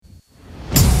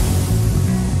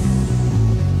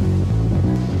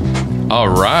All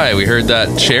right, we heard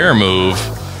that chair move.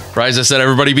 Riza said,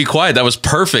 everybody be quiet. That was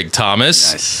perfect,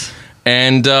 Thomas. Nice.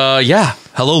 And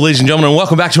hello, ladies and gentlemen, and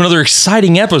welcome back to another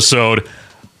exciting episode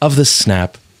of the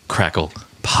Snap Crackle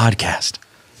Podcast.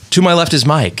 To my left is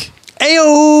Mike.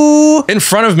 Ayo! In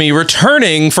front of me,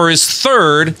 returning for his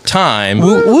third time,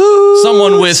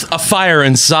 someone with a fire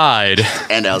inside.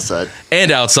 And outside.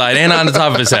 And outside, and on the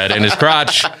top of his head, and his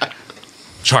crotch,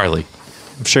 Charlie.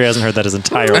 I'm sure he hasn't heard that his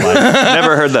entire life.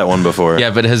 Never heard that one before. Yeah,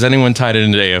 but has anyone tied it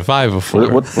into AFI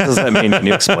before? What does that mean? Can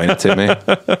you explain it to me?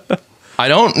 I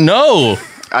don't know.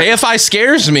 AFI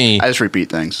scares me. I just repeat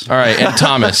things. All right, and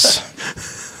Thomas.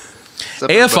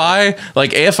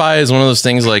 AFI is one of those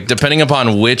things, like, depending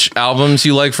upon which albums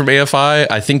you like from AFI,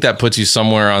 I think that puts you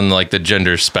somewhere on, like, the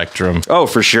gender spectrum. Oh,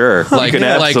 for sure. Like, you can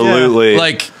absolutely.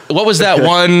 Like, what was that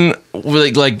one?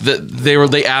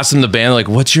 They asked him, the band, like,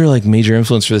 what's your, like, major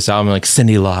influence for this album? Like,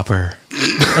 Cyndi Lauper.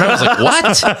 And I was like,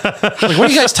 what? Like, what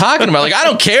are you guys talking about? Like, I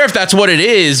don't care if that's what it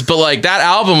is, but, like, that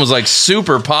album was, like,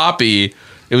 super poppy.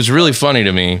 It was really funny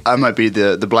to me. I might be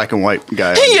the black and white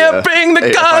guy. Yeah, bring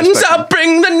the guns, I'll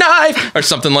bring the knife. Or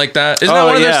something like that. Isn't that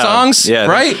one of their songs? Yeah,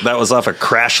 right? That was off of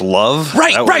Crash Love.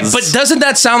 Right. But doesn't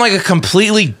that sound like a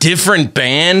completely different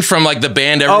band from, like, the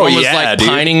band everyone was, like,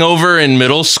 pining over in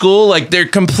middle school? Like, they're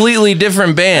completely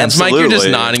different bands. Absolutely. Mike, you're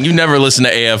just nodding. You never listened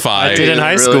to AFI. I did in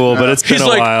high school, but it's been He's a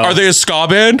like, while. are they a ska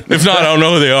band? If not, I don't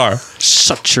know who they are.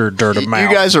 Shut your dirty mouth.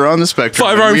 You guys are on the spectrum.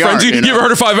 Five Iron We Frenzy? aren't, You ever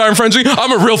heard of Five Iron Frenzy?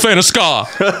 I'm a real fan of ska.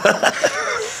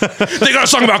 They got a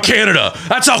song about Canada.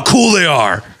 That's how cool they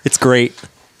are. It's great.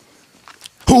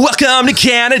 Welcome to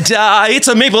Canada. It's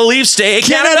a maple leaf state.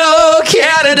 Canada,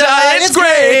 it's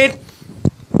great.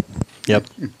 Yep.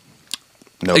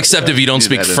 No, Except if you don't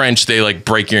speak French, they, like,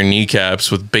 break your kneecaps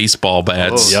with baseball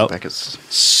bats. Oh, Yep. that is-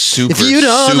 Super, If you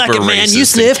don't super like it, man, racist you in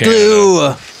sniff Canada.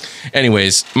 glue.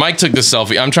 Anyways, Mike took the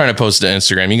selfie. I'm trying to post it to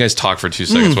Instagram. You guys talk for 2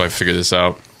 seconds while I figure this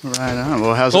out. Right on.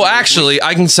 Well, how's Well, it? actually,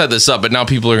 I can set this up, but now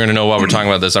people are going to know why we're talking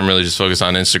about this. I'm really just focused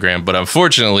on Instagram. But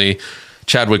unfortunately,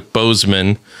 Chadwick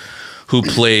Boseman, who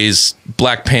plays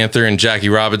Black Panther and Jackie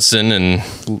Robinson and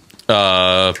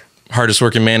hardest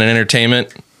working man in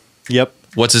entertainment. Yep.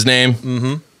 What's his name?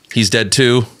 Mm-hmm. He's dead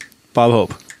too. Bob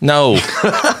Hope. No.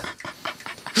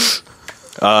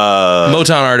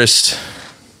 Motown artist.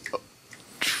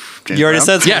 James You already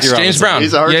Brown? said Yes, Smokey James Robinson. Brown.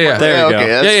 He's a hard Yeah. There you go. Okay,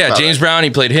 that's Yeah, about James it. Brown. He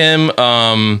played him.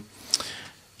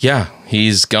 Yeah,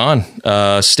 he's gone.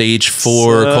 Stage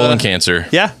 4 colon cancer.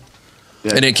 Yeah.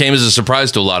 And it came as a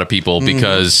surprise to a lot of people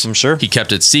because I'm sure. he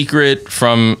kept it secret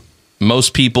from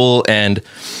most people. And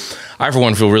I, for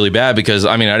one, feel really bad because,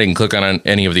 I mean, I didn't click on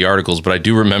any of the articles, but I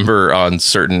do remember on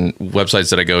certain websites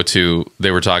that I go to,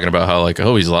 they were talking about how, like,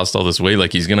 oh, he's lost all this weight.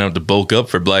 Like, he's going to have to bulk up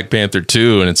for Black Panther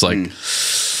 2. And it's like,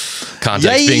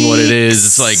 context being what it is,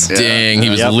 it's like, dang,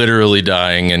 he was literally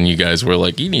dying. And you guys were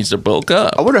like, he needs to bulk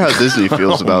up. I wonder how Disney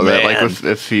feels about that. man. Like,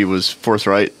 if he was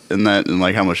forthright in that, and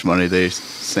like how much money they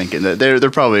sink in that. They're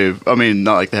probably. I mean,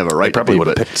 not like they have a right. Probably to would be,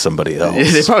 have but picked somebody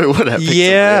else. they probably would have. picked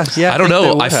Yeah. Yeah. I don't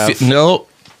know. No, somebody else.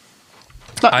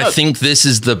 I think this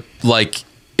is the, like,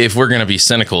 if we're going to be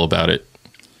cynical about it,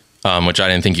 which I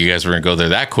didn't think you guys were going to go there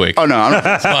that quick. Oh no, I'm not.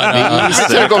 But, I'm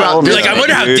cynical about you're like, I Disney.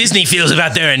 wonder how Disney feels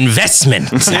about their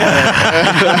investment. I'm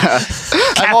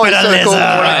always cynical when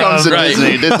it comes to Right.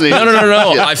 Disney. Disney.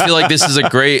 No. Yeah. I feel like this is a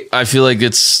great. I feel like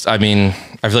it's. I mean,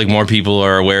 I feel like more people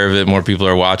are aware of it. More people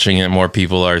are watching it. More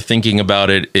people are thinking about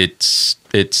it.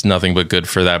 It's nothing but good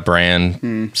for that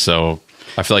brand. So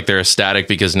I feel like they're ecstatic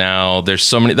because now there's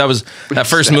so many. That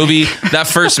first movie.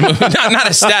 Not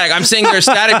ecstatic. I'm saying they're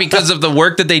ecstatic because of the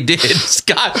work that they did.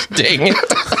 God dang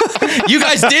it! You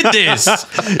guys did this.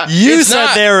 You It's said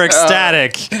not- they were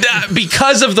ecstatic.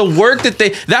 Because of the work that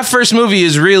that first movie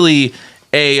is really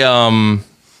a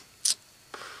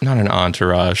not an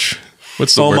entourage.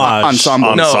 What's the word? Homage.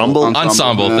 Ensemble. No, Ensemble?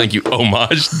 ensemble. Yeah. Thank you.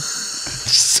 Homage.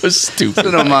 So stupid.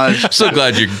 An homage. I'm so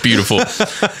glad you're beautiful.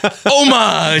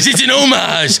 Homage. It's an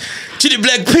homage to the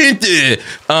Black Panther.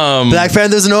 Black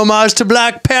Panther's an homage to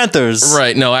Black Panthers.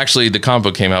 Right. No, actually, the comic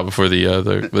book came out before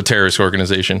the terrorist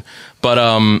organization. But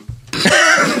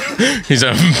he's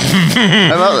a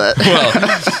I love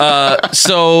that.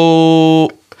 so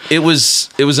it was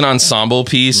an ensemble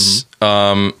piece.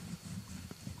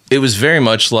 It was very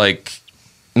much like,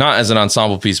 not as an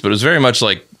ensemble piece, but it was very much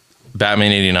like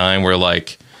Batman 89, where,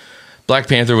 like, Black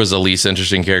Panther was the least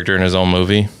interesting character in his own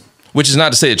movie. Which is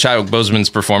not to say that Chadwick Boseman's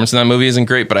performance in that movie isn't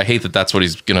great, but I hate that that's what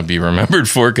he's going to be remembered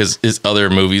for, because his other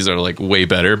movies are, like, way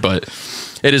better. But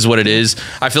it is what it is.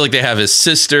 I feel like they have his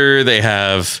sister, they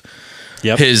have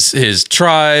his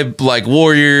tribe, like,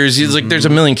 warriors. He's like, there's a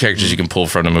million characters you can pull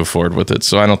from to move forward with it.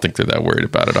 So I don't think they're that worried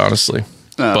about it, honestly.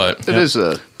 But it is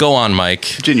a go on, Mike.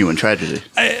 genuine tragedy.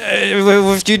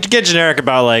 If you get generic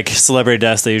about like celebrity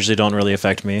deaths, they usually don't really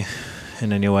affect me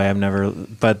in any way.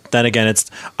 But then again,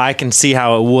 I can see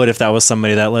how it would if that was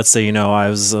somebody that, let's say, I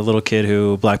was a little kid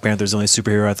who Black Panther's the only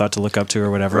superhero I thought to look up to or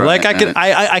whatever. Right. Like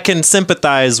I can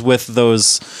sympathize with those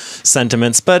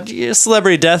sentiments, but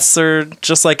celebrity deaths are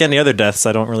just like any other deaths.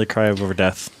 I don't really cry over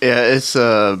death. Yeah, it's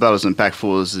about as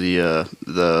impactful as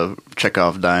the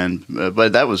Chekhov dying,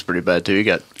 but that was pretty bad too.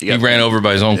 He ran over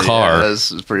by his own car. Yeah,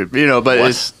 that's pretty. But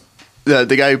it's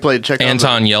the guy who played Chekhov.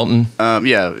 Anton Yelton.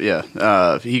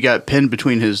 Yeah. He got pinned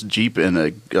between his Jeep and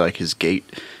his gate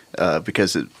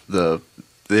because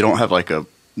they don't have like a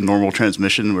normal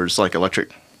transmission where it's like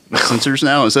electric sensors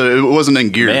now, and so it wasn't in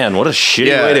gear. Man, what a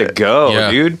shitty way to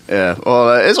go, dude. Yeah,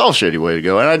 well, it's all a shitty way to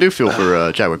go, and I do feel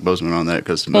for Chadwick Boseman on that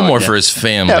because More for his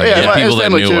family. People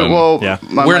that knew him. Well,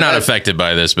 we're not affected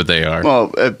by this, but they are.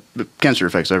 Well, cancer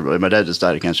affects everybody. My dad just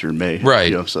died of cancer in May.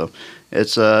 Right. So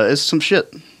it's some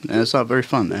shit, and it's not very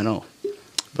fun at all.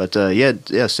 But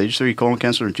stage 3 colon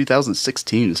cancer in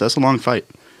 2016. So that's a long fight.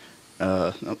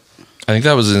 I think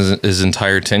that was his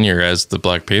entire tenure as the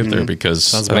Black Panther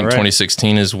because I think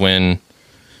 2016 is when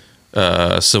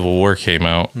Civil War came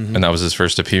out, and that was his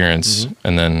first appearance,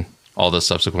 and then all the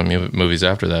subsequent movies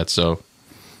after that. So,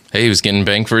 hey, he was getting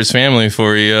banged for his family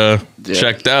before he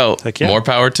checked out. Heck yeah. More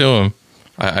power to him.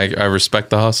 I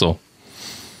respect the hustle.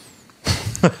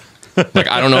 Like,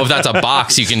 I don't know if that's a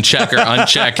box you can check or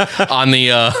uncheck on the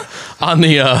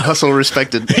Hustle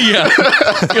respected. Yeah.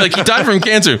 You're like, he died from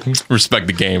cancer. Respect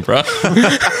the game, bro.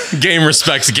 Game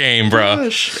respects game, bro.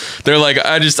 They're like,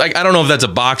 I don't know if that's a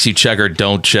box you check or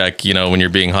don't check, when you're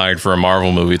being hired for a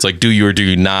Marvel movie. It's like, do you or do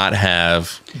you not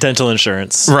have dental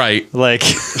insurance? Right. Like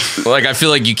I feel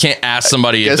like you can't ask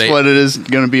somebody Guess what it is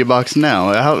going to be a box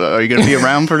now. How, are you going to be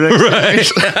around for the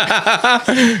next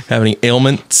have any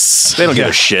ailments. They don't give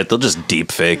a shit. They'll just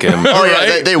deep fake him. Oh,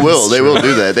 yeah, they will. They will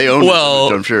do that. They own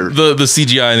it, I'm sure. The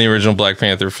CGI in the original Black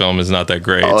Panther film is not that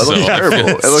great. Oh, it looks terrible.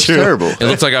 It looks terrible. It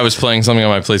looks like I was playing something on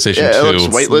my PlayStation 2. It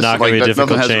looks weightless. Not gonna be a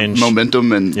difficult nothing change. has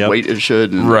momentum and weight it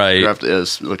should. And Right.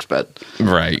 It looks bad.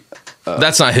 Right.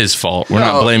 That's not his fault. We're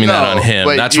not blaming that on him.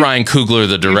 Wait, That's Ryan Coogler,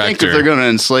 the You think if director. they're going to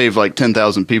enslave like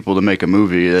 10,000 people to make a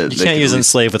movie, you can't use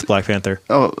enslave with Black Panther.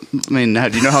 Oh, I mean, do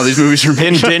you know how these movies are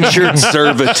made? Indentured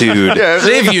servitude. Yeah,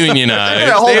 They've unionized. They're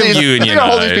gonna hold these people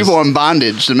unionized. in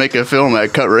bondage to make a film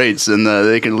at cut rates, and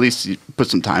they can at least put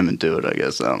some time into it. I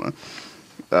guess I don't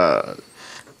know.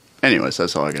 Anyways,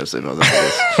 that's all I gotta say about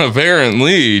that.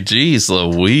 Apparently. Jeez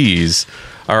Louise.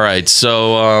 All right.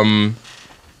 So,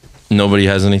 nobody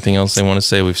has anything else they want to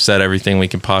say. We've said everything we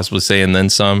can possibly say and then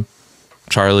some.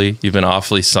 Charlie, you've been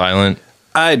awfully silent.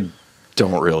 I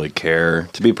don't really care,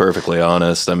 to be perfectly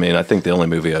honest. I mean, I think the only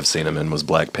movie I've seen him in was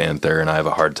Black Panther, and I have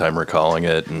a hard time recalling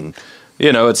it. And,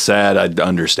 it's sad. I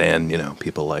understand,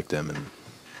 people liked him and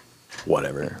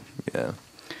whatever. Yeah.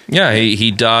 Yeah,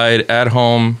 he died at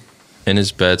home in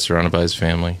his bed surrounded by his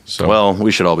family. So Well,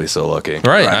 we should all be so lucky.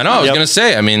 Right. I know. I was Yep. going to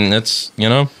say, I mean, it's,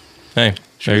 hey,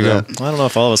 there you go. I don't know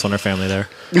if all of us want our family there.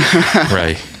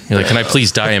 Right. You're like, can I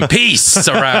please die in peace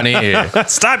around here?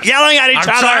 Stop yelling at each I'm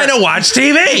trying to watch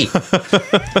TV.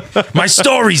 My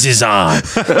stories is on.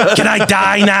 Can I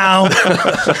die now?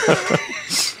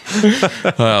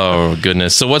 Oh,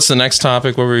 goodness. So what's the next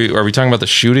topic? Are we talking about the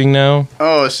shooting now?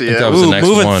 Oh, see, that yeah. was the next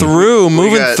moving one.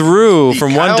 moving got through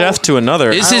from Kyle- one death to another.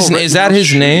 Is that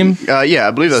his name? Yeah,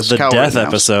 I believe that's The Kyle death Rittenhouse.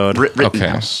 episode.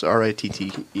 Rittenhouse.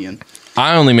 R-I-T-T-E-N.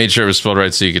 I only made sure it was spelled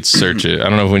right so you could search it. I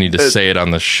don't know if we need to say it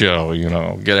on the show,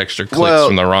 get extra clicks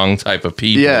from the wrong type of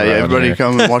people. Yeah, around everybody here.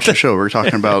 come and watch the show. We're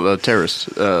talking about terrorists,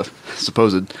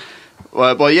 supposed.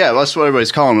 Well, yeah, that's what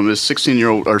everybody's calling him. This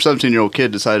 16-year-old or 17-year-old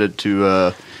kid decided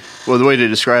to. Well, the way to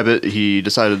describe it, he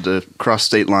decided to cross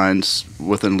state lines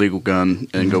with an illegal gun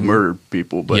and go murder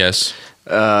people. But Yes.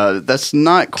 that's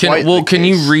not quite. Can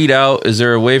you read out? Is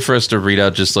there a way for us to read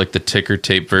out just like the ticker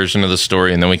tape version of the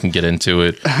story, and then we can get into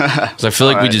it? Because I feel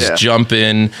like we just jump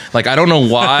in. Like, I don't know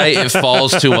why it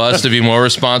falls to us to be more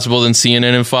responsible than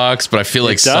CNN and Fox, but I feel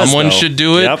like It does, someone though. should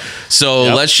do it. Yep. So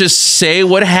Yep. let's just say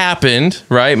what happened,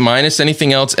 right? Minus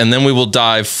anything else, and then we will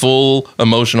dive full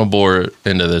emotional bore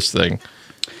into this thing.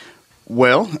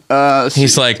 Well,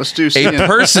 He's like, let's do a CNN.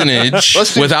 personage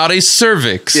Let's do- without a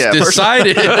cervix Yeah,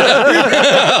 decided,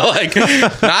 like,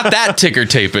 not that ticker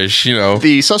tape-ish,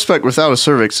 The suspect without a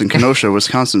cervix in Kenosha,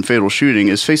 Wisconsin fatal shooting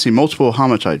is facing multiple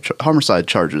homicide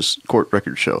charges, court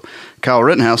records show. Kyle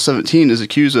Rittenhouse, 17, is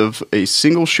accused of a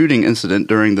single shooting incident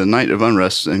during the night of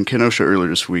unrest in Kenosha earlier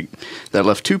this week that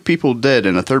left 2 people dead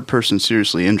and a third person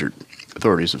seriously injured,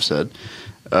 authorities have said.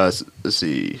 Let's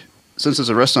see. since his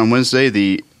arrest on Wednesday,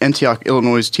 the Antioch,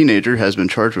 Illinois teenager has been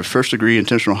charged with first-degree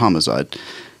intentional homicide.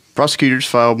 Prosecutors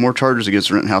filed more charges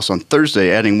against Rittenhouse on Thursday,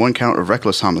 adding 1 count of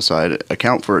reckless homicide, a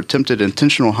count for attempted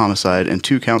intentional homicide, and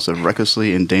 2 counts of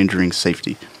recklessly endangering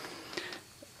safety.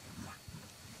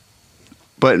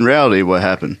 But in reality, what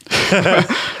happened?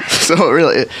 So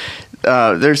really,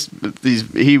 there's these.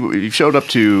 He showed up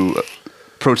to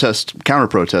counter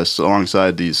protests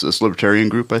alongside this libertarian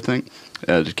group, I think,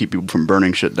 to keep people from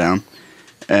burning shit down.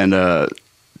 And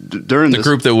during the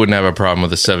group that wouldn't have a problem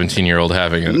with a 17-year-old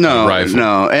having a rifle.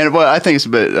 No, and what I think is a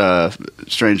bit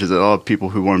strange is that all people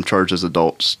who want him charged as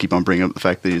adults keep on bringing up the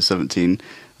fact that he's 17.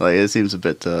 Like, it seems a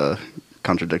bit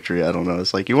contradictory. I don't know.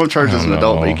 It's like you want him charged as an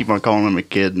adult, but you keep on calling him a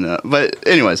kid. But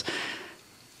anyways,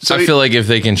 so I feel like if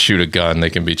they can shoot a gun,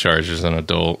 they can be charged as an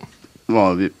adult.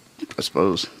 Well, I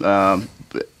suppose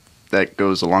that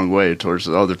goes a long way towards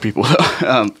other people.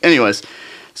 Anyways.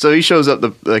 So he shows up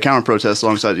the counter protest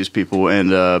alongside these people,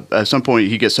 and at some point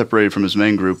he gets separated from his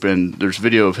main group, and there's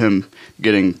video of him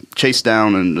getting chased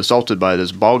down and assaulted by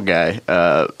this bald guy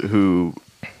who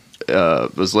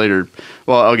was later.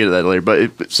 Well, I'll get to that later.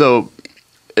 But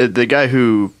the guy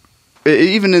who,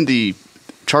 even in the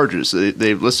charges,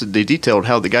 they detailed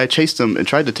how the guy chased him and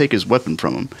tried to take his weapon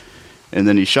from him, and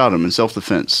then he shot him in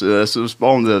self-defense. So it was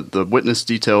all in the witness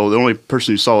detail. The only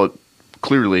person who saw it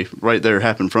clearly right there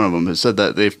happen in front of him has said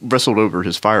that they wrestled over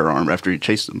his firearm after he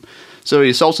chased him. So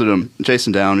he assaulted him, chased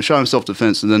him down, and shot him in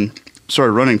self-defense, and then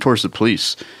started running towards the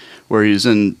police, where he's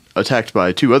then attacked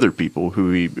by 2 other people who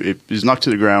he's knocked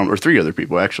to the ground, or 3 other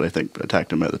people actually, I think,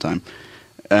 attacked him at the time.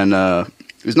 And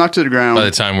he's knocked to the ground. By the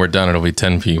time we're done, it'll be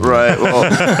 10 people. Right. Well,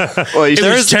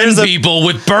 there's 10 people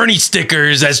with Bernie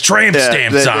stickers as tramp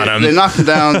stamps on them. They knocked him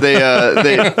down.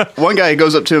 One guy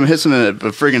goes up to him, hits him in the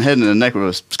friggin' head and the neck with a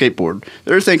skateboard.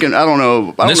 They're thinking, I don't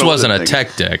know. This wasn't a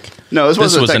tech deck. No, this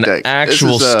wasn't a tech deck. This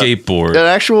was an actual skateboard.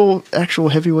 An actual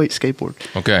heavyweight skateboard.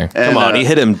 Okay. Come on, he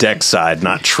hit him deck side,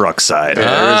 not truck side. There's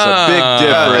a big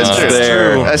difference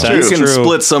there. That's true. You can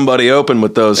split somebody open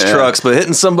with those trucks, but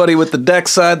hitting somebody with the deck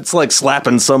side, it's like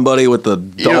slapping somebody with the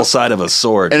dull side of a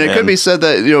sword. And it could be said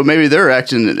that maybe they're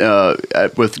acting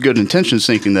with good intentions,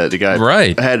 thinking that the guy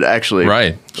had actually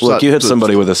Look, you hit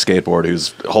somebody with a skateboard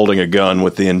who's holding a gun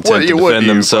with the intent to defend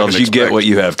themselves. You get what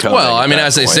you have coming. Well, I mean,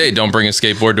 as they say, don't bring a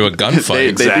skateboard to a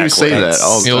gunfight. They do say that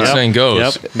all the time. The old saying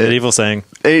goes. Yep, medieval saying.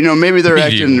 Maybe they're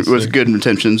acting with good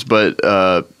intentions, but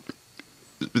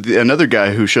another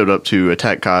guy who showed up to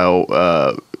attack Kyle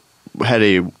had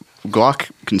a Glock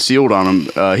concealed on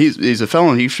him. He's a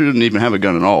felon. He shouldn't even have a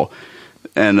gun at all.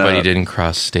 But he didn't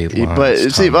cross state lines.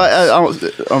 But see, I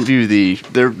don't view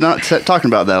they're not talking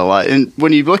about that a lot. And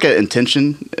when you look at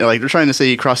intention, like they're trying to say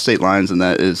he crossed state lines and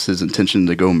that is his intention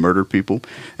to go murder people.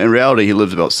 In reality, he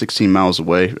lives about 16 miles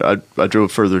away. I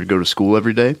drove further to go to school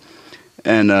every day,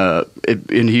 and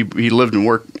he lived and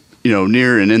worked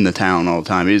near and in the town all the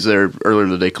time. He's there earlier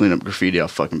in the day cleaning up graffiti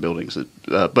off fucking buildings.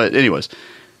 But anyways,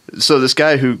 so this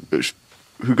guy who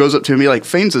goes up to him, he like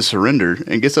feigns a surrender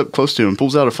and gets up close to him,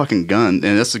 pulls out a fucking gun,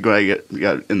 and that's the guy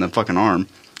got in the fucking arm,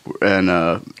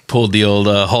 and pulled the old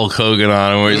Hulk Hogan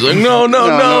on him, where he's like, no,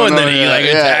 and then he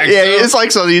attacks him. Yeah, it's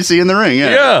like something you see in the ring.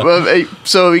 Yeah. Well,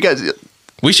 so he got.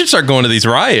 We should start going to these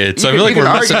riots. I feel like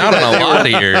we're missing out on a lot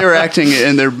here. They were acting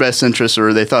in their best interest,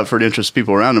 or they thought for the interest of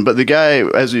people around him. But the guy,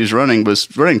 as he was running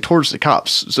towards the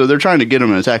cops. So they're trying to get him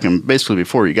and attack him basically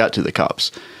before he got to the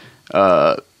cops.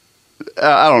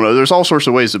 I don't know. There's all sorts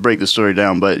of ways to break the story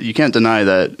down, but you can't deny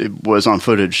that it was on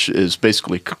footage is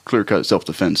basically clear-cut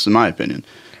self-defense, in my opinion.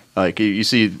 Like, you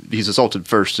see he's assaulted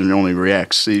first and only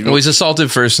reacts. He's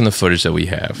assaulted first in the footage that we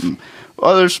have.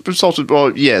 Well, there's assaulted.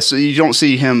 Well, yes, you don't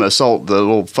see him assault the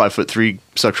little 5'3"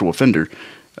 sexual offender.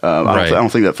 I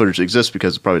don't think that footage exists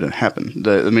because it probably didn't happen.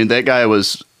 That guy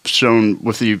was shown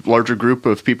with the larger group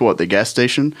of people at the gas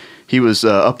station. He was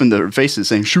up in their faces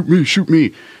saying, "Shoot me, shoot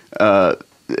me."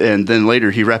 And then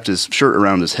later he wrapped his shirt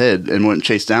around his head and went and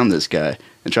chased down this guy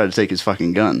and tried to take his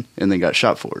fucking gun and then got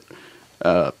shot for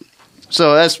it.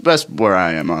 So that's where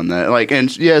I am on that. Like,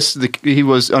 and yes, he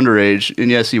was underage, and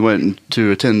yes, he went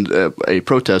to attend a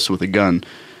protest with a gun.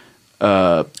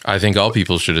 I think all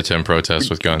people should attend protests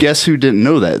with guns. Guess who didn't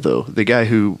know that though? The guy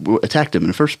who attacked him in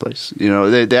the first place. They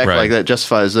act like that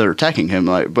justifies their attacking him.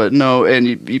 Like, but no,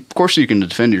 and of course you can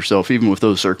defend yourself even with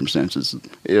those circumstances.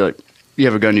 You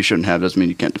have a gun you shouldn't have doesn't mean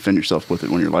you can't defend yourself with it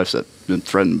when your life's been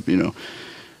threatened.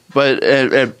 But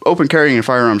open carrying a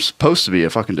firearm is supposed to be a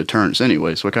fucking deterrence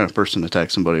anyway. So what kind of person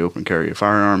attacks somebody open carry a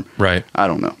firearm? Right. I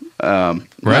don't know.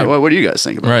 Right. What do you guys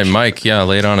think about it? Right, Mike. Yeah,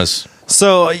 lay it on us.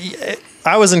 So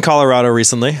I was in Colorado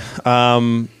recently,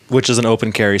 which is an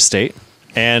open carry state.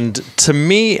 And to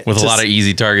me, with a lot of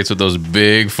easy targets with those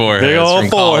big foreheads big old from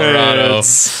Colorado.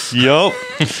 foreheads. Yup.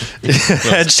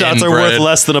 Headshots are worth inbred.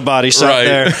 less than a body shot Right.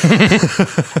 there.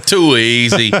 Too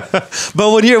easy.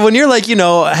 But when you're like,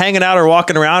 hanging out or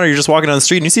walking around, or you're just walking down the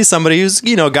street and you see somebody who's,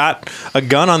 got a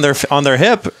gun on their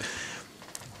hip,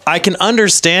 I can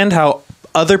understand how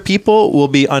other people will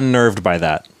be unnerved by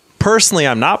that. Personally,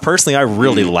 I'm not. Personally, I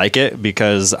really like it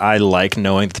because I like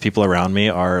knowing that the people around me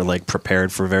are like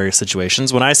prepared for various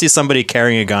situations. When I see somebody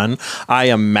carrying a gun, I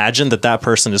imagine that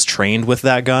person is trained with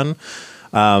that gun.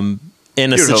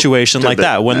 In a situation like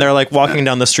that, when they're like walking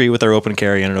down the street with their open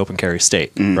carry in an open carry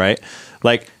state, right?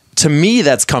 Like, to me,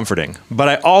 that's comforting. But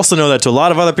I also know that to a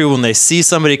lot of other people, when they see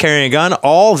somebody carrying a gun,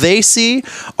 all they see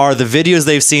are the videos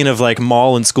they've seen of like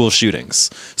mall and school shootings.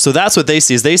 So that's what they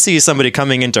see, is they see somebody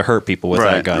coming in to hurt people with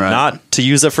that gun, not to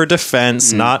use it for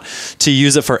defense, not to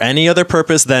use it for any other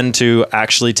purpose than to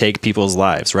actually take people's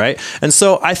lives, right? And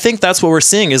so I think that's what we're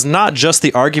seeing, is not just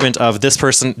the argument of this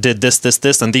person did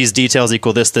this, and these details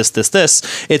equal this.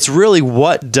 It's really,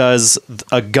 what does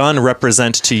a gun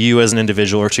represent to you as an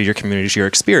individual or to your community, to your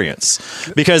experience?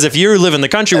 Because if you live in the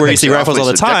country where you see rifles all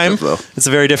the time, it's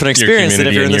a very different experience than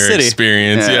if you're in the city.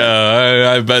 Experience,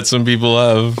 I bet some people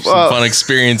have some fun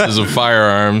experiences with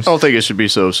firearms. I don't think it should be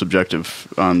so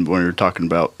subjective on when you're talking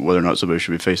about whether or not somebody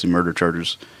should be facing murder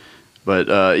charges. But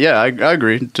I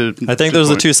agree. I think those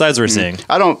are the two sides we're seeing.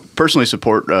 I don't personally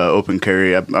support open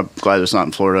carry. I'm glad it's not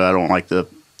in Florida. I don't like the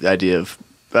idea of.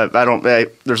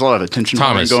 There's a lot of attention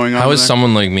going on. How is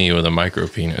someone like me with a micro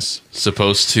penis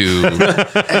supposed to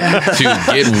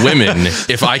get women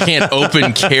if I can't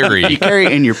open carry? You carry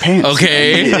it in your pants.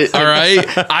 Okay, all right.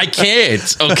 I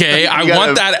can't. Okay, I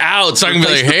want that out so I can be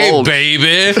like, "Hey,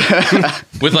 baby,"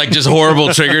 with like just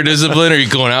horrible trigger discipline. Are you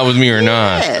going out with me or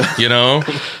not?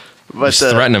 But just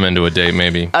threaten them into a date,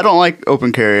 maybe. I don't like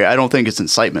open carry. I don't think it's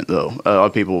incitement, though. A lot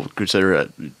of people consider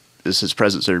it. This is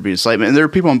presence there to be incitement, and there are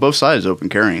people on both sides open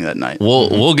carrying that night.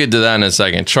 We'll get to that in a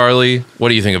second. Charlie, what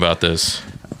do you think about this?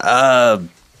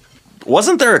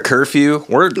 Wasn't there a curfew?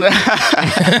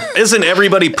 Isn't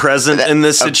everybody present in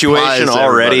this situation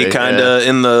already kind of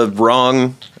in the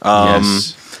wrong?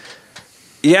 Yes.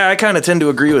 Yeah, I kind of tend to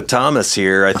agree with Thomas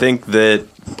here. I think that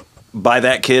by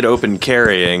that kid open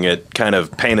carrying, it kind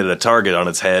of painted a target on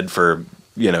its head for,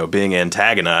 being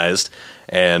antagonized.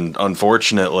 And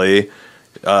unfortunately,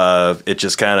 it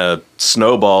just kind of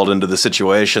snowballed into the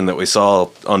situation that we saw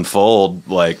unfold.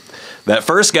 Like that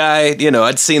first guy,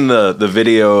 I'd seen the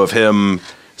video of him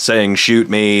saying "shoot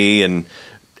me" and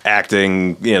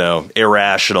acting,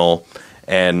 irrational.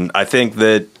 And I think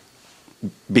that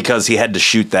because he had to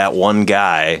shoot that one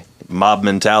guy, mob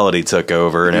mentality took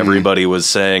over, and everybody was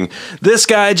saying, "This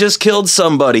guy just killed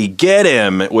somebody, get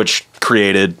him," which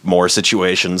created more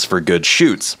situations for good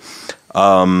shoots.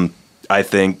 I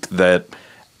think that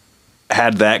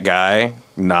had that guy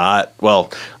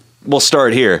we'll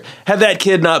start here. Had that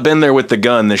kid not been there with the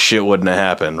gun, this shit wouldn't have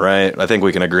happened, right? I think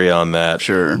we can agree on that.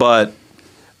 Sure. But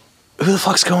who the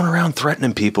fuck's going around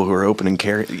threatening people who are opening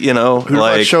carry? Who's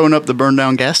like showing up to burn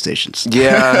down gas stations?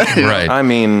 Yeah, right. I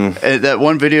mean, that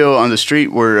one video on the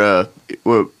street where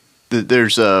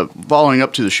there's following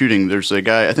up to the shooting. There's a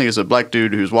guy, I think it's a black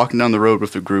dude, who's walking down the road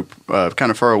with a group,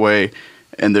 kind of far away.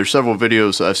 And there's several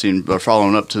videos I've seen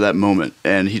following up to that moment.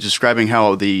 And he's describing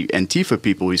how the Antifa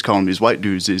people, he's calling these white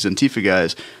dudes, these Antifa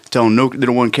guys, telling they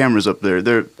don't want cameras up there.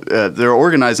 They're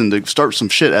organizing to start some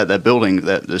shit at that building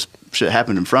that this shit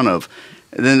happened in front of.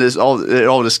 And then it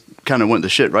all just kind of went to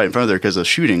shit right in front of there because of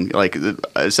shooting. Like,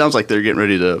 it sounds like they're getting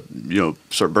ready to,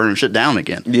 start burning shit down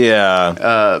again.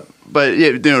 yeah. But,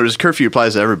 this curfew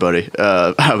applies to everybody,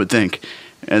 I would think.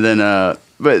 And then...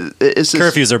 But it's just,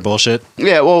 curfews are bullshit.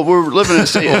 Yeah, well, we're living in a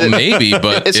state. Well, maybe,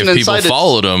 but it's if an people incited,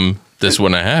 followed them, this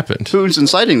wouldn't have happened. Who's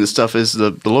inciting this stuff is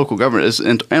the local government. It's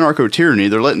anarcho-tyranny.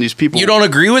 They're letting these people... You don't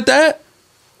agree with that?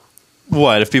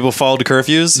 What, if people followed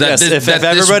curfews? Yes, if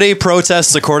everybody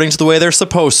protests according to the way they're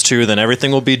supposed to, then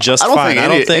everything will be just fine. I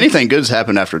don't think anything good's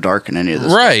happened after dark in any of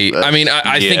this. Right. I mean,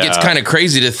 I think it's kind of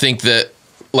crazy to think that,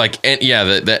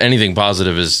 that anything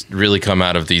positive has really come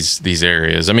out of these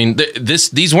areas. I mean,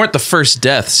 these weren't the first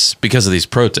deaths because of these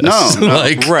protests. No.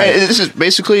 Right. This is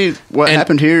basically what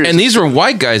happened here. And these were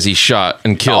white guys he shot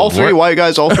and killed. All three white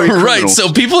guys, all three criminals. Right.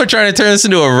 So people are trying to turn this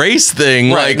into a race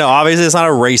thing. Right. No, obviously it's not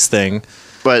a race thing.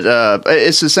 But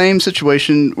it's the same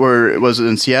situation where it was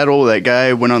in Seattle. That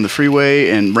guy went on the freeway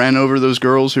and ran over those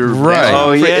girls who were right.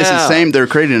 Oh, yeah. It's the same. They're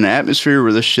creating an atmosphere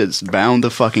where this shit's bound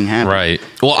to fucking happen. Right.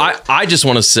 Well, I just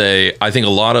want to say I think a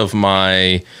lot of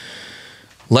my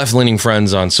left-leaning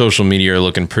friends on social media are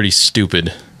looking pretty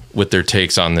stupid with their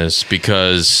takes on this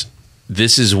because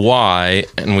this is why,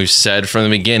 and we've said from the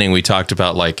beginning, we talked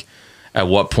about like, at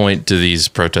what point do these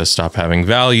protests stop having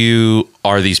value?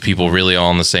 Are these people really all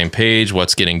on the same page?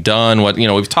 What's getting done?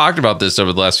 We've talked about this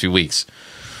over the last few weeks.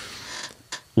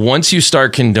 Once you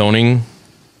start condoning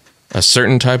a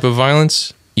certain type of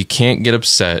violence, you can't get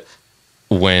upset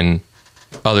when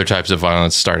other types of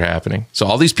violence start happening. So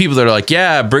all these people that are like,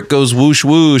 yeah, brick goes whoosh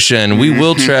whoosh and we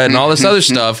will tread and all this other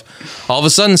stuff, all of a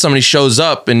sudden somebody shows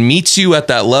up and meets you at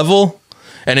that level.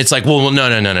 And it's like, well,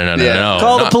 no.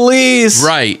 Call the police.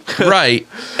 Right.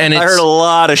 And I heard a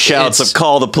lot of shouts of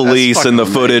call the police in the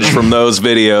footage from those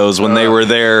videos when they were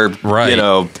there, right.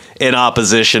 In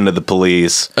opposition to the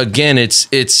police. Again,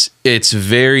 it's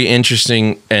very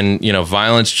interesting, and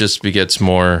violence just begets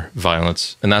more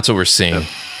violence, and that's what we're seeing.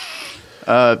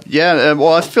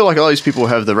 Well, I feel like all these people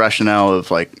have the rationale of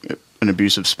like an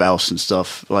abusive spouse and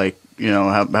stuff. Like,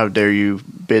 how dare you,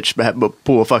 bitch,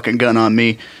 pull a fucking gun on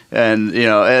me? And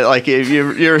like if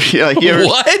you're like you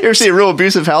ever see a real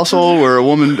abusive household where a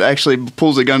woman actually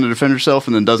pulls a gun to defend herself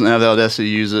and then doesn't have the audacity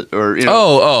to use it, or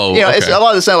okay. It's a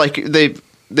lot of the time like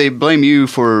they blame you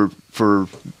for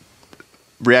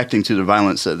reacting to the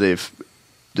violence that they've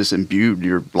just imbued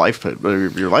your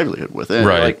livelihood with. And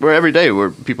right. Like we're every day where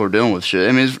people are dealing with shit.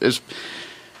 I mean, it's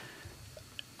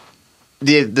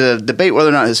the debate whether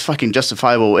or not it's fucking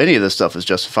justifiable. Any of this stuff is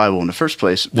justifiable in the first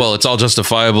place. Well, it's all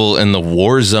justifiable in the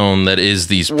war zone that is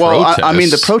these protests. I mean,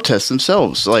 the protests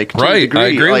themselves, like right. Degree, I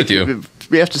agree like, with you.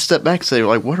 We have to step back and say,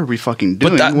 like, what are we fucking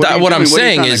doing? But what I'm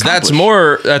saying is that's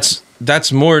more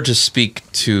to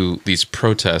speak to these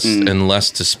protests and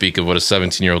less to speak of what a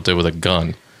 17-year-old did with a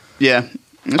gun. Yeah.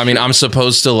 I mean, I'm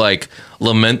supposed to like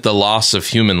lament the loss of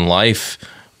human life.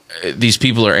 These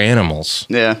people are animals.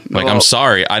 Yeah. Like, I'm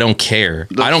sorry. I don't care.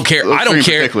 I don't care.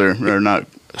 Or not.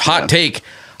 Hot take.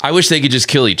 I wish they could just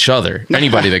kill each other.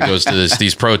 Anybody that goes to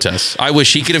these protests. I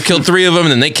wish he could have killed 3 of them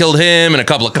and then they killed him and a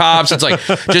couple of cops. It's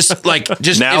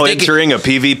just now entering a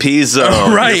PvP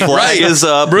zone. Right. Your flag is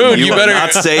up. Rude, you better are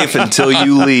not safe until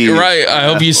you leave. Right. I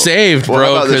hope you saved, bro.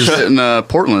 How about this shit in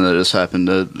Portland that just happened?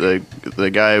 The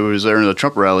guy who was there in the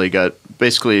Trump rally got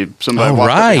basically somebody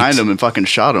walked up behind him and fucking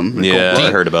shot him. Yeah,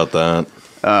 I heard about that.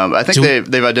 I think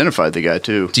they've identified the guy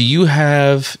too. Do you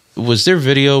have? Was there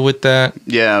video with that?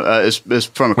 Yeah, it's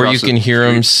from across where you can hear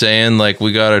him saying like,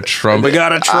 "We got a Trump." We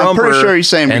got a Trumper. I'm pretty sure he's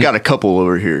saying we got a couple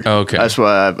over here. Okay, that's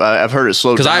why I've heard it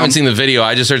slowed down. Because I haven't seen the video.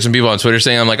 I just heard some people on Twitter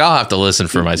saying, "I'm like, I'll have to listen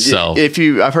for myself."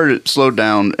 I've heard it slowed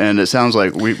down, and it sounds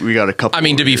like we got a couple. I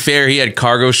mean, to be fair, he had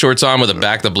cargo shorts on with a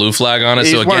back the blue flag on it.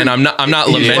 So again, I'm not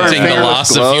lamenting the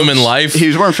loss of human life. He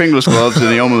was wearing fingerless gloves,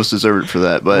 and he almost deserved it for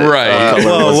that. But right,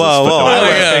 whoa! I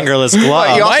wear fingerless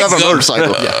gloves. You also have a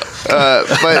motorcycle,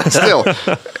 but still.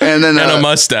 And then a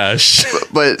mustache.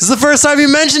 But this is the first time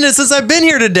you mentioned it since I've been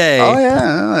here today. Oh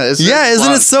yeah,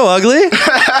 isn't it so ugly?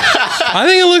 I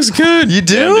think it looks good. You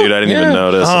do, yeah, dude. I didn't even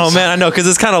notice. Oh man, I know because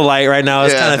it's kind of light right now.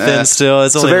 It's kind of thin still.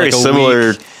 It's only a very like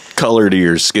similar color to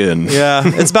your skin. Yeah,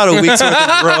 it's about a week's worth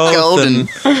of growth, and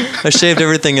I shaved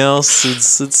everything else.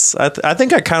 It's. I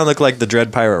think I kind of look like the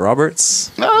Dread Pirate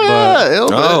Roberts.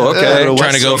 Oh okay.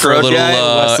 Trying to go for a little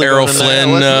Errol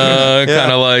Flynn,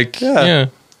 kind of like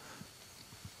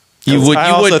I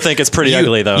also think it's pretty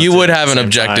ugly though. You would have an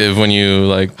objective when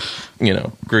you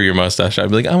grew your mustache. I'd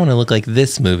be like, I want to look like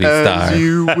this movie star.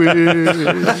 You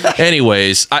wish.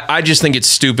 Anyways, I just think it's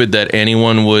stupid that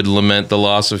anyone would lament the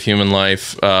loss of human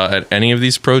life at any of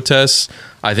these protests.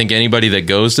 I think anybody that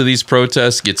goes to these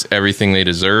protests gets everything they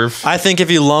deserve. I think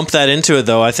if you lump that into it,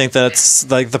 though, I think that's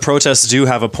like the protests do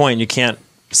have a point. You can't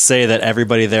say that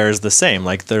everybody there is the same.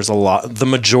 Like there's the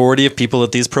majority of people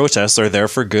at these protests are there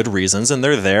for good reasons, and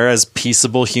they're there as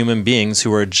peaceable human beings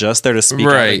who are just there to speak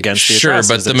out against the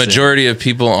atrocities. But the majority of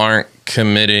people aren't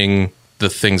committing the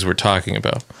things we're talking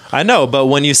about. I know, but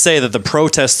when you say that the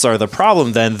protests are the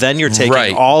problem, then you're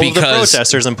taking all of the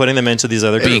protesters and putting them into these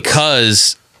other groups.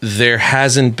 Because there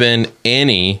hasn't been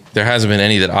any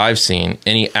that I've seen,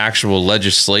 any actual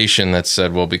legislation that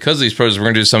said, well, because of these protests, we're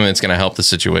going to do something that's going to help the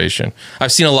situation.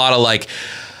 I've seen a lot of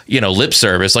lip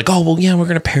service, like, oh, well, yeah, we're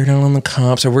going to pare down on the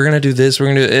cops, or we're going to do this, we're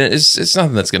going to do it. It's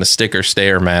nothing that's going to stick or stay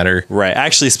or matter. Right.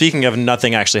 Actually, speaking of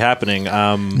nothing actually happening,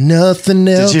 nothing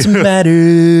else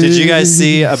matters. Did you guys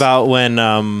see about when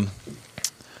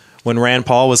when Rand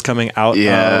Paul was coming out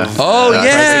Yeah. of Oh yeah,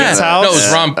 President's House? no, it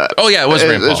was Ron. Oh yeah, it was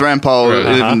Rand It was Paul. Rand Paul,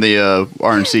 Right. even the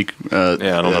RNC.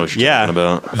 Yeah, I don't know what you're talking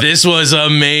about. This was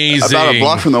amazing. About a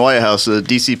block from the White House, the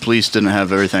DC police didn't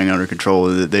have everything under control.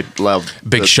 They allowed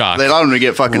Big shock. They allowed them to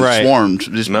get fucking Right. swarmed.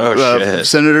 Just, No shit.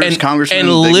 senators, congressmen, and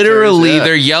dignitaries, literally yeah.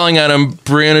 they're yelling at him,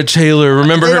 Breonna Taylor.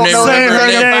 Remember They her don't name? know Remember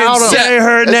anything about him. Say Yeah.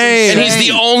 her That's name. And he's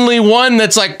the only one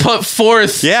that's like put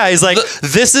forth. Yeah, he's like,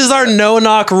 this is our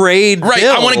no-knock raid Right,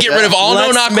 bill. I want to get rid of all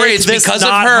Let's no-knock make raids this because of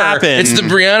not her. happen. It's the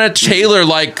Breonna Taylor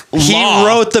He law.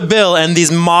 wrote the bill, and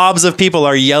these mobs of people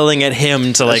are yelling at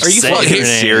him to like Are you say fucking her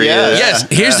name. serious? Yeah. Yes,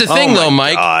 here's the Oh thing my though,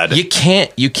 Mike. God.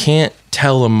 You can't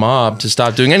tell a mob to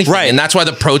stop doing anything, Right. and that's why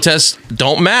the protests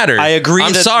don't matter. I agree.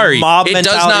 I'm that sorry, mob it does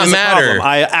mentality not is a matter. problem.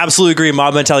 I absolutely agree.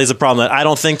 Mob mentality is a problem. I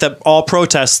don't think that all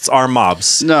protests are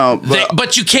mobs. No,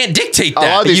 But you can't dictate a lot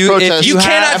that. of these You- if protests. You you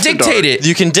cannot after dictate dark. it.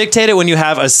 You can dictate it when you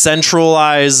have a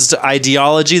centralized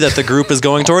ideology that the group is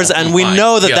going towards, and we my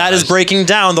know that that is gosh. breaking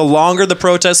down. The longer the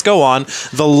protests go on,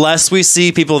 the less we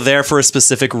see people there for a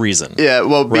specific reason. Yeah,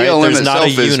 well, Right? BLM There's not a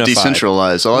itself is unified.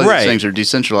 decentralized. A lot of Right. these things are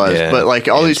decentralized, Yeah. but like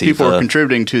all these people Antifa. are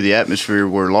contributing to the atmosphere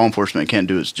where law enforcement can't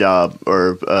do its job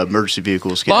or emergency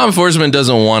vehicles can't. Law enforcement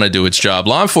doesn't want to do its job.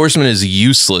 Law enforcement is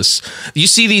useless. You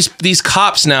see these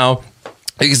cops now.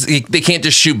 They can't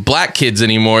just shoot black kids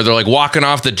anymore. They're like walking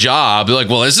off the job. They're like,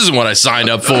 well, this isn't what I signed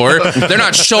up for. They're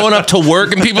not showing up to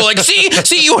work, and people are like, see,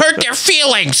 you hurt their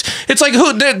feelings. It's like,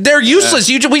 who? They're useless.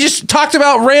 We just talked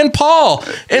about Rand Paul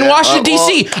in Yeah, Washington well-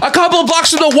 D.C. A couple of blocks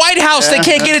from the White House, they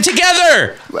can't get it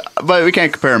together. But we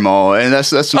can't compare them all, and that's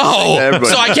the Oh, thing that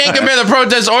everybody- so I can't compare the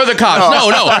protests or the cops.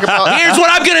 No. Here's what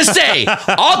I'm gonna say: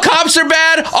 all cops are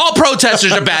bad. All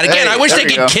protesters are bad. Again, Hey, I wish there they you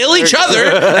could go. kill each There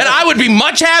you other, and I would be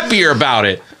much happier about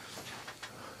it.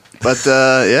 But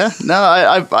yeah, no,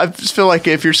 I just feel like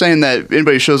if you're saying that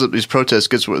anybody who shows up at these protests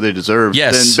gets what they deserve,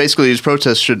 Yes. then basically these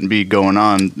protests shouldn't be going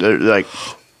on. They're like,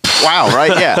 wow,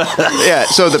 right? Yeah, yeah.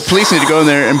 So the police need to go in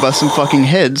there and bust some fucking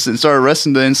heads and start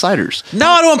arresting the insiders. No,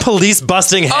 I don't want police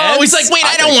busting heads. Oh, he's like, wait,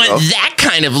 I don't think want so. that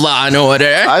kind of law and order.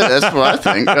 That's what I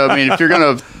think. I mean, if you're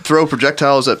gonna throw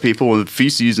projectiles at people with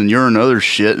feces and urine and other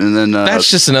shit, and then That's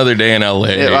just another day in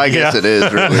L.A. yeah, I guess it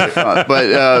is really. But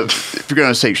if you're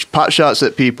going to take pot shots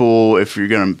at people, if you're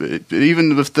going to,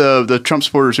 even with the Trump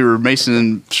supporters who are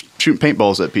shooting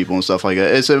paintballs at people and stuff like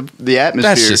that, the atmosphere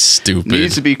That's just stupid.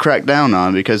 needs to be cracked down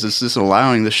on because it's just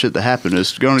allowing this shit to happen.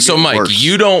 It's going to So, get Mike, worse.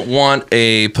 you don't want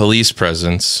a police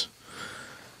presence,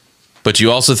 but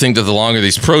you also think that the longer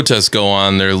these protests go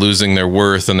on, they're losing their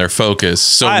worth and their focus.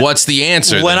 So, what's the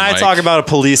answer? When then, I Mike? talk about a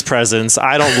police presence,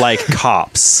 I don't like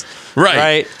cops. Right.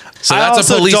 Right. So I that's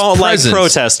a also police don't presence. like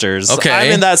protesters. Okay.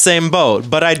 I'm in that same boat,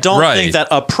 but I don't Right. think that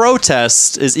a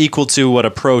protest is equal to what a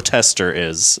protester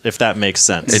is, if that makes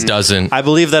sense. It doesn't. I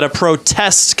believe that a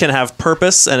protest can have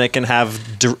purpose and it can have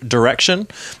direction,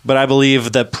 but I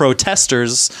believe that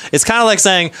protesters, it's kind of like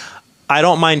saying, I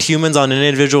don't mind humans on an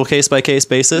individual case-by-case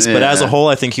basis, but as a Yeah. whole,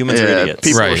 I think humans are yeah, idiots.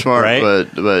 people are Right. smart, Right. but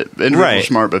individuals are Right.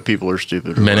 smart, but people are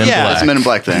stupid. Men in Yeah. Black. It's a Men in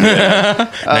Black thing. Yeah.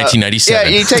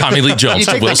 1997. you take Tommy Lee Jones, You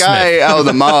take Will the guy Smith. out of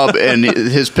the mob, and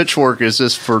his pitchwork is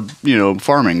just for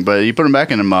farming. But you put him back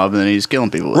in the mob, and then he's killing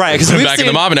people. Right, because Put him we've back in seen,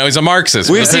 the mob, and now he's a Marxist.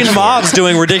 we've with a seen pitchfork. mobs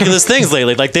doing ridiculous things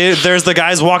lately. Like there's the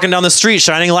guys walking down the street,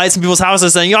 shining lights in people's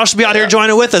houses, saying, y'all should be out here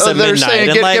joining with us at They're midnight. saying,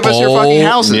 And give, like, give us your fucking Oh,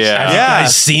 houses. yeah. Yeah.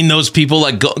 I've seen those people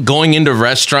like going into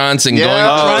restaurants and Yeah. going.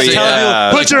 Oh, Trying to tell yeah.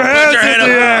 people, put your hands in the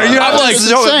air. You I'm have like, to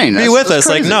it's insane. be That's- with that's us.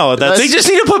 Like, crazy. no, that's They just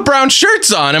need to put brown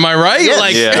shirts on. Am I right? Yes.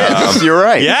 Like, Yeah. You're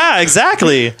right. yeah,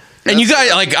 exactly. and you guys,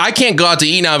 like, I can't go out to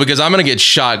eat now because I'm gonna get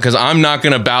shot because I'm not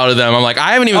gonna bow to them. I'm like,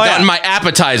 I haven't even Oh, gotten yeah. my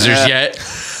appetizers yet.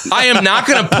 I am not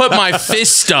gonna put my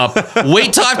fist up.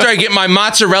 Wait till after I get my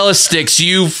mozzarella sticks.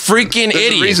 You freaking There's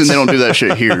idiots. a reason they don't do that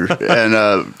shit here,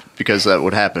 and because that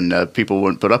would happen, people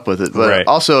wouldn't put up with it. But Right.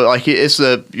 also, like,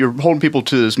 you're holding people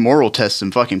to this moral test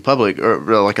in fucking public, or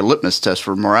like a litmus test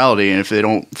for morality. And if they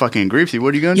don't fucking agree with you,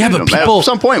 what are you going to Yeah, do? but to them? people- At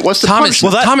some point, what's the Thomas,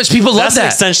 punishment? Thomas, people love That's an that.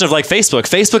 extension of like Facebook.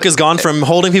 Facebook has gone from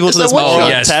holding people to It's this a one moral shot.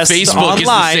 Yes, test Facebook online. is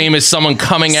the same as someone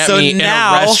coming at So me in a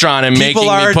now restaurant and people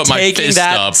making me are put my taking fist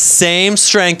that up. same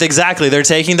strength. Exactly, they're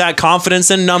taking that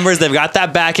confidence in numbers. They've got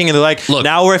that backing, and they're like, Look.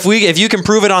 now if you can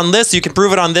prove it on this, you can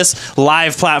prove it on this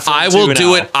live platform. I will too do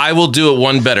now. it. I will do it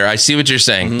one better. I see what you're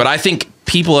saying, Mm-hmm. but I think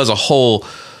people as a whole,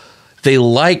 they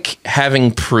like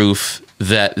having proof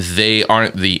that they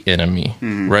aren't the enemy,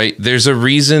 right? There's a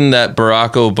reason that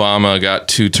Barack Obama got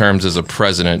 2 terms as a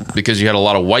president, because you had a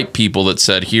lot of white people that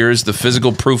said, here's the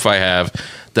physical proof I have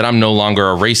that I'm no longer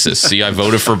a racist. See, I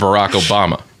voted for Barack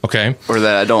Obama. Okay. Or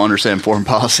that I don't understand foreign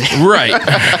policy. Right.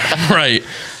 Right.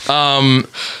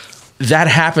 that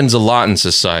happens a lot in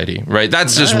society, right?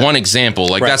 That's just one example.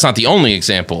 Like, that's not the only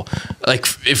example. Like,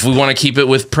 if we want to keep it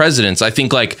with presidents, I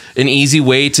think like an easy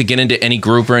way to get into any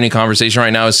group or any conversation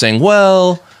right now is saying,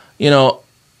 well, you know,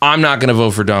 I'm not going to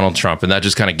vote for Donald Trump. And that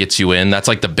just kind of gets you in. That's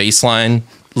like the baseline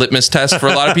litmus test for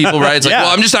a lot of people, right? It's like, well,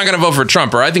 I'm just not going to vote for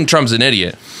Trump, or I think Trump's an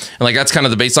idiot. And like, that's kind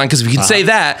of the baseline. Because if you can say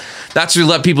that, that's to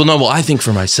let people know, well, I think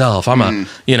for myself, I'm a,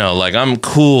 you know, like I'm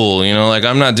cool, you know, like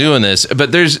I'm not doing this.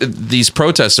 But there's these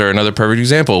protests are another perfect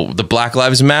example. The Black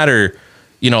Lives Matter,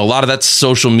 you know, a lot of that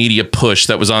social media push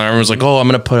that was on, everyone was like, oh, I'm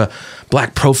going to put a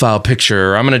black profile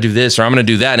picture, or I'm going to do this, or I'm going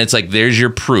to do that. And it's like, there's your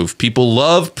proof. People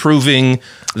love proving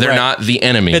they're not the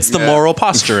enemy. It's the moral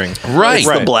posturing. Right.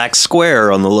 It's the black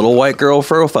square on the little white girl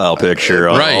profile picture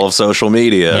on all of social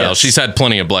media. Yeah, she's had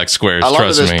plenty of black squares, A lot of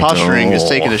trust this me. posturing is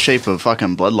taking the shape of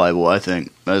fucking blood libel, I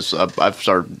think. As I've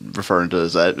started referring to it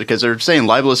as that, because they're saying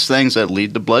libelous things that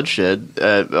lead to bloodshed.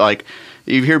 Like,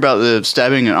 you hear about the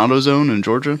stabbing in AutoZone in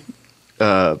Georgia?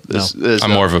 I'm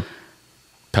more of a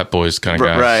Pep Boys kind of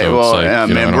guy. Right. So well, like, yeah,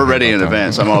 you know, man, we're ready in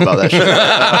advance. I'm all about that shit.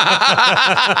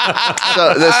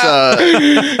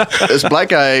 So this black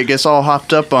guy gets all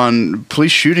hopped up on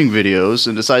police shooting videos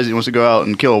and decides he wants to go out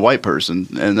and kill a white person,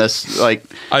 and that's like,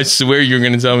 I swear you're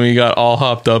going to tell me you got all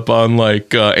hopped up on like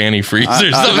antifreeze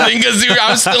or something, because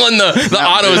I'm still in the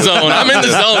auto zone. I'm in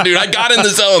the zone, dude. I got in the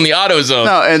zone, the auto zone.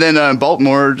 no. And then in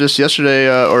Baltimore just yesterday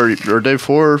or day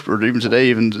before or even today,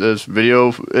 even this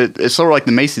video, it's sort of like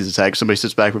the Macy's attack. Somebody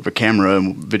sits back with a camera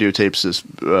and videotapes this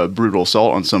brutal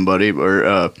assault on somebody,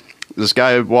 or this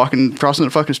guy crossing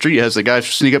the fucking street has the guy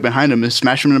sneak up behind him and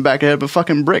smash him in the back of the head with a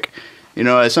fucking brick. You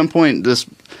know, at some point, this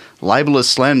libelous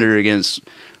slander against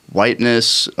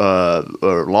whiteness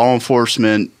or law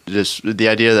enforcement, just the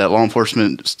idea that law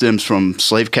enforcement stems from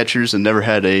slave catchers and never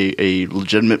had a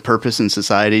legitimate purpose in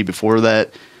society before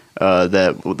that.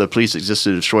 That the police existed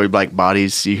to destroy black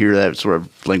bodies. You hear that sort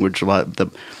of language a lot.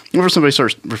 Whenever somebody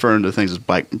starts referring to things as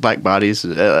black bodies,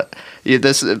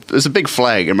 it's a big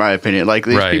flag in my opinion. Like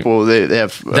these people, they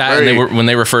have that, and when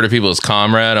they refer to people as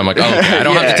comrade, I'm like, oh, okay, I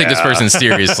don't have to take this person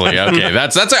seriously. Okay,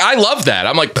 that's I love that.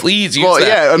 I'm like, please use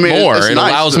that more. It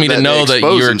nice allows me to know that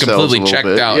you're completely checked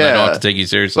out. Yeah. And I don't have to take you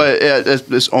seriously. But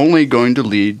it's only going to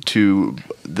lead to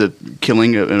the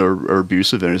killing or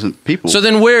abuse of innocent people. So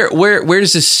then where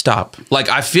does this stop? Like,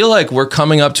 I feel like we're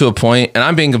coming up to a point, and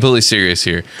I'm being completely serious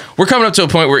here. We're coming up to a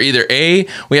point where either A,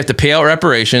 we have to pay out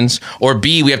reparations, or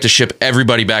B, we have to ship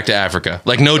everybody back to Africa.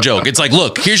 Like, no joke. It's like,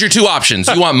 look, here's your two options.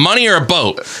 You want money or a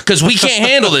boat? Because we can't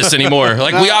handle this anymore.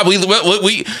 Like,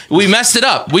 we messed it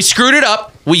up. We screwed it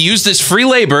up. We used this free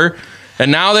labor,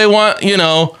 and now they want, you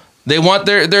know, their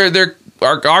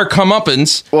our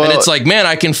comeuppance, and it's like, man,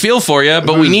 I can feel for you,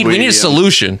 but we need a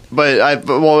solution. But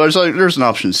there's an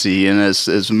option C, and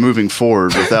it's moving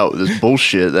forward without this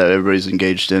bullshit that everybody's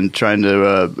engaged in. Trying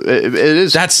to it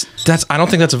is that's I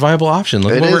don't think that's a viable option.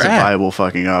 Look it where is we're a at. viable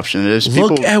fucking option. It is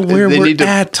Look people, at where they we're need to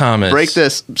at, Thomas. Break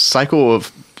this cycle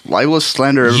of libelous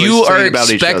slander. You are about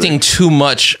expecting each too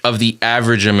much of the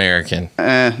average American.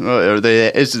 other.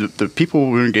 Is the people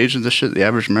who are engaged in this shit the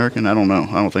average American? I don't know.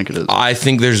 I don't think it is. I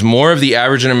think there's more of the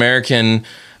average American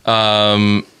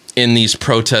in these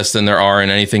protests than there are in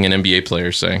anything an NBA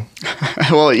players say.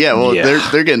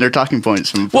 They're getting their talking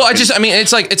points from. Well,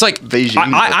 it's like Beijing.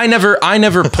 I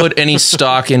never put any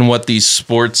stock in what these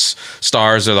sports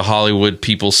stars or the Hollywood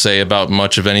people say about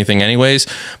much of anything anyways.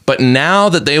 But now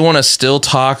that they want to still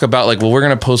talk about like, well, we're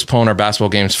going to postpone our basketball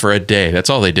games for a day. That's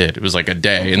all they did. It was like a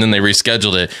day. And then they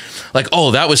rescheduled it. Like,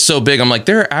 oh, that was so big. I'm like,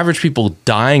 there are average people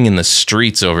dying in the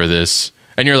streets over this.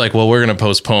 And you're like, well, we're going to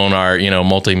postpone our, you know,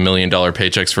 multi-million-dollar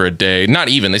paychecks for a day. Not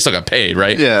even. They still got paid,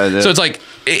 right? Yeah. So it's like,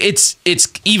 it's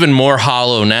even more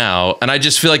hollow now. And I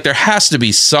just feel like there has to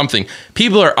be something.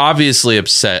 People are obviously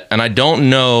upset. And I don't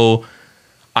know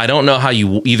how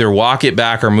you either walk it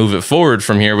back or move it forward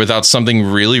from here without something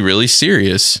really, really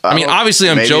serious. I mean, obviously,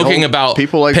 I'm joking about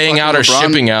people like paying out or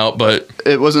shipping out, but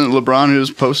it wasn't LeBron who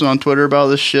was posting on Twitter about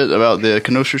this shit, about the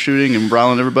Kenosha shooting and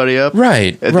riling everybody up.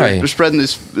 Right. They're spreading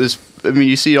this. I mean,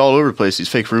 you see it all over the place. These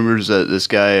fake rumors that this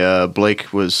guy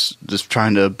Blake was just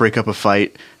trying to break up a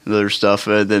fight and other stuff.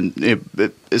 And then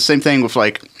the same thing with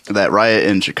like that riot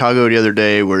in Chicago the other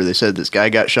day, where they said this guy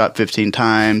got shot 15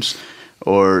 times.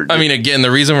 Or I mean, again,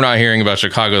 the reason we're not hearing about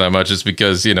Chicago that much is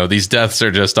because, you know, these deaths are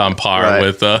just on par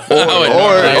with the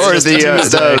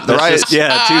riots.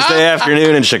 Tuesday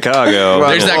afternoon in Chicago.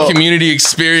 There's that community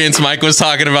experience Mike was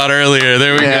talking about earlier.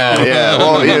 There we go. Yeah.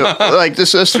 Well, you know, like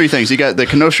there's three things. You got the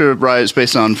Kenosha riots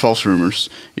based on false rumors.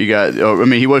 You got, I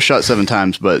mean, he was shot 7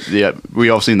 times, but yeah,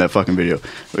 we all seen that fucking video.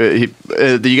 You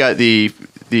got the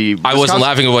I wasn't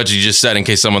laughing at what you just said in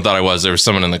case someone thought I was. There was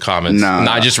someone in the comments. No.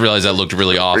 I just realized that looked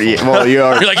really awful. Well, you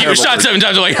are. You're like, you were shot 7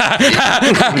 times. I'm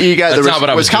like, You got That's not what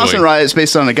I the was Wisconsin doing. riot is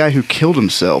based on a guy who killed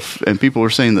himself, and people were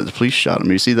saying that the police shot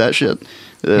him. You see that shit?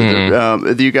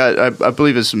 You got, I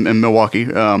believe it's in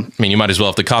Milwaukee. I mean, you might as well,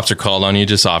 if the cops are called on you,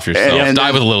 just off yourself. And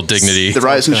Die with a little dignity. The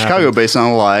riots in Chicago based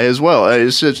on a lie as well.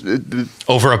 It's just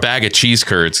Over a bag of cheese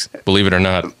curds, believe it or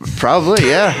not. probably,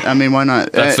 yeah. I mean, why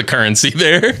not? That's the currency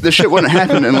there. The shit wouldn't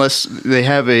happen unless they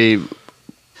have a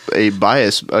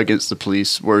bias against the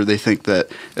police where they think that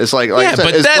it's like Yeah, I said,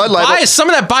 but it's that blood libel. bias, some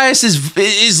of that bias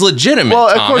is legitimate. Well,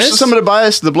 of Thomas. course, some of the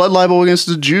bias, the blood libel against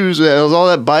the Jews, all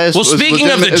that bias. Well, was speaking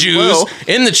of the legitimate as Jews, well.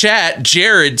 in the chat,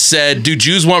 Jared said, "Do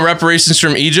Jews want reparations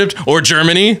from Egypt or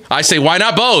Germany?" I say, why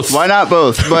not both? Why not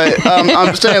both? But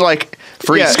I'm saying like.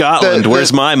 Free yeah, Scotland.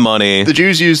 Where's my money? The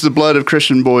Jews use the blood of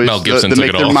Christian boys Mel Gibson to took make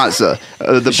it their all. matzah.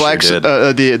 The Sure blacks, did.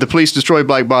 the police destroy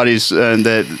black bodies, and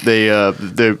that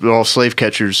they're all slave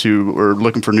catchers who are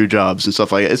looking for new jobs and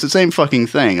stuff like that. It's the same fucking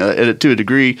thing to a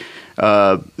degree.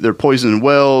 They're poisoning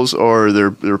wells, or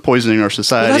they're poisoning our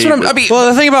society. That's what I mean.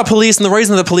 Well, the thing about police, and the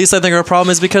reason that police, I think, are a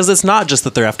problem is because it's not just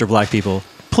that they're after black people.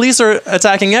 Police are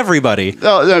attacking everybody.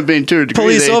 I mean, to a degree,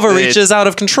 Police overreach is out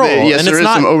of control, yes, and there it's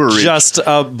is some not overreach. just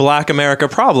a Black America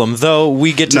problem. Though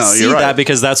we get to No, see you're right. that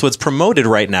because that's what's promoted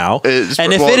right now. And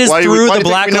if well, it is why do through why the do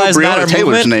you Black think we know Lives Breonna Matter Taylor's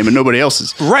movement, name and nobody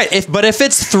else's. right? But if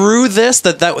it's through this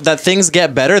that things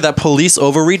get better, that police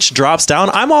overreach drops down,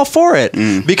 I'm all for it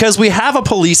because we have a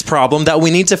police problem that we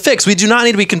need to fix. We do not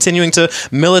need to be continuing to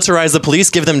militarize the police,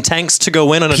 give them tanks to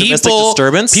go in on a domestic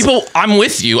disturbance. I'm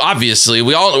with you. Obviously,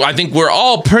 I think we're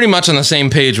all pretty much on the same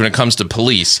page when it comes to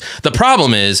police. The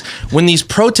problem is when these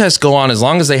protests go on as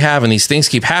long as they have, and these things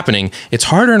keep happening, it's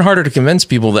harder and harder to convince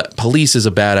people that police is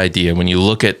a bad idea. When you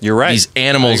look at You're right. these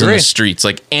animals I in the agree. streets,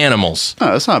 like animals.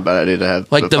 No, that's not a bad idea to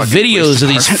have. Like the fucking videos police of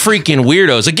these department. freaking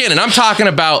weirdos. Again, and I'm talking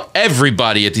about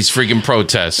everybody at these freaking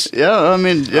protests. Yeah, I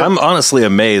mean, yeah. I'm honestly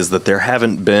amazed that there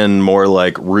haven't been more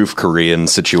like roof Korean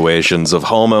situations of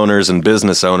homeowners and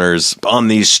business owners on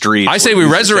these streets. I say where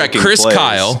we these are resurrect taking Chris place.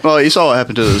 Kyle. Well, you saw what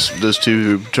happened to those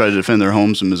two who tried to defend their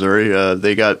homes in Missouri.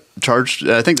 They got charged.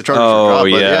 I think the charges Oh, were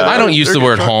dropped. But yeah. I don't use they're the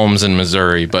word charged. homes in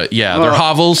Missouri, but yeah, they're Well,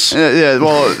 hovels. Yeah,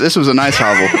 well, this was a nice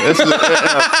hovel. This is,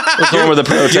 The one where the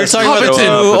protesters talking about show the two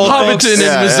up old and folks? Hobbiton in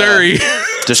Yeah, Missouri.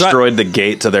 destroyed the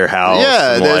gate to their house.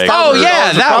 Yeah, and, there's like, Oh,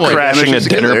 yeah, that one. crashing a Damages to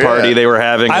get dinner there, party yeah. they were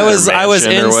having. I at was their in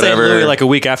mansion or St. whatever. Louis like a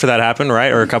week after that happened,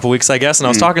 right, or a couple weeks, I guess. And I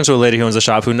was talking to a lady who owns a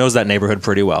shop who knows that neighborhood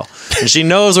pretty well, and she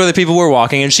knows where the people were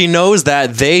walking, and she knows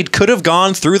that they could have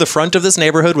gone through the front of this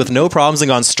neighborhood with no problems and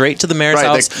gone straight to the mayor's Right,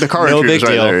 house. the car no entry big was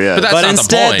right deal. there, yeah. But that's But not the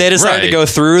instead, point. they decided to Right. go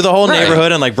through the whole Right.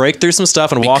 neighborhood and like break through some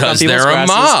stuff and walk on Because people's they're a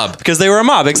grasses. mob. Because they were a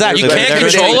mob, exactly. You They're can't there to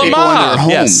control take a people mob. under their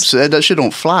their- homes. Yes. That shit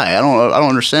don't fly. I don't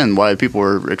understand why people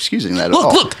are excusing that at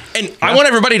all. Look, and I want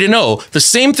everybody to know the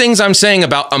same things I'm saying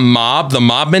about a mob, the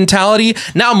mob mentality.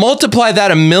 Now multiply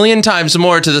that 1,000,000 times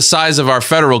more to the size of our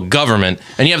federal government,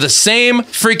 and you have the same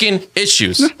freaking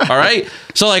issues. All right.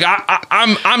 So like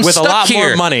I'm With a stuck lot more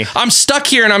here. money. I'm stuck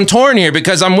here and I'm torn here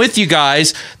because I'm with you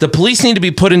guys. The police need to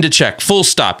be put into check. Full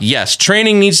stop. Yes,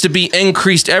 training needs to be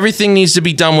increased. Everything needs to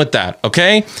be done with that.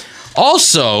 Okay.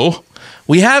 Also,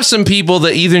 we have some people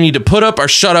that either need to put up or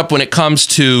shut up when it comes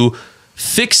to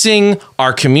fixing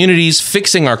our communities,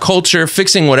 fixing our culture,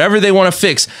 fixing whatever they want to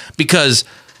fix, because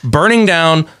burning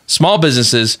down small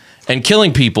businesses and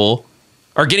killing people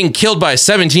or getting killed by a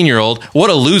 17-year-old, what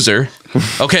a loser.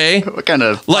 Okay? What kind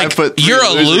of Like, 5'3" you're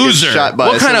a gets loser. shot by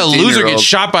What a kind of loser 17-year-old? gets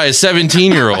shot by a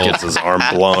 17-year-old? Gets his arm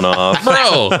blown off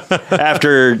Bro,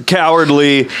 after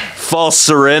cowardly false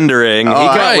surrendering. He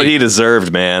got right. what he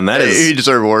deserved, man. That He is.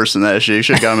 deserved worse than that shit. You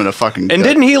should have got him in a fucking. And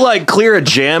didn't he like clear a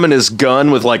jam in his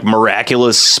gun with like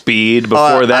miraculous speed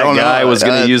before I that don't guy know. was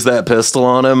going to use that pistol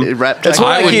on him? That's what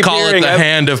I would keep call it hearing. the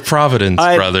hand of Providence,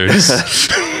 I- brothers.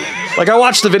 Like I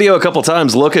watched the video a couple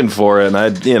times looking for it,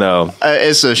 and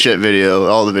It's a shit video.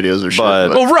 All the videos are shit.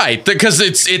 But- Well, right, because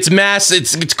it's mass,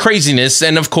 it's craziness,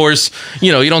 and of course,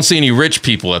 you don't see any rich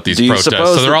people at these Do you protests,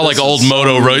 suppose so they're that all like this old is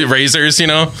moto razors,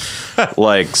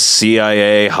 like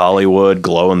CIA, Hollywood,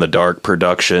 glow in the dark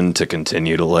production to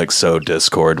continue to like sow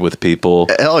discord with people.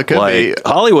 Hell, it could like, be.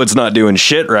 Hollywood's not doing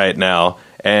shit right now,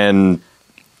 and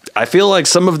I feel like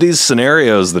some of these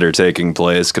scenarios that are taking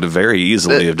place could have very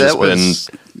easily have That just been was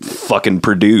fucking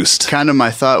produced. kind of my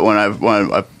thought when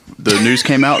I the news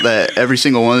came out that every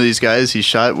single one of these guys he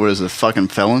shot was a fucking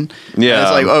felon. Yeah. And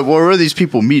it's like, oh, where are these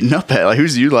people meeting up at? Like,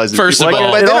 who's utilizing? First people? of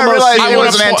all, but then I realized I it wanna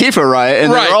was an po- Antifa riot,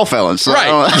 and Right. they're all felons. So I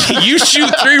don't- Right. You shoot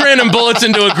 3 random bullets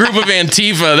into a group of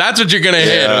Antifa. That's what you're going to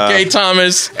hit. Yeah. Okay,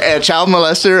 Thomas? A child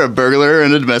molester, a burglar,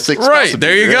 and a domestic. Right. spouse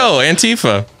There you abuser. go.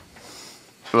 Antifa.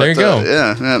 There you go.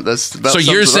 Yeah, that's about So sums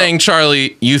you're it up. saying,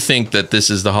 Charlie, you think that this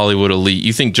is the Hollywood elite.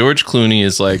 You think George Clooney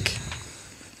is like,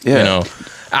 Yeah. you know,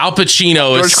 Al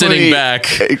Pacino George is sitting Clooney, back.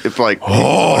 It's like,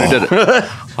 who did it?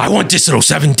 I want this little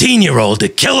 17-year-old to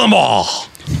kill them all.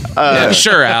 Yeah,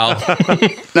 sure, Al.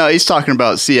 No, he's talking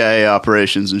about CIA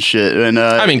operations and shit. And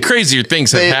I mean, crazier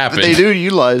things have happened. They do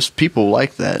utilize people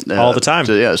like that All the time.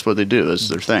 So, yeah, that's what they do. That's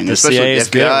their thing. The Especially CIA is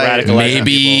good at radicalizing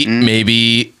people.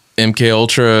 Maybe MK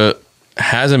Ultra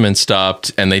hasn't been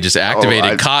stopped, and they just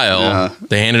activated Kyle. yeah.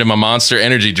 They handed him a Monster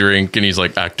Energy drink, and he's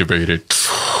like, activated.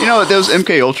 You know, those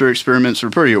MK Ultra experiments were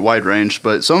pretty wide range,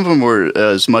 but some of them were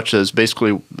as much as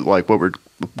basically like what we're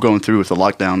going through with the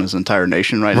lockdown as an entire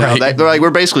nation right now. Right. They're like, we're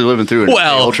basically living through an MK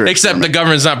Well, Ultra except the experiment.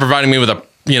 government's not providing me with a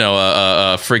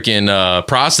freaking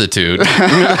prostitute.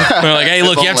 They're like, hey,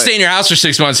 look, you have to stay in your house for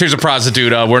 6 months. Here's a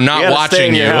prostitute. We're not You gotta stay watching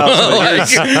in you. your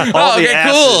house. Like, All oh, the okay,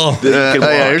 acid cool. that you can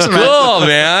yeah, walk. here's some Cool,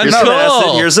 man. Here's some acid.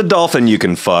 Cool. Here's a dolphin you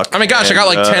can fuck. I mean, gosh, I got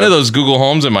like 10 of those Google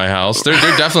Homes in my house. They're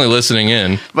definitely listening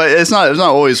in. But it's not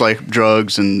always like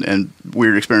drugs and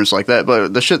weird experience like that.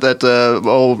 But the shit that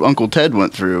old Uncle Ted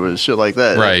went through is shit like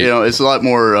that. Right. You know, it's a lot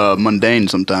more mundane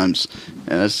sometimes.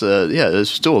 And it's it's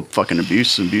still a fucking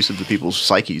abusive to people's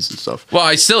psyches and stuff.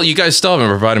 Well, you guys still haven't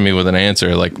provided me with an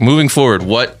answer. Like, moving forward,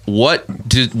 what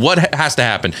has to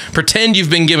happen? Pretend you've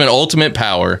been given ultimate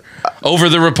power over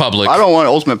the Republic. I don't want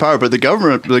ultimate power, but the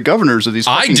governors of these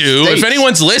I fucking do. states, If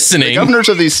anyone's the listening, governors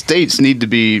of these states need to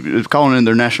be calling in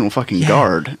their national fucking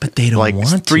guard. but they don't like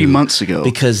want 3 to, months ago.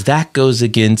 because that goes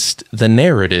against the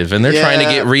narrative, and they're trying to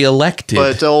Yeah, get reelected.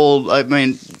 But I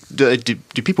mean,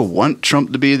 do people want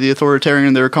Trump to be the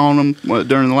authoritarian they were calling him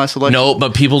during the last election? No,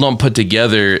 but people don't put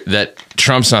together that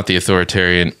Trump's not the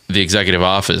authoritarian, the executive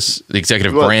office, the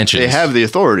executive Well, branches. They have the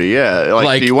authority, yeah. Like,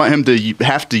 Like- do you want him to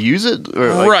have to use it?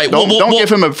 Or Right, Don't, well, don't give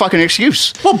him a fucking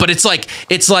excuse. Well, but it's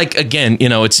like again, you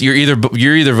know, you're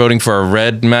either voting for a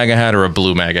red MAGA hat or a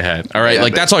blue MAGA hat. All right, Yeah,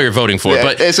 like but- that's all you're voting for. Yeah,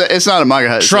 But it's not a MAGA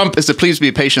hat. Trump- It's a please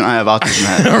be patient. I have autism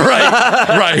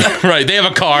hat. right. They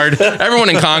have a card. Everyone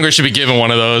in Congress should be given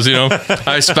one of those. You know,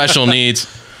 I have special needs.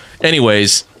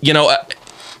 Anyways, you know,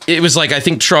 it was like I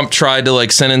think Trump tried to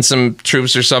like send in some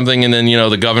troops or something, and then you know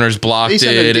the governors blocked He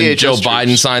sent in it, and DHS Joe troops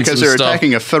Biden signed because some they're stuff.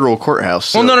 attacking a federal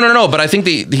courthouse. Well, so- no. But I think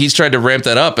he's tried to ramp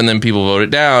that up, and then people vote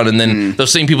it down, and then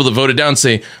those same people that voted down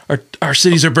say our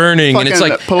cities are burning, and it's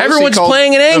Fucking like Pelosi everyone's called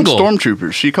playing an them angle.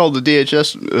 Stormtroopers. She called the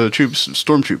DHS troops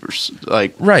stormtroopers.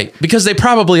 Like, Right, because they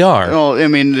probably are. well, I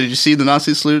mean, did you see the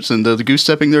Nazi salutes and the goose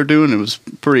stepping they're doing? It was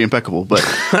pretty impeccable. But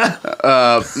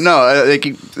no,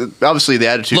 obviously the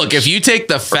attitude. Look, if you take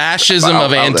the fascism Out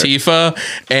of there. Antifa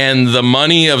and the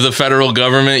money of the federal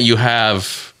government, you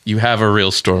have a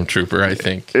real stormtrooper, I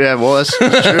think. yeah, well, that's true.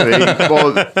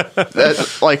 Well,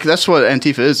 that's what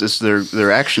Antifa is. It's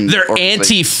their action. They're organization.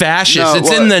 anti-fascist. No, It's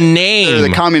well, in the They're name. the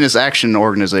Communist Action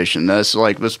Organization. That's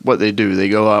what they do. They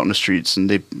go out in the streets and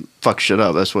they fuck shit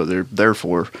up. That's what they're there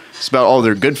for. It's about all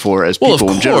they're good for as Well, people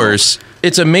in of general. course,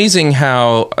 it's amazing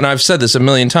how, and I've said this a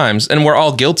million times, and we're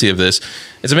all guilty of this.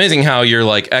 It's amazing how your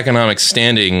like economic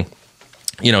standing,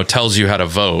 you know, tells you how to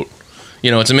vote. You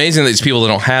know, it's amazing that these people that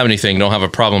don't have anything don't have a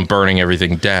problem burning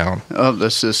everything down. Oh,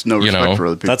 that's just no respect know, for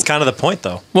other people. That's kind of the point,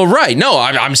 though. Well, right. No,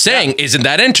 I'm saying, isn't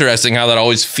that interesting how that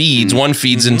always feeds, one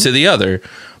feeds into the other?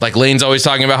 Like Lane's always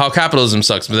talking about how capitalism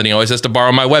sucks, but then he always has to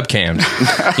borrow my webcam.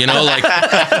 You know, like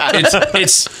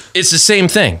it's the same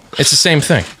thing. It's the same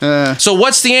thing. So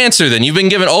what's the answer then? You've been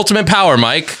given ultimate power,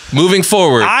 Mike, moving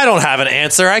forward. I don't have an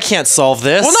answer. I can't solve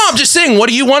this. Well, no, I'm just saying, what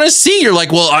do you want to see? You're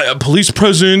like, well, police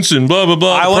presence and blah, blah,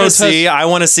 blah. I want to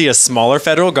protest. see a smaller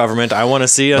federal government. I want to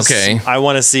see Okay. I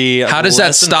want to see. How does that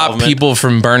less stop involvement. people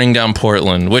from burning down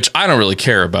Portland? Which I don't really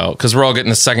care about because we're all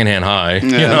getting a secondhand high. You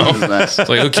Yeah, know, that's- it's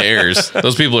like who cares?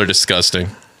 Those people are disgusting.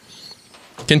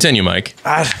 Continue, Mike.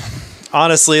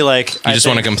 Honestly, like You just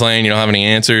want to complain. You don't have any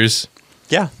answers.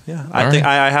 Yeah. I All think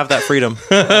right. I have that freedom.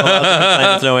 I'm allowed to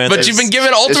complain with no answer. But you've been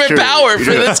given ultimate true. power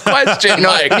for You know- this question,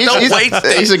 Mike. he's, Don't he's- waste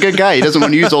it. he's a good guy. He doesn't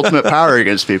want to use ultimate power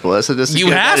against people. That's a You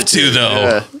good have attitude. to,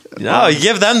 though. No, you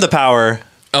give them the power.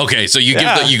 Okay, so you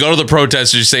Yeah. you go to the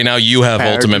protesters, you say now you have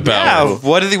Power. ultimate power. Yeah.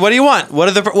 What do you want? What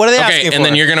are they Okay, asking for? and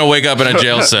then you're gonna wake up in a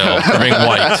jail cell for being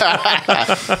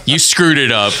white. You screwed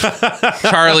it up.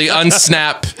 Charlie,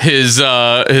 unsnap his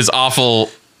awful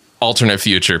alternate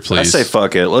future, I please. say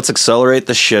fuck it. Let's accelerate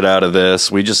the shit out of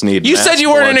this. We just need. You mass said you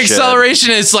weren't an bloodshed.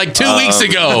 accelerationist like 2 weeks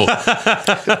ago.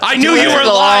 I knew you It's were a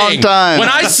long lying. time. When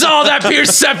I saw that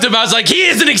Pierce septum, I was like, he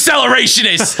is an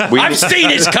accelerationist. I've seen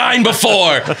his kind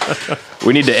before.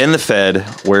 We need to end the Fed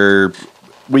where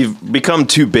we've become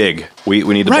too big. We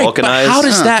need to Right, balkanize. but how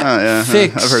does that yeah,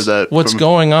 fix I've heard that what's from-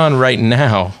 going on right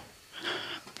now?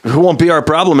 Who won't be our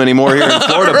problem anymore here in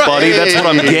Florida, buddy? That's what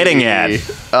I'm getting at.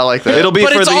 I like that. It'll be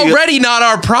But for it's the already not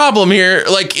our problem here.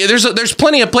 Like, there's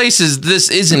plenty of places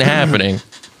this isn't happening.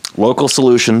 local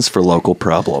solutions for local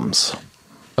problems.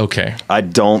 Okay. I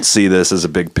don't see this as a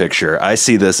big picture. I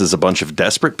see this as a bunch of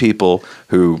desperate people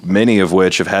who, many of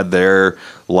which have had their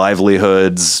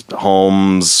livelihoods,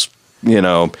 homes,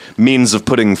 means of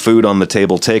putting food on the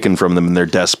table taken from them, and they're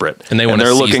desperate. And they wanna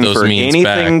they're seize looking those for means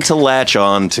anything back. to latch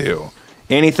on to.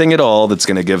 Anything at all that's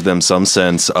going to give them some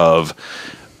sense of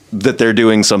that they're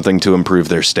doing something to improve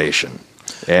their station.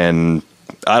 And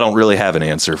I don't really have an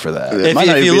answer for that. It If, might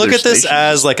not if even you be look their at this station,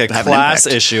 as like a have an class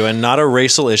impact. issue and not a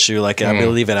racial issue, like I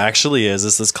believe it actually is,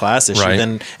 it's this class issue. Right.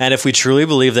 And if we truly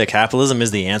believe that capitalism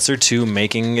is the answer to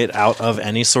making it out of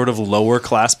any sort of lower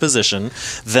class position,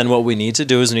 then what we need to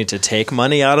do is we need to take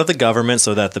money out of the government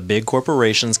so that the big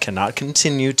corporations cannot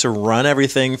continue to run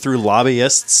everything through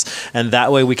lobbyists, and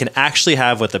that way we can actually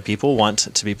have what the people want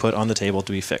to be put on the table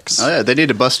to be fixed. Oh, yeah, they need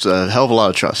to bust a hell of a lot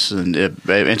of trusts and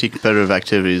anti-competitive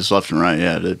activities left and right.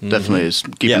 Yeah, it definitely is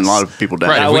keeping Yes. a lot of people down.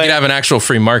 Right. If That we way- could have an actual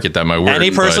free market, that might work. Any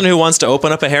person but- who wants to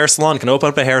open up a hair salon can open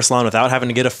up a hair salon without having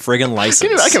to get a friggin'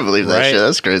 license. I can believe that right? shit.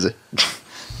 That's crazy.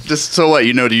 Just so what,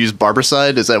 to use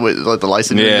Barbicide? Is that what the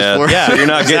license Yeah, is for? Yeah. So you're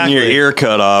not getting your Exactly. ear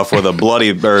cut off with a bloody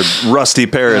or rusty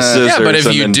pair of scissors. Yeah, but if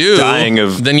and you then do, dying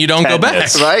of then you don't go back.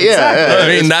 tetanus. Right? Yeah. I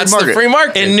mean, that's the free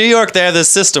market. In New York, they have this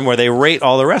system where they rate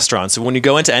all the restaurants. So when you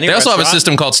go into any They also have a restaurant-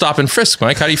 system called Stop and Frisk,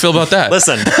 Mike. How do you feel about that?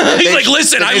 Listen, He's like,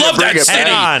 listen, I need to love bring that it back. city.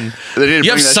 hang on. They need to You have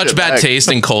bring that such shit bad back.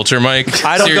 taste in culture, Mike.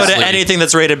 I don't go Seriously. to anything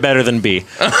that's rated better than B.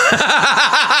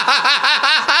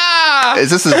 Is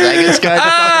this a Zagat's guy to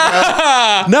talk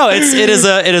about? No, it is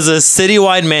a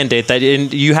citywide mandate that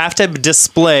you have to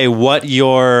display what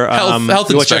your Health what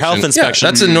your inspection. health Yeah, inspection.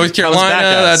 that's in North comes Carolina.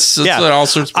 back as. That's all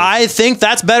sorts of. I think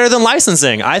that's better than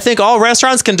licensing. I think all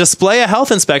restaurants can display a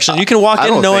health inspection. You can walk I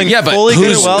in don't knowing think- yeah, but fully good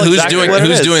who's and well who's exactly doing what it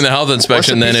who's is. doing the health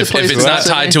inspection What's the then pizza if place it's not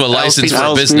without tied to a Al's license Pizza? for a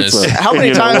Al's business? Pizza. How many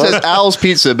You know times what? has Al's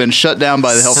Pizza been shut down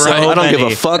by the health So authority? I don't give a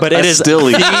many, fuck. but I it is still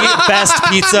eat. the best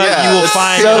pizza Yeah, you will it's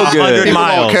find so in 100 good. People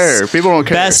miles. don't care. People don't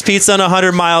care. Best pizza in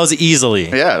 100 miles easily.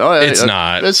 Yeah, It's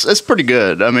not. It's pretty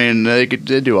good. I mean, they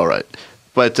do all right.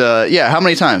 But yeah, how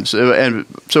many times? And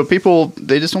so people,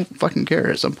 they just don't fucking care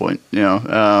at some point.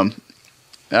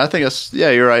 I think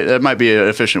you're right. That might be an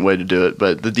efficient way to do it.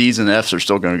 But the D's and F's are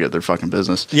still going to get their fucking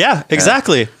business. Yeah,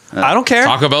 exactly. I don't care.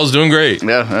 Taco Bell's doing great.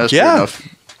 Yeah, that's Yeah. true enough.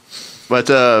 But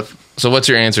So what's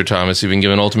your answer, Thomas? You've been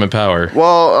given ultimate power.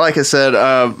 well, like I said,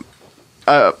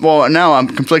 well, now I'm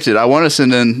conflicted. I want to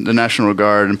send in the National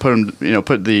Guard and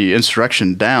put the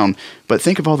insurrection down. But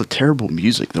think of all the terrible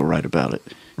music they'll write about it.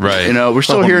 Right. We're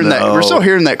still Oh, hearing that. no. We're still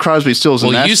hearing that Crosby, Stills,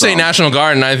 and Well, Nash you say song. National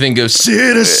Guard, and I think of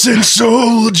Citizen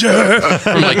Soldier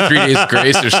from like 3 Days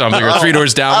Grace or something, or Three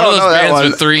Doors Down. I One don't of know those that bands one.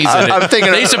 with threes I- in it. I'm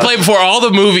thinking they used to play before all the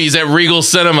movies at Regal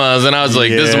Cinemas, and I was like,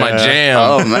 this is my Yeah. jam.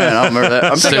 Oh man, I remember that.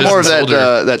 I'm thinking Citizen more of that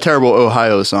Soldier. that terrible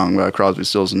Ohio song by Crosby,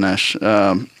 Stills, and Nash.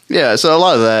 Yeah, so a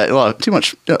lot of that, too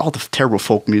much, all the terrible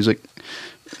folk music.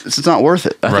 It's not worth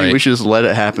it. I Right. think we should just let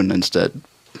it happen instead.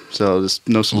 So there's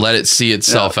no solution. Let it see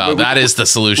itself Yeah. out. That is the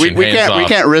solution. We Hands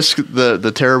can't off. risk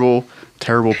the terrible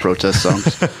protest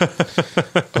songs.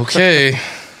 Okay.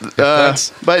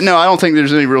 But no, I don't think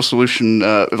there's any real solution.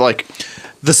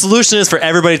 The solution is for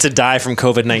everybody to die from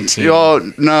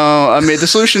COVID-19. No, I mean the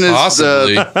solution is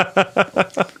Possibly.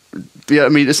 yeah, I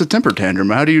mean it's a temper tantrum.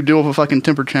 How do you deal with a fucking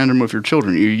temper tantrum with your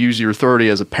children? You use your authority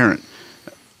as a parent.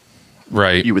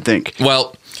 Right. You would think.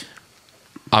 Well,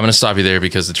 I'm going to stop you there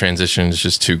because the transition is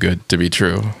just too good to be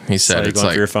true. He said you're it's going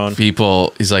like for your phone?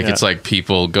 people. He's like Yeah. it's like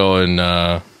people going.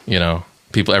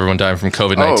 People, everyone dying from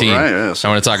COVID-19. Oh, right, yes. I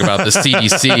want to talk about the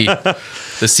CDC.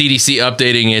 The CDC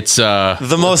updating its.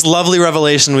 The most lovely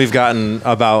revelation we've gotten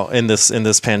about in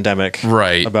this pandemic,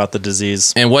 Right. about the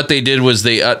disease. And what they did was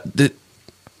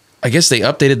I guess they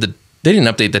updated the. They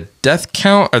didn't update the death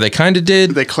count, or they kind of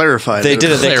did. They clarified. They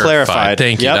did it. They clarified.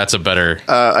 Thank you. Yep. That's a better.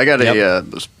 I got Yep.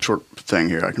 a short thing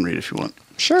here I can read if you want.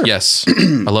 Sure. Yes, I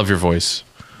love your voice.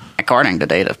 According to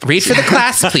data. Read for the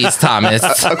class, please, Thomas.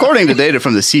 According to data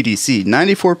from the CDC,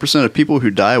 94% of people who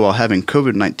die while having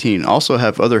COVID-19 also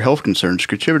have other health concerns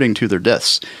contributing to their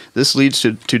deaths. This leads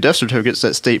to death certificates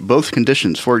that state both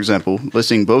conditions. For example,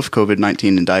 listing both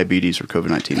COVID-19 and diabetes or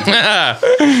COVID-19.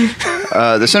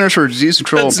 The Centers for Disease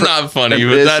Control. That's not funny,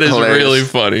 but that is really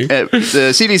funny.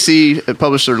 The CDC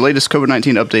published their latest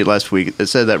COVID-19 update last week. It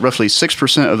said that roughly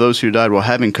 6% of those who died while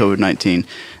having COVID-19,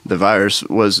 the virus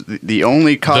was the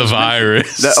only cause. The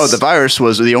virus. The virus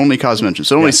was the only cause mentioned.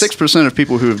 So only 6% of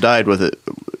people who have died with it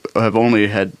have only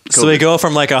had COVID. So we go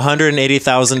from like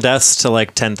 180,000 deaths to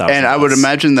like 10,000. And I would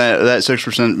imagine that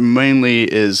 6% mainly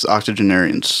is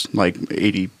octogenarians, like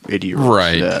 80-year-olds.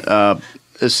 Right.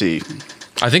 Let's see.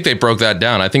 I think they broke that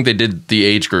down. I think they did the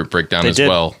age group breakdown as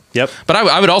well. Yep. But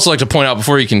I would also like to point out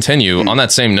before you continue, on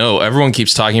that same note, everyone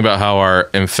keeps talking about how our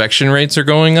infection rates are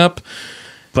going up.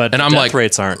 But and I'm death like,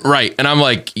 rates aren't. Right. And I'm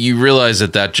like, you realize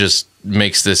that just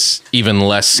makes this even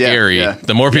less scary. Yeah.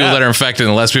 The more people that are infected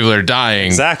and the less people that are dying,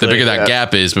 Exactly. the bigger that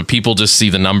gap is. But people just see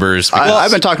the numbers.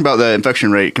 I've been talking about the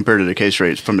infection rate compared to the case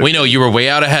rates. From the, We know you were way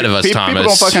out ahead of us, Thomas. People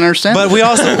don't fucking understand. But we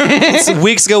also,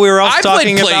 weeks ago, we were also I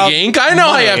talking played about... Plague Inc. I know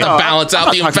how you have to No, balance I'm out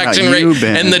not the talking infection about rate you,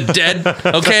 Ben. and the dead.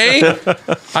 Okay?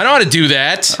 I know how to do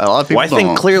that. a lot of people Well, I think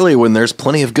don't. clearly when there's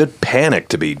plenty of good panic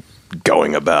to be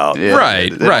going about. Yeah, Right,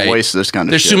 they don't right. waste this kind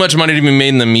of There's shit. too much money to be made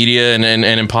in the media and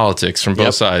in politics from both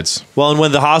Yep. sides. Well, and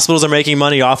when the hospitals are making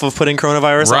money off of putting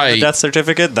coronavirus on Right. the death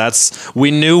certificate,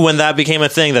 we knew when that became a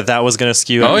thing that was going to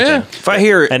skew Oh, everything. yeah. If I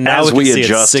hear And now as we we can see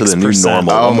adjust it's to the new 6%.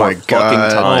 normal, Oh one my more fucking God.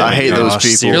 time. I hate those Gosh,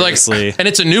 people. You're like, seriously. and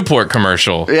it's a Newport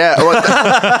commercial. Yeah,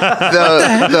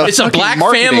 the It's a fucking black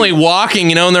marketing. family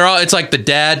walking, and they're all, it's like the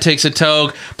dad takes a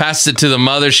toke, passes it to the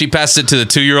mother, she passes it to the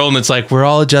 2-year-old, and it's like, we're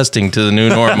all adjusting to the new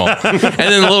normal. And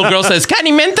then the little girl says, "Got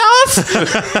any Mentos?"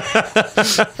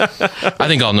 I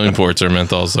think all Newports are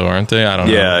menthols, though, aren't they? I don't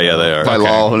know. Yeah, they are. By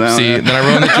law now. See, yeah. then I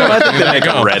ruined the joke. There you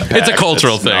go. red It's a pack.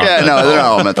 cultural It's thing. not. Yeah, no, they're not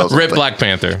all mentals. Rip Black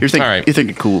Panther. You're thinking, all right. you're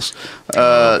thinking cools.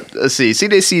 Let's see.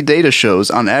 CDC data shows,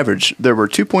 on average, there were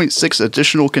 2.6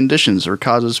 additional conditions or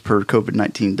causes per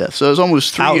COVID-19 death. So there's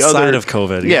almost three Outside other of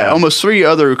COVID, Yeah, yeah. almost three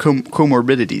other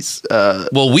comorbidities.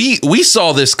 Well, we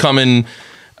saw this coming.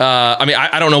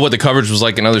 I don't know what the coverage was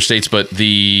like in other states, but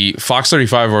the Fox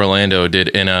 35 Orlando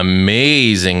did an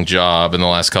amazing job in the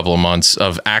last couple of months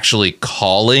of actually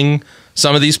calling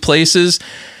some of these places.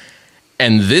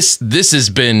 And this has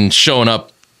been showing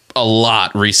up a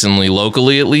lot recently,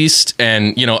 locally at least.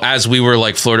 And, as we were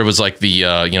like, Florida was like the,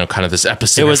 kind of this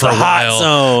epicenter It was for the a hot while.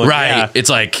 zone, Right. yeah. It's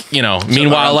like,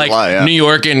 meanwhile, like July, yeah. New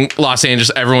York and Los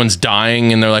Angeles, everyone's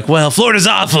dying. And they're like, well, Florida's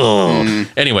awful.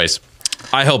 Anyways,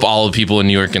 I hope all the people in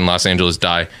New York and Los Angeles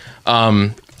die.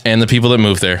 And the people that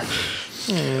move there.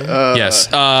 Yes.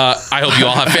 I hope you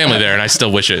all have family there, and I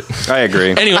still wish it. I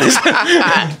agree. Anyways,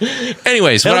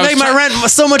 It'll make my rent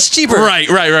so much cheaper. Right.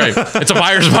 It's a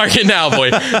buyer's market now, boy.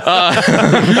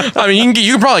 You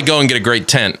can probably go and get a great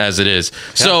tent as it is.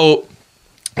 So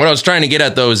what I was trying to get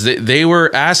at, though, is they were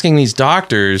asking these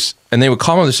doctors, and they would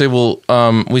call them and say, well,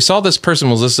 we saw this person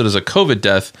was listed as a COVID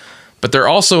death, but they're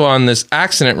also on this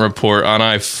accident report on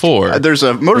I-4. There's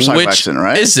a motorcycle Which accident,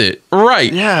 right? is it?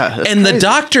 Right. Yeah, that's And the crazy.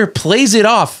 doctor plays it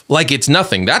off like it's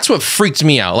nothing. That's what freaked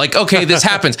me out. Like, okay, this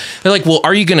happens. They're like, well,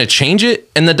 are you going to change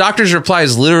it? And the doctor's reply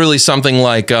is literally something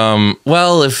like,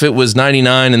 well, if it was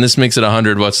 99 and this makes it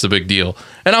 100, what's the big deal?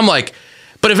 And I'm like,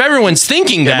 but if everyone's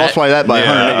thinking that. Multiply that by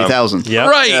Yeah. 180,000. Yep.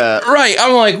 Right.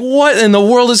 I'm like, what in the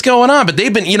world is going on? But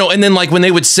they've been, and then like when they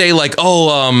would say like,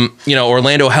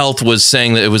 Orlando Health was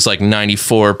saying that it was like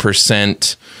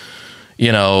 94%,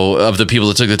 of the people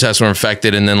that took the test were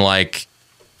infected. And then like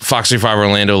Fox 35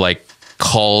 Orlando like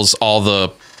calls all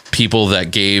the people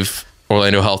that gave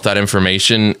Orlando Health that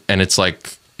information. And it's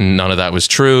like, none of that was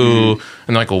true. And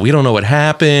they're like, well, we don't know what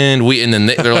happened. And then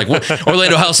they're like, what?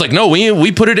 Orlando Health's like, no,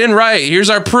 we put it in right.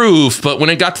 Here's our proof. But when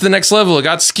it got to the next level, it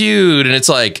got skewed. And it's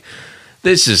like,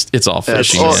 it's all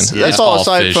fishy, man. That's It's all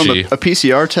aside from fishy. a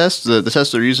PCR test, the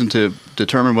test they're using to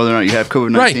determine whether or not you have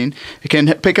COVID-19. It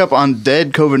can pick up on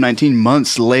dead COVID-19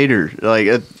 months later. Like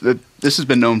this has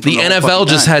been known for The whole NFL fucking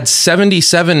just time. had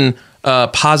 77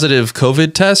 positive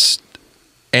COVID tests,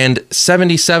 and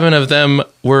 77 of them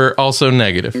were also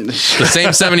negative. The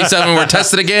same 77 were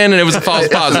tested again, and it was a false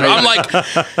positive. I'm like,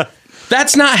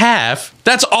 that's not half.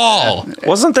 That's all.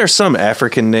 Wasn't there some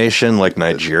African nation like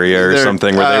Nigeria or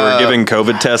something where they were giving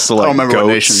COVID tests to like remember what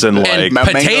goats nation. and And like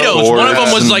potatoes. One of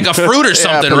them was like a fruit or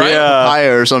something, right?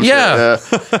 Papaya or something. Yeah.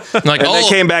 Like, and they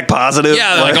came back positive.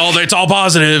 yeah, like, it's all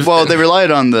positive. Well, they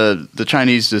relied on the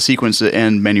Chinese to sequence it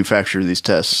and manufacture these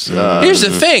tests. Here's the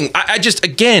thing. I just,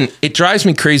 again, it drives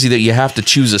me crazy that you have to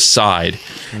choose a side.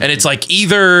 And it's like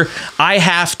either I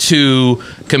have to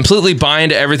completely buy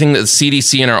into everything that the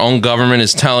CDC and our own government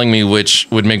is telling me, which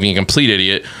would make me a complete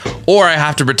idiot, or I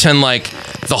have to pretend like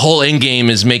the whole end game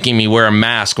is making me wear a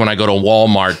mask when I go to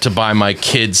Walmart to buy my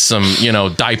kids some,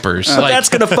 diapers. Like, that's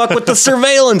gonna fuck with the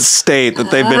surveillance state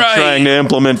that they've been Right. trying to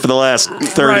implement for the last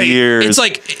 30 right. years. It's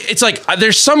like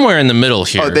there's somewhere in the middle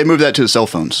here. they moved that to the cell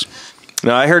phones.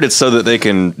 No, I heard it's so that they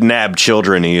can nab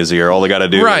children easier. All they got to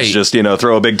do Right. is just,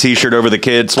 throw a big T-shirt over the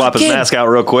kid, swap his Again. mask out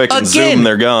real quick, and zoom,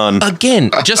 they're gone. Again,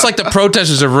 just like the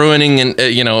protesters are ruining,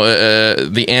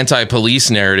 the anti-police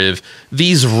narrative,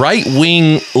 these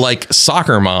right-wing like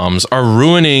soccer moms are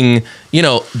ruining.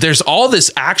 There's all this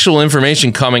actual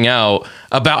information coming out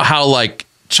about how like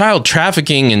child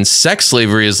trafficking and sex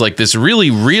slavery is like this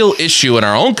really real issue in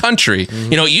our own country.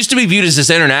 Mm-hmm. It used to be viewed as this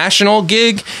international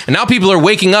gig, and now people are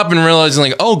waking up and realizing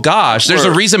like, oh gosh, there's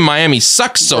a reason Miami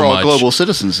sucks so We're all much. global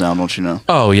citizens now, don't you know?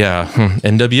 Oh yeah,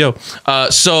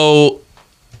 NWO. So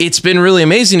it's been really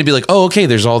amazing to be like, oh okay,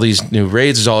 there's all these new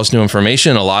raids, there's all this new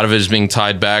information. A lot of it is being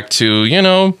tied back to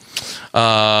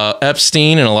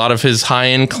Epstein and a lot of his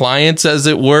high-end clients, as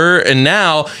it were. And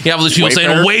now you have all these people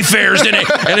saying Wayfair's in it,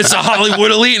 and it's the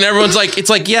Hollywood elite, and everyone's like, it's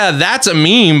like, yeah, that's a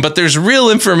meme, but there's real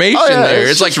information there.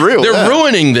 it's like real, they're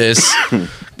ruining this.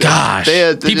 Gosh,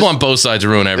 They people on both sides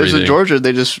ruin There's everything. in Georgia,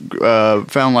 they just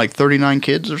found like 39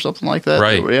 kids or something like that.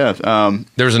 Right. Yeah.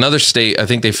 There was another state, I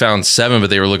think they found 7, but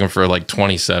they were looking for like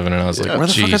 27, and I was like, Where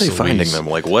the fuck are they "Jeez finding Louise." them?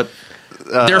 Like, what?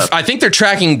 I think they're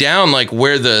tracking down like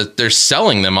where they're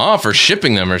selling them off or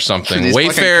shipping them or something. These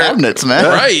fucking Wayfair cabinets, man.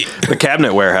 right? The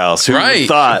cabinet warehouse. Who Right.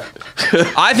 thought?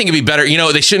 I think it'd be better.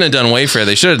 They shouldn't have done Wayfair.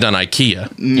 They should have done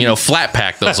IKEA. Flat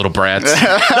pack those little brats.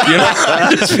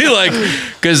 Just be like,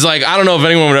 because like I don't know if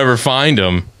anyone would ever find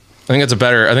them. I think that's a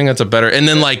better. And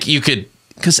then like you could.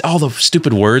 Because all the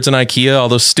stupid words in IKEA, all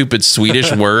those stupid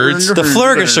Swedish words. The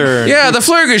Flurgisher. Yeah, the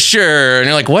Flurgisher. And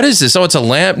you're like, what is this? Oh, it's a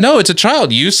lamp. No, it's a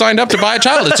child. You signed up to buy a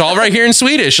child. It's all right here in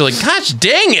Swedish. You're like, gosh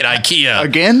dang it, IKEA.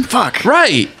 Again? Fuck.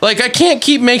 Right. Like, I can't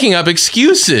keep making up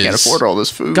excuses. Can't afford all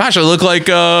this food. Gosh, I look like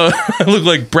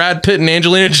Brad Pitt and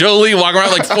Angelina Jolie walking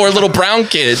around like 4 little brown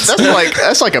kids.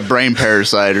 That's like a brain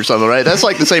parasite or something, right? That's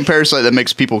like the same parasite that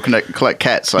makes people collect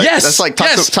cats. Like, Yes, that's like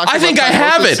yes. I think I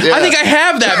have it. Yeah. I think I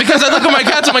have that because I look at my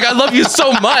cats. I'm like, I love you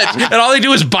so much, and all they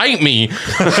do is bite me.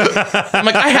 I'm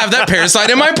like, I have that parasite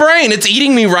in my brain. It's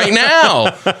eating me right now.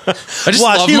 I just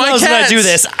Watch, love he my loves when I cats. do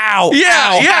this. Ow. Yeah,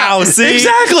 ow, yeah. Ow, see?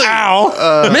 Exactly.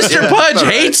 Ow. Mr. Pudge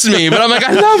hates me, but I'm like,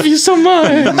 I love you so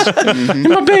much. You're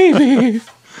my baby.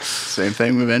 Same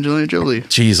thing with Angelina Jolie.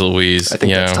 Jeez Louise. I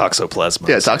think that's toxoplasma.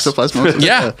 Yeah, toxoplasmosis.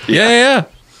 Yeah.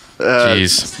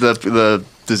 Jeez. The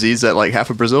disease that like half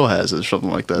of Brazil has or something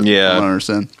like that. Yeah. I don't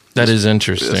understand. That is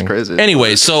interesting. That's crazy.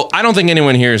 Anyway, so I don't think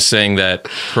anyone here is saying that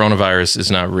coronavirus is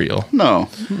not real. No.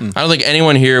 I don't think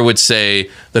anyone here would say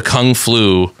the Kung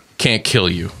flu can't kill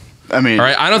you. I mean, All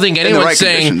right. I don't think in the anyone's right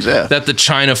saying conditions, yeah. that the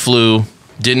China flu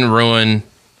didn't ruin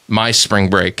my spring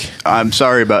break. I'm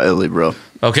sorry about Italy, bro.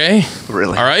 Okay.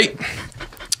 Really. All right.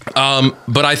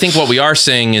 But I think what we are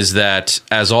saying is that,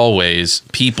 as always,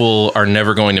 people are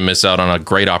never going to miss out on a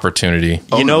great opportunity.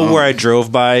 You know where I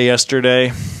drove by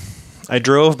yesterday? I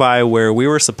drove by where we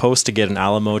were supposed to get an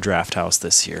Alamo Draft House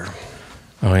this year.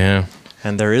 Oh, yeah.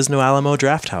 And there is no Alamo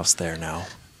Draft House there now.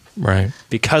 Right.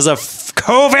 Because of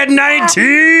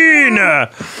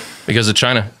COVID-19! Because of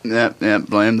China. Yeah,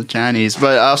 blame the Chinese.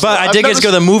 But I did get to go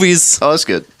to the movies. Oh, that's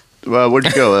good. Well, where'd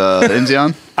you go?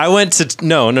 Enzion? I went to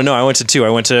no. I went to 2. I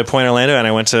went to Point Orlando and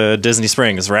I went to Disney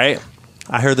Springs. Right.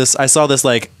 I saw this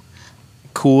like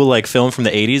cool like film from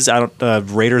the 80s.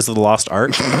 Raiders of the Lost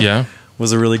Ark. Yeah.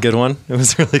 Was a really good one. It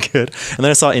was really good. And then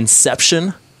I saw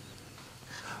Inception.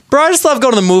 Bro, I just love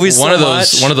going to the movies. One of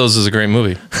those is a great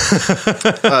movie. Do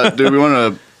we want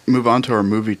to move on to our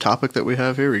movie topic that we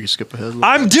have here? We can skip ahead.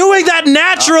 I'm doing that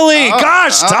naturally.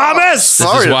 Gosh, Thomas. This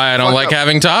is why I don't like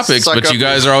having topics, Suck but up. you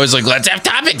guys are always like, let's have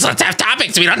topics.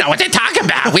 We don't know what to talk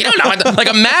about. We don't know what to... Like,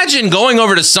 imagine going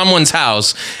over to someone's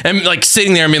house and like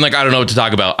sitting there and being like, I don't know what to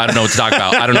talk about. I don't know what to talk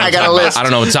about. I don't know what to talk about. I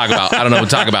don't know what to talk about. I don't know what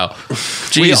to talk about.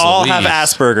 Jeez We all Louise. have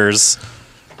Asperger's.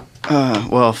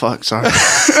 Well, fuck. Sorry.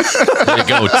 There you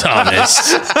go,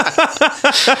 Thomas.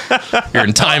 You're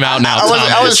in timeout now,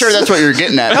 Thomas. I wasn't sure that's what you were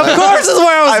getting at. Of course, is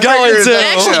where I was going figured to.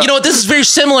 that- Actually, you know what? This is very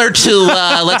similar to,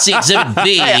 let's see, Exhibit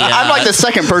B. I'm like the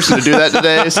second person to do that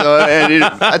today, so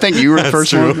I think you were the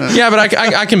first one. Yeah, but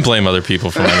I can blame other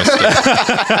people for my mistake.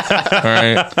 All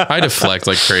right, I deflect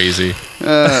like crazy.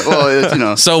 Well, it's, you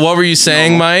know. So what were you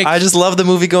saying, Mike? I just love the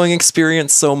movie going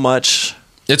experience so much.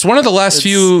 It's one of the last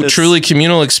few it's- truly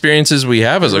communal experiences we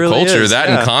have as a really culture. is, that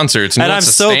yeah. and concerts. And I'm wants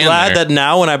to so stand glad there. that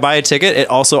now when I buy a ticket, it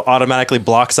also automatically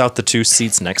blocks out the 2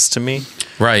 seats next to me.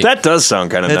 Right. That does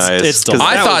sound kind of It's- nice. it's 'Cause delightful.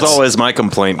 I that thought- was always my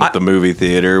complaint with the movie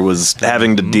theater was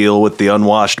having to deal with the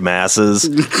unwashed masses.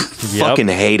 Fucking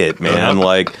hate it, man.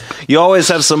 Like you always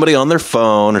have somebody on their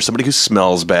phone or somebody who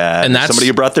smells bad, And or that's- somebody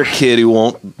who brought their kid who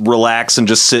won't relax and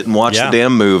just sit and watch Yeah. the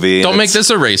damn movie. Don't And make it's- this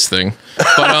a race thing.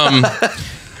 But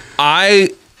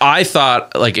I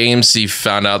thought like AMC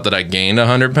found out that I gained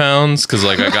 100 pounds because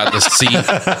like I got the seat.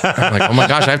 I'm like, oh my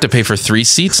gosh, I have to pay for 3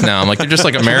 seats now. I'm like, they're just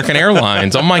like American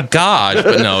Airlines. Oh my gosh.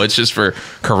 But no, it's just for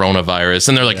coronavirus.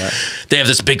 And they're like, they have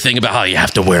this big thing about how you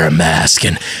have to wear a mask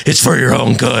and it's for your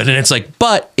own good. And it's like,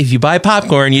 but if you buy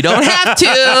popcorn, you don't have to.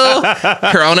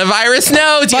 Coronavirus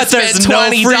notes. But you there's spend no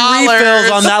 $20. free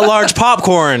refills on that large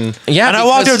popcorn. Yeah, and I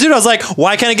walked because- over, dude. I was like,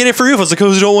 "Why can't I get it for refills?"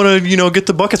 Because you don't want to, get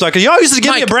the buckets back. Because y'all used to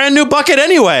give me a Mike. brand new bucket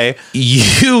anyway.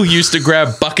 You used to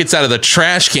grab buckets out of the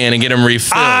trash can and get them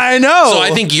refilled. I know. So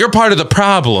I think you're part of the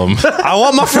problem. I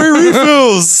want my free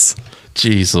refills.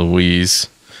 Jeez Louise.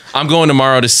 I'm going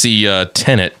tomorrow to see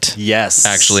Tenet, Yes,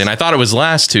 actually. And I thought it was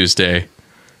last Tuesday,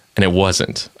 and it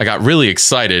wasn't. I got really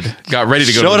excited. Got ready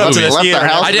to go Showed to the up to movie. the Left the theater.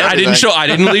 house. I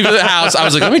didn't leave the house. I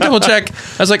was like, let me double check.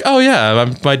 I was like, oh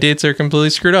yeah, my dates are completely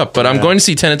screwed up. But I'm going to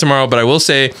see Tenet tomorrow. But I will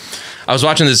say, I was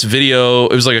watching this video.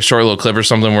 It was like a short little clip or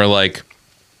something where like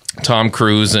Tom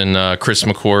Cruise and Chris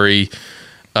McQuarrie,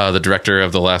 the director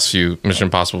of the last few Mission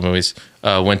Impossible movies,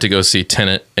 went to go see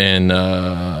Tenet in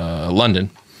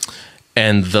London.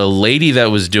 And the lady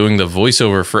that was doing the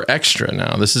voiceover for Extra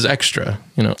now, this is Extra,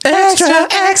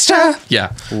 Extra.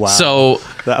 Yeah. Wow. So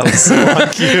that was so on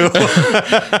cue.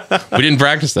 we didn't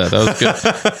practice that.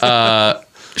 That was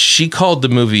good. She called the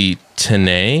movie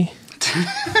Tenet.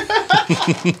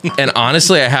 And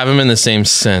honestly, I have them in the same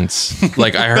sense.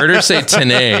 Like, I heard her say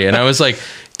Tenet, and I was like,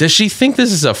 does she think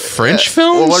this is a French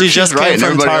film? Well, what She if she's just right came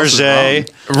and from everybody else is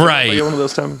Target. wrong? Right. one of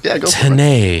those times. Yeah, go for it.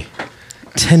 Tenet.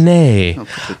 Tenet.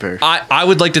 Prepare. I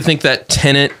would like to think that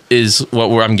Tenet is what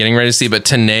I'm getting ready to see, but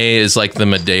Tenet is like the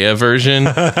Medea version.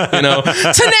 Tenet,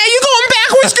 you going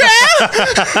backwards, girl?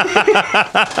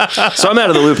 So I'm out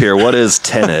of the loop here. What is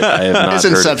Tenet? I have not It's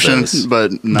heard Inception, of this.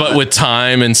 but not. But with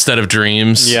time instead of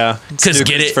dreams. Yeah. Because New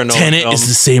get it? Christopher Nolan Tenet film. is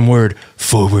the same word,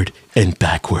 forward and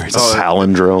backwards.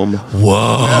 Palindrome.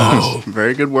 Whoa.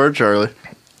 Very good word, Charlie.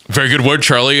 Very good word,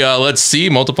 Charlie. Let's see.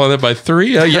 Multiply that by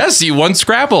 3. Yes, you won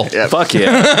Scrabble. Yeah, Fuck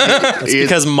yeah.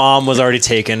 Because Mom was already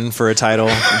taken for a title.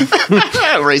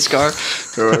 race car.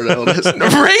 Or whatever it is.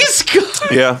 Race car.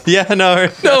 Yeah. Yeah, no.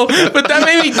 No, but that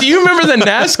made me. Do you remember the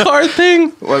NASCAR thing?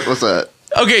 What's that?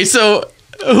 Okay, so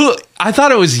I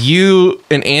thought it was you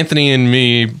and Anthony and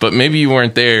me, but maybe you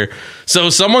weren't there. So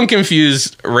someone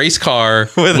confused race car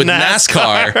with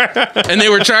NASCAR, and they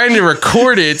were trying to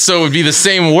record it so it would be the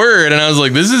same word. And I was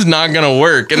like, this is not going to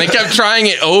work. And they kept trying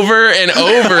it over and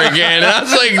over again. And I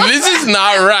was like, this is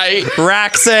not right.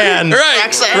 Roxanne. Right.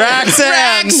 Roxanne.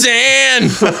 Roxanne.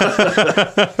 It's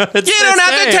You the don't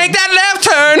have to same. take that left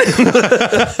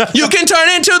turn. You can turn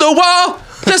into the wall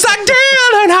just like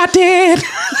Dale and I did.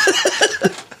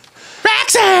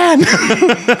 Roxanne.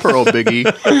 Poor old Biggie.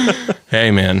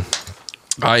 Hey, man.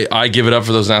 I give it up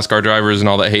for those NASCAR drivers and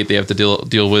all that hate they have to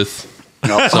deal with.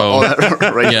 No, So, all that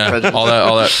racial Yeah, prejudice. all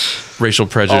that racial All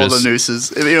prejudice. the nooses.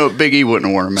 Big E wouldn't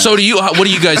have worn a mask. So what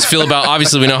do you guys feel about?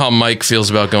 Obviously, we know how Mike feels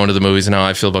about going to the movies and how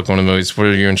I feel about going to the movies. What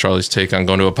are you and Charlie's take on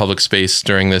going to a public space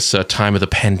during this time of the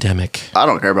pandemic? I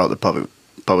don't care about the public.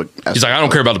 He's like, I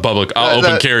don't care about the public. I'll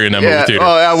open carry in that movie theater. Oh,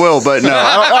 I will, but no,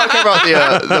 I don't care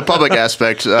about the public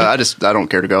aspect. I don't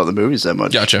care to go out to the movies that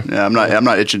much. Gotcha. Yeah, I'm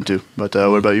not itching to. But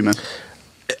what about you, man?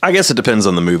 I guess it depends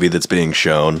on the movie that's being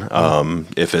shown.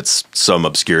 If it's some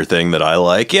obscure thing that I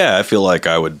like, yeah, I feel like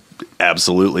I would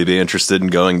absolutely be interested in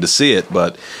going to see it.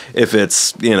 But if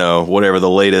it's, whatever the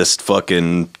latest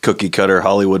fucking cookie cutter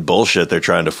Hollywood bullshit they're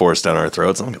trying to force down our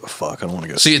throats, I don't give a fuck. I don't want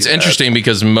to go see It's that. interesting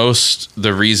because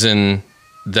the reason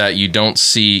that you don't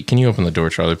see, can you open the door,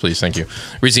 Charlie, please? Thank you.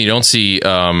 The reason you don't see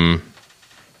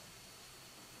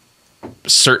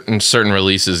certain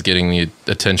releases getting the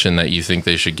attention that you think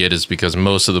they should get is because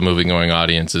most of the movie going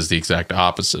audience is the exact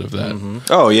opposite of that.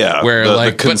 Oh yeah, Where, the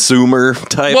like, consumer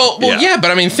type. Well, yeah, but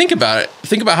I mean, think about it.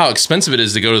 Think about how expensive it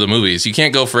is to go to the movies. You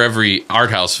can't go for every art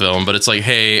house film, but it's like,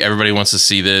 hey, everybody wants to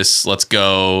see this. Let's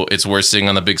go. It's worth seeing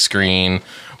on the big screen.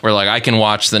 Where like I can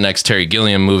watch the next Terry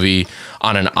Gilliam movie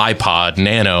on an iPod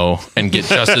Nano and get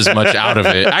just as much out of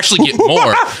it. Actually, get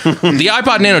more. The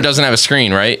iPod Nano doesn't have a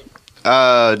screen, right?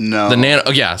 No. The Nano,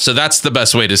 yeah. So that's the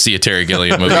best way to see a Terry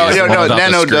Gilliam movie. No, is the one without the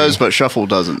Nano screen. does, but Shuffle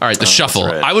doesn't. All right, the Shuffle.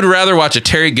 right. I would rather watch a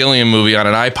Terry Gilliam movie on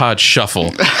an iPod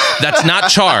Shuffle that's not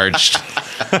charged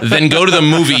than go to the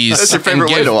movies. That's your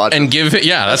favorite way to watch and it. give it.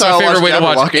 Yeah, that's That's my how I favorite way to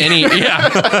watch watch Jabberwocky. any.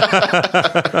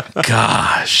 Yeah.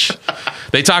 Gosh,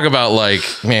 they talk about like,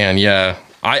 man, yeah.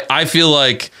 I feel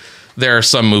like there are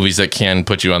some movies that can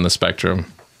put you on the spectrum.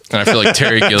 And I feel like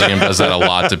Terry Gilliam does that a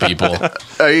lot to people.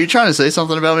 Are you trying to say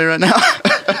something about me right now?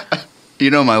 You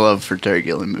know my love for Terry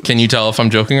Gilliam movies. Can you tell if I'm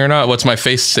joking or not? What's my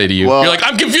face say to you? Well- You're like,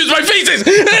 I'm confused. My face is.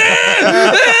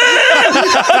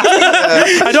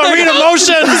 I don't read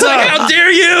emotions. Like, how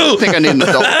dare you? I think I need an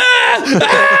adult.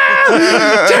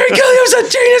 Terry Gilliam's a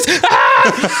genius.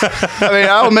 I mean,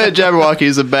 I'll admit Jabberwocky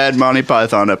is a bad Monty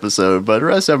Python episode, but the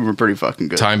rest of them are pretty fucking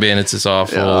good. Time Bandits is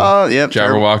awful. Yep.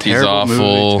 Jabberwocky's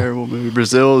awful. Terrible movie.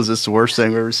 Brazil is just the worst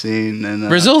thing I've ever seen. And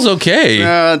Brazil's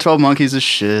okay. 12 Monkeys is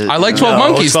shit. I like 12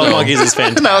 Monkeys, 12 though. Monkeys is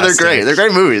fantastic. No, they're great. They're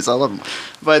great movies. I love them.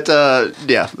 But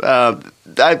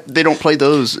they don't play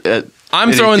those at. I'm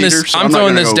any throwing theater, this. so I'm not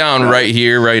throwing gonna this go- down right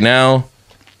here, right now.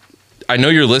 I know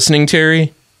you're listening,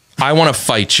 Terry. I want to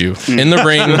fight you in the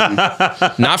ring,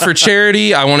 not for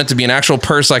charity. I want it to be an actual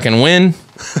purse I can win.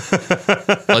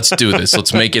 Let's do this.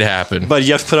 Let's make it happen. But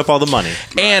you have to put up all the money.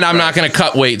 And I'm not going to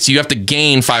cut weight, so you have to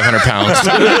gain 500 pounds.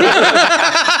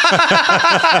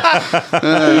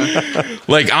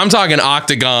 Like, I'm talking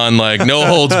octagon, like, no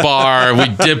holds bar. We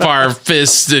dip our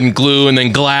fists in glue and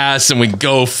then glass, and we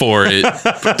go for it.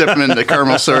 Dip them into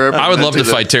caramel syrup. I would and love to into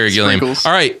the fight Terry Gilliam. sprinkles.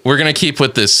 All right, we're going to keep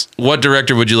with this. What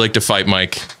director would you like to fight,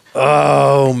 Mike?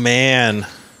 Oh man,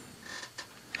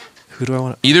 who do I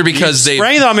want to? Either because they...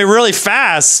 Sprang on me really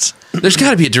fast. There's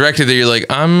got to be a director that you're like,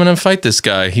 I'm going to fight this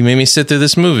guy. He made me sit through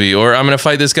this movie. Or I'm going to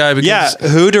fight this guy because... Yeah,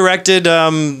 who directed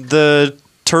the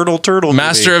Turtle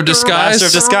Master movie? of Disguise? Master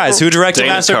of Disguise. Who directed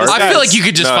Dana Master of Carvey. Disguise? I feel like you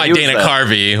could just No, fight he was Dana that.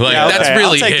 Carvey. Like, Yeah, that's okay,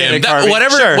 really I'll take him. Dana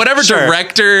Carvey. Whatever Sure.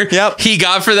 director Yep. he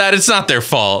got for that, it's not their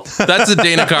fault. That's a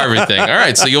Dana Carvey thing. All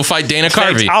right, so you'll fight Dana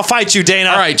Carvey. I'll fight you,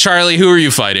 Dana. All right, Charlie, who are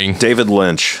you fighting? David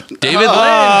Lynch. David Lynch.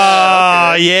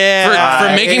 Oh yeah.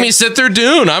 For making me sit through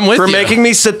Dune. I'm with For you. making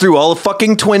me sit through all of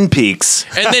fucking Twin Peaks.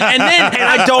 And then And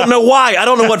I don't know why. I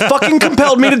don't know what fucking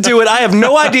compelled me to do it. I have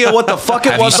no idea what the fuck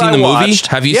it have you was seen I the movie? watched.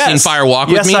 Have you Yes. seen Fire Walk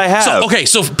with yes, Me? Yes, I have. So, okay,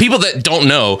 so people that don't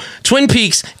know, Twin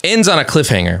Peaks ends on a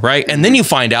cliffhanger, right? And then you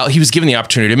find out he was given the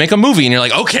opportunity to make a movie, and you're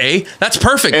like, okay, that's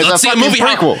perfect. It's Let's a see a fucking movie.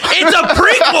 prequel. It's a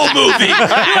prequel movie. You're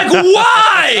like,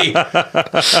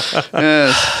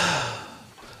 why?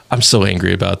 I'm so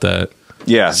angry about that.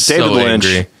 Yeah, So David Lynch.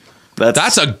 angry. That's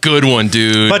That's a good one,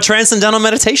 dude. But transcendental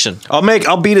meditation.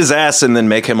 I'll beat his ass and then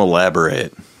make him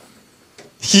elaborate.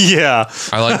 Yeah.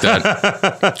 I like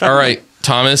that. All right,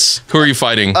 Thomas, who are you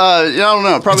fighting? I don't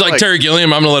know. Probably It's like Terry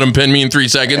Gilliam. I'm gonna let him pin me in 3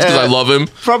 seconds because I love him.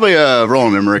 Probably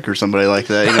Roland Emmerich or somebody like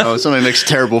that. You know, somebody makes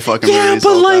terrible fucking Yeah, movies. but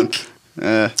all the like-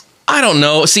 time. I don't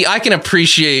know. See, I can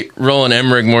appreciate Roland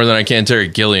Emmerich more than I can Terry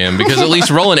Gilliam because at least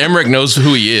Roland Emmerich knows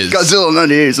who he is. Godzilla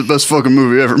 '98 is the best fucking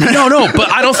movie ever made. No,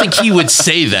 but I don't think he would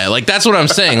say that. Like, that's what I'm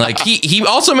saying. Like, he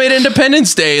also made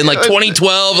Independence Day in like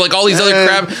 2012, like all these other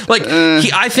crap. Like,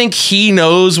 I think he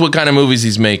knows what kind of movies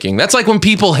he's making. That's like when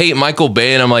people hate Michael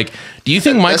Bay, and I'm like, do you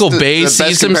think Michael the Bay best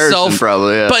sees comparison, himself?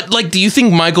 probably, yeah. But like, do you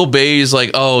think Michael Bay is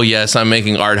like, oh yes, I'm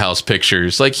making art house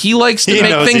pictures? Like, he likes to He make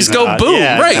knows things he's go not. boom,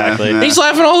 Yeah, right? exactly. He's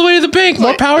laughing all the way to the bank.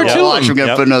 More power to Watch, him. I'm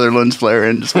gonna put another lens flare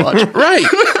in. Just watch. Right.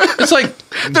 It's like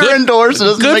They're indoors. It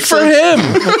doesn't good make for sense.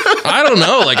 him. I don't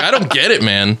know. Like, I don't get it,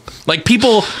 man. Like,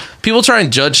 people try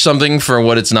and judge something for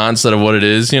what it's not instead of what it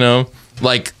is, you know?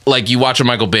 Like you watch a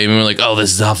Michael Bay movie, and you're like, oh,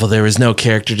 this is awful. There was no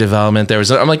character development.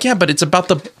 I'm like, yeah, but it's about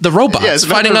the robots Yeah, it's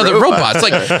about fighting the other robots. robots.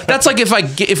 Like, that's like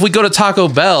if we go to Taco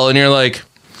Bell and you're like,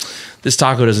 this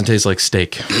taco doesn't taste like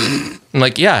steak. I'm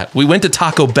like, yeah, we went to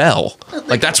Taco Bell.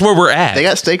 Like, that's where we're at. They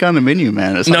got steak on the menu,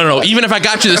 man. It's No. like- Even if I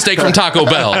got you the steak from Taco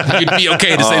Bell, you'd be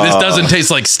okay to say this doesn't taste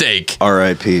like steak.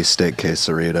 R.I.P. Steak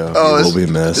Quesarito. Oh, You it's- will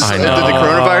be missed. I Did know. the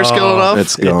coronavirus kill it off?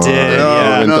 It's gone. did,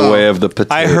 yeah. It went No. the way of the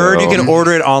potato. I heard you can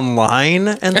order it online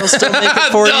and they'll still make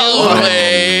it for No you.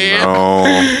 way.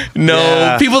 Oh, No,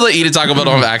 Yeah. people that eat at Taco Bell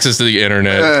don't have access to the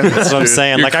internet. That's what I'm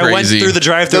saying. You're Like I went crazy. through the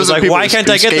drive-thru. I was Those are like, people why who can't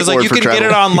I get this? Like skateboard you for can get it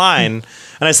travel. online.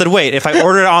 And I said, wait, if I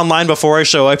order it online before I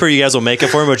show up here, you guys will make it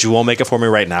for me, but you won't make it for me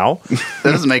right now? That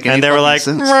doesn't make any And they were fucking like,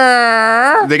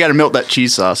 sense. They got to melt that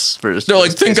cheese sauce first. They're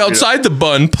like, think outside the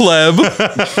bun, pleb.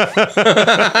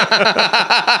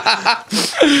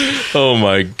 Oh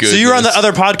my goodness. So you were on the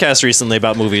other podcast recently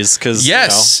about movies, because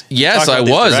Yes, talk I about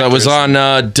these was. I was directors.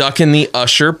 on Duck and the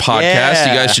Usher podcast.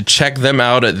 Yeah. You guys should check them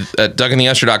out at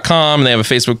duckandtheusher.com. They have a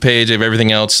Facebook page. They have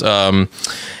everything else.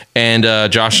 And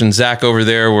Josh and Zach over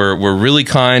there were really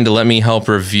kind to let me help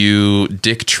review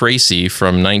Dick Tracy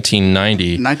from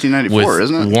 1990. 1994, with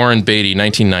isn't it? Warren Beatty,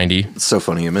 1990. It's so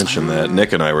funny you mentioned that.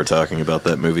 Nick and I were talking about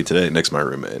that movie today. Nick's my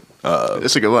roommate.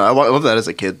 It's a good one. I love that as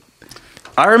a kid.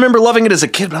 I remember loving it as a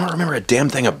kid, but I don't remember a damn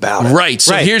thing about it. Right.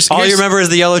 So Right. here's all you remember is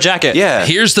the yellow jacket. Yeah.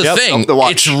 Here's the Yep. thing. The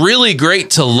watch. It's really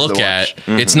great to look The at.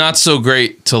 watch. It's not so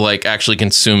great to like actually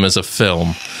consume as a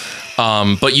film.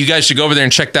 But you guys should go over there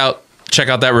and check out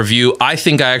that review. I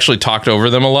think I actually talked over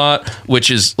them a lot, which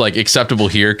is like acceptable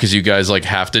here because you guys like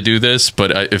have to do this,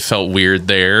 but it felt weird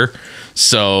there.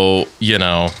 So,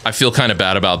 I feel kind of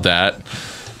bad about that.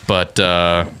 But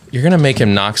you're going to make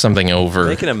him knock something over.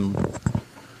 Making him.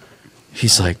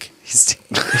 He's like,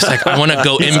 I want to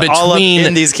go in all up between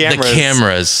in these cameras. the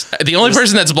cameras. The only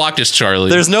person that's blocked is Charlie.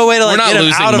 There's no way to like We're not get him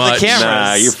losing out of much. the cameras.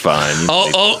 Nah, you're fine. He's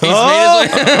made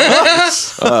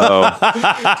his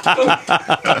way.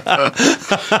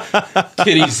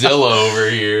 Kitty Zilla over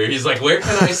here. He's like, where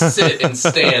can I sit and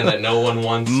stand that no one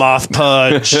wants? Moth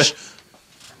Pudge.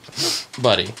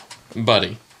 Buddy.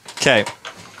 Okay.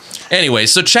 Anyway,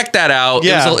 so check that out.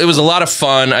 Yeah. It was a lot of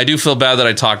fun. I do feel bad that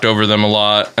I talked over them a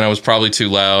lot, and I was probably too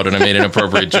loud, and I made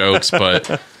inappropriate jokes, but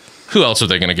who else are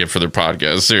they going to get for their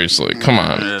podcast? Seriously, come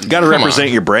on. You got to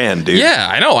represent your brand, dude. Yeah,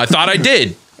 I know. I thought I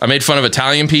did. I made fun of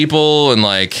Italian people, and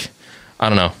like, I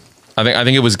don't know. I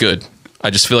think it was good. I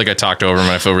just feel like I talked over them,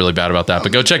 and I feel really bad about that.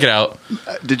 But go check it out.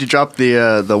 Did you drop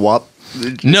the WAP?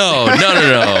 No.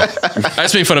 I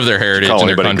just made fun of their heritage Call and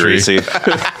their anybody country.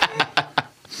 greasy.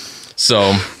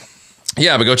 So,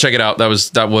 yeah, but go check it out. That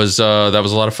was a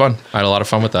lot of fun. I had a lot of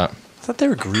fun with that. I thought they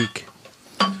were Greek.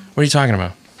 What are you talking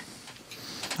about? I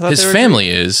thought His they were family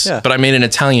Greek. is, Yeah. but I made an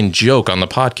Italian joke on the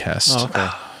podcast. Oh, okay.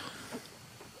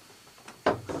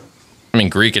 I mean,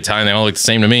 Greek, Italian, they all look the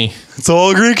same to me. It's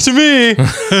all Greek to me.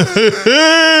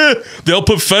 They'll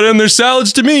put feta in their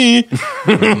salads to me.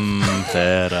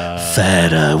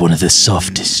 Feta, one of the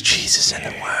softest cheeses in the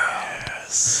world.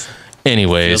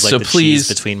 Anyways, Feels like so the cheese please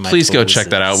between my go toes check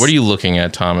that out. is- What are you looking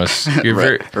at, Thomas? You're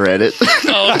very Reddit.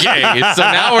 okay. So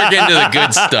now we're getting to the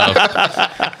good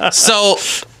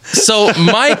stuff. So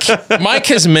Mike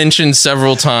has mentioned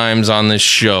several times on this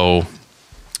show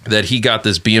that he got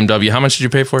this BMW. How much did you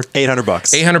pay for it? $800.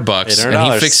 $800, and he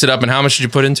 $800. fixed it up. And how much did you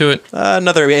put into it?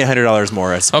 Another $800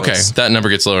 more, I suppose. Okay, that number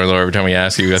gets lower and lower every time we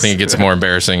ask you. I think it gets more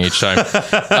embarrassing each time.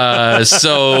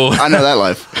 So I know that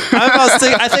life.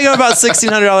 I think I'm about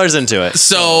 $1,600 into it.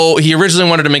 So he originally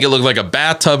wanted to make it look like a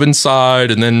bathtub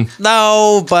inside, and then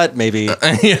No, but maybe. and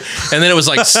then it was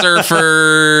like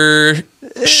surfer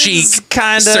chic,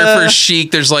 kinda- surfer chic.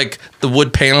 There's like the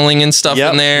wood paneling and stuff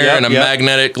Yep, in there, yep, and a yep.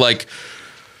 magnetic like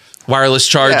wireless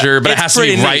charger, Yeah, but it it's has to be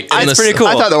pretty right neat. in It's the pretty cool.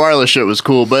 I thought the wireless shit was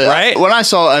cool, but Right? when I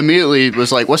saw it, I immediately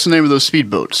was like, what's the name of those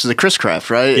speedboats? The Chris Craft,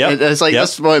 right? Yep. And it's like, Yep.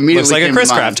 that's what immediately Looks like a came Chris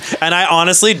to mind. Craft. And I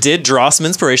honestly did draw some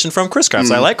inspiration from Chris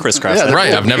Crafts. I like Chris Crafts. Yeah, They're Right,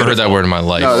 cool. I've never heard that word in my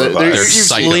life. No, They're you've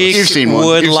psychos. Sleek You've seen one.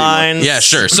 wood You've seen one. lines. Yeah,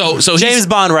 sure. So James he's,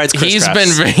 Bond rides Chris he's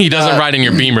Crafts. been he doesn't ride in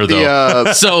your Beamer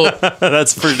though. So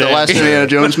That's for The last Indiana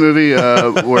Jones movie,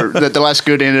 where the last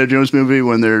good Indiana Jones movie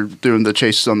when they're doing the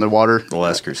chase on the water. The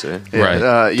Last Crusade. Yeah, right,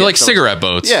 they're yeah, like so- cigarette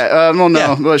boats. Yeah, well, no,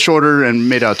 Yeah. but shorter and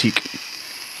made out of teak.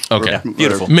 Okay. Yeah,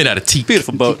 beautiful. Made out of teak.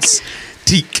 Beautiful boats.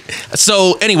 Teak.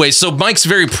 So anyway, so Mike's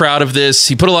very proud of this.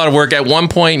 He put a lot of work. At one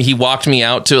point, he walked me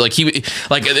out to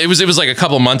it was like a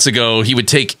couple months ago. He would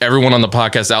take everyone on the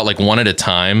podcast out like one at a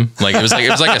time. Like it was like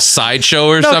a sideshow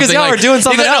or No, 'cause something. y'all like, were doing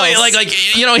something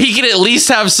else. He could at least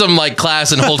have some like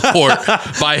class and hold court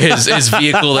by his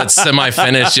vehicle that's semi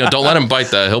finished. Don't let him bite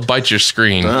that. He'll bite your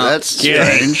screen. That's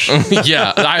strange.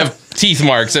 Yeah, I have teeth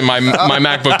marks in my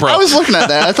MacBook Pro. I was looking at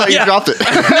that. I thought you dropped it.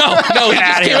 no, he just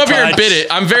outta came here, up here and Pudge. bit it.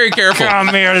 I'm very careful. Come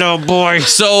here, little boy.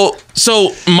 So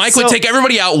Mike would So- take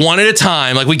everybody out one at a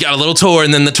time. Like we got a little tour,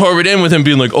 and then the tour would end with him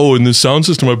being like, "Oh, and the sound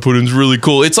system I put in is really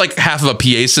cool. It's like half of a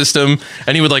PA system."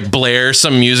 And he would like blare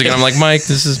some music, and I'm like, "Mike,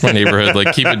 this is my neighborhood.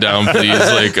 Like, keep it down, please.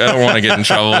 Like, I don't want to get in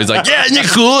trouble." He's like, "Yeah, and you're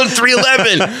cool in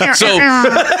 311."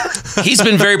 So he's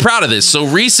been very proud of this. So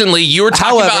recently, you were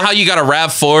talking about how you got a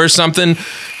RAV4 or something.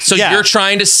 So Yeah. you're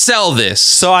trying to sell this.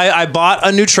 So I bought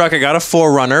a new truck. I got a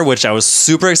 4Runner, which I was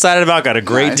super excited about. Got a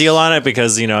great Nice. deal on it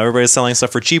because, everybody's selling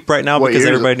stuff for cheap right right now What because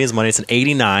year is everybody needs money. It's an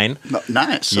 89. No,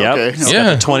 nice. Yep. Okay. It's got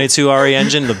Yeah. the 22 RE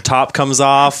engine. The top comes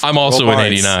off. I'm also Roll in bars.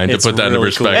 89 to It's put that into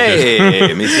really cool. perspective.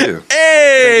 Hey, me too.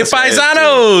 Hey,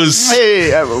 paisanos!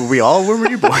 Hey, we all, when were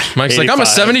you born? Mike's like, I'm a 85.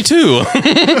 72.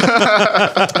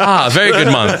 Very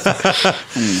good month.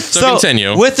 So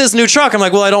continue. With this new truck, I'm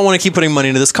like, well, I don't want to keep putting money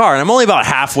into this car. And I'm only about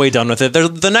halfway done with it.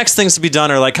 The next things to be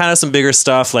done are like kind of some bigger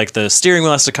stuff, like the steering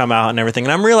wheel has to come out and everything.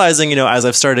 And I'm realizing, as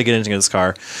I've started to get into this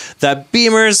car, that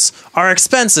Beamers are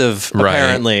expensive, Right.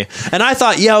 apparently. And I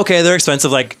thought, yeah, okay, they're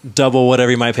expensive, like double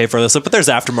whatever you might pay for this, but there's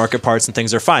aftermarket parts and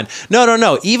things are fine. No.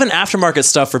 Even aftermarket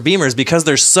stuff for Beamers, because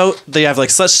they have like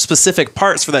such specific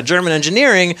parts for that German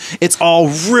engineering, it's all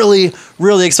really,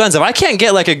 really expensive. I can't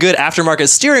get like a good aftermarket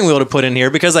steering wheel to put in here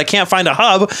because I can't find a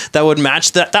hub that would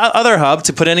match that other hub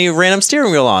to put any random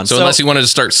steering wheel on. So unless you wanted to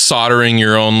start soldering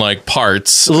your own like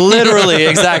parts, Literally,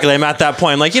 exactly. I'm at that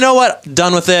point. I'm like, you know what?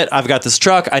 Done with it. I've got this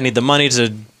truck. I need the money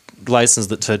to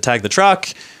to tag the truck.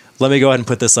 Let me go ahead and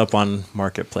put this up on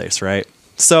Marketplace, right?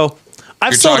 So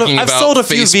I've You're sold talking a about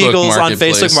few Facebook vehicles on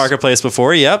Marketplace. Facebook Marketplace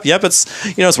before. Yep. It's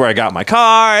it's where I got my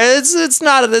car. It's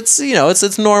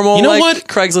normal. You know like what?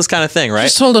 Craigslist kind of thing, right?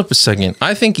 just hold up a second.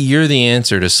 I think you're the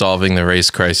answer to solving the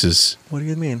race crisis What do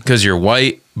you mean? because you're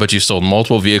white, but you sold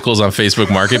multiple vehicles on Facebook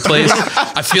Marketplace.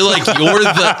 I feel like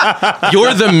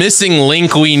you're the missing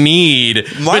link we need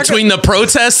between the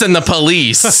protests and the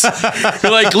police.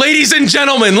 You're like, ladies and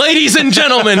gentlemen,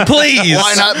 please.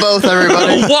 Why not both,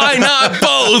 everybody? Why not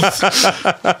both?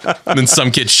 And then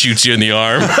some kid shoots you in the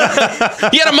arm.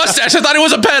 He had a mustache. I thought he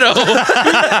was a pedo.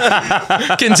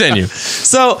 Continue.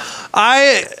 So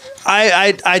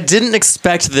I didn't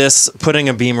expect this putting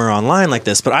a Beamer online like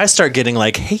this, but I start getting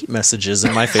like hate messages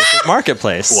in my Facebook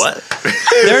Marketplace. What?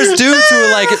 There's dudes who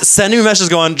are like sending me messages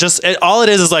going, all it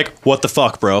is like, what the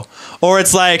fuck, bro? Or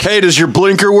it's like, Hey, does your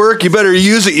blinker work? You better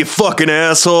use it, you fucking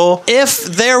asshole. if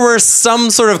there were some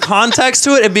sort of context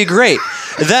to it, it'd be great.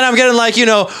 Then I'm getting like,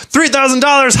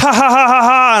 $3,000, ha ha ha ha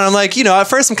ha. And I'm like, at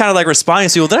first I'm kind of like responding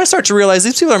to people. Then I start to realize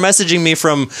these people are messaging me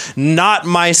from not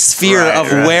my sphere Right,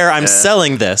 of right, where I'm yeah.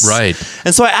 selling this. Right.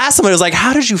 And so I asked somebody, I was like,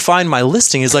 how did you find my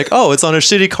listing? He's like, oh, it's on a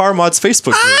Shitty Car Mods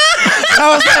Facebook group.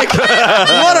 I was like,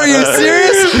 what, are you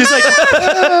serious? He's like,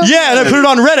 yeah, and I put it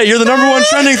on Reddit. You're the #1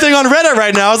 trending thing on Reddit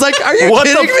right now. I was like, are you What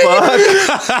kidding the me? fuck?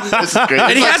 This is great.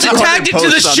 And he hasn't tagged it to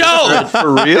the show.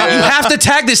 For real? You have to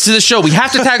tag this to the show. We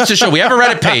have to tag this to the show. We have a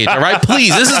Reddit page, all right?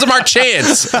 Please, this is our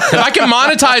chance. If I can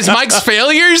monetize Mike's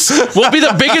failures, we'll be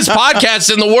the biggest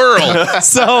podcast in the world.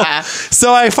 So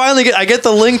I finally get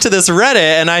the link to this Reddit,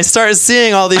 and I start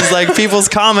seeing all these like people's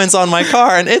comments on my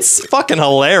car, and it's fucking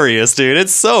hilarious, dude.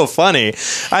 It's so funny.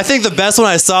 I think the best one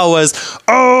I saw was,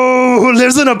 oh, who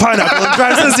lives in a pineapple and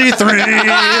drives a Z3?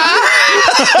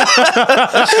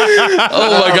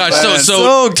 Oh my gosh! So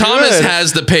So Thomas good.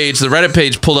 has the page, the Reddit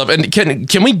page pulled up, and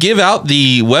can we give out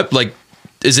the web like?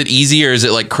 Is it easy or is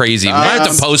it like crazy? We might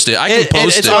have to post it. I can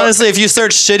post It's it. honestly, if you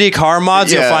search Shitty Car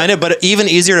Mods, you'll Yeah. find it. But even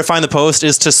easier to find the post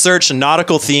is to search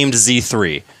nautical themed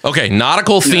Z3. Okay,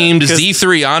 nautical themed 'cause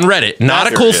Z3 on Reddit.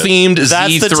 Nautical themed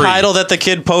That's Z3. the title that the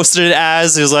kid posted it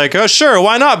as. He was like, oh, sure,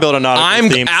 why not build a nautical I'm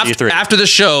themed Z3? after the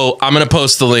show. I'm gonna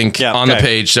post the link Yeah, on the okay.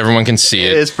 page so everyone can see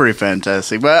it. It's pretty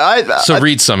fantastic. But So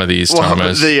read some of these, well,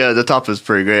 Thomas. the top is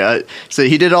pretty great. So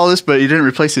he did all this, but he didn't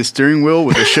replace his steering wheel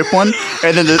with a ship one.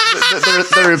 And then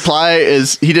the reply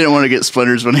is he didn't want to get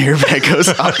splinters when the airbag goes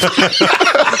up.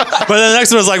 But then the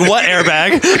next one was like, what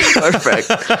airbag? Perfect.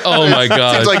 Oh my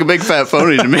god! Seems like a big fat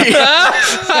phony to me. He's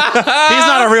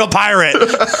not a real pirate.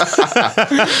 Was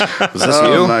this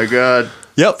Oh you? my god.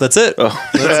 Yep, that's it.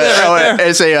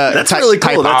 It's a That's really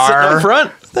cool. That's sitting up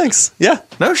front. Thanks. Yeah.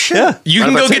 No shit. Yeah. You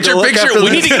can go get your picture. We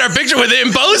need to get our picture with it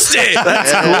and post it.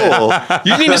 Cool.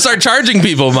 You need to start charging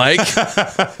people, Mike.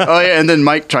 Oh yeah, and then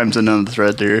Mike chimes in on the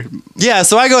thread there. Yeah,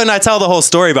 so I go and I tell the whole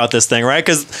story about this thing, right?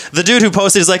 Because the dude who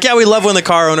posted is like, yeah, we love when the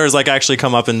car owners like actually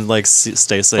come up and like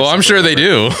stay safe. Well, I'm sure they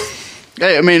do.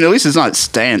 Hey, I mean, at least it's not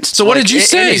stanced. So what did you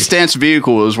say? Any stanced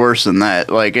vehicle is worse than that.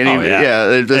 Like any, Oh, yeah.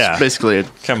 that's Yeah. basically it.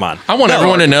 Come on. I want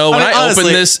everyone to know when I honestly,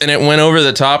 opened this and it went over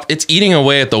the top, it's eating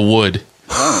away at the wood.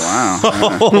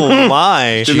 Oh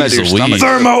my. Didn't that do your Jeez Louise.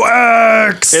 stomach?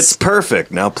 ThermoX. It's perfect.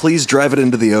 Now please drive it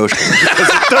into the ocean because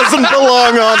it doesn't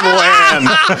belong on land.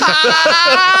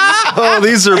 Oh,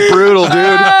 these are brutal, dude.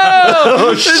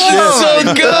 Oh, this is so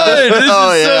good. This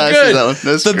Oh is yeah, I so see good. that one.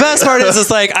 That's The great. best part is, it's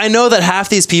like, I know that half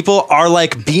these people are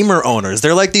like Beamer owners.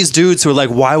 They're like these dudes who are like,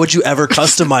 why would you ever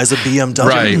customize a BMW?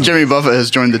 Right. Jimmy Buffett has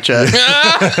joined the chat.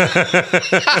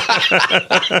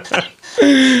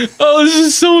 Oh, this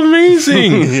is so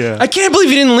amazing. Yeah. I can't believe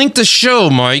you didn't link the show,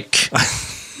 Mike.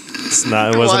 It's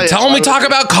not. It wasn't. Why? Tell them we talk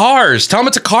about cars. Tell them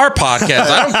it's a car podcast.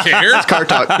 I don't care. Car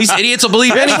talk. These idiots will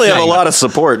believe We actually anything. have a lot of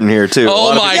support in here too.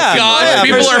 Oh my Yeah, god! yeah,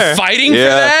 People for are sure. fighting for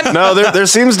Yeah. that. No, there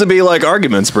seems to be like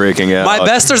arguments breaking out. My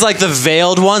besters, like the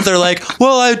veiled ones, they're like,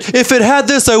 well, if it had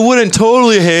this, I wouldn't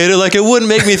totally hate it. Like, it wouldn't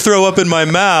make me throw up in my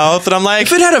mouth. And I'm like,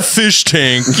 If it had a fish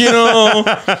tank,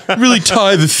 really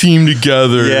tie the theme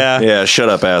together. yeah. Yeah, shut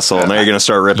up, asshole. Now you're gonna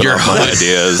start ripping Your off my hood.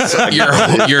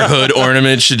 ideas. Your hood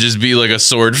ornament should just be like a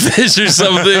swordfish or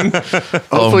something.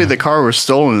 Hopefully the car was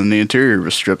stolen and the interior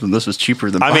was stripped, and this was cheaper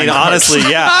than. I mean, buying cars.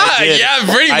 honestly, yeah. I did.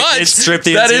 Yeah, pretty I much. did strip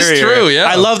the That is interior. true, yeah.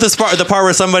 I love this part, the part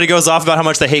where somebody goes off about how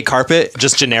much they hate carpet,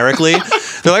 just generically.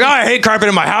 They're like, oh, I hate carpet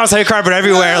in my house. I hate carpet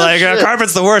everywhere.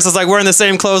 Carpet's the worst. It's like wearing the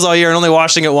same clothes all year and only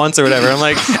washing it once or whatever. I'm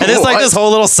like, and it's like What? this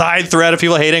whole little side thread of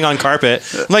people hating on carpet.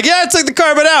 I'm like, yeah, I took the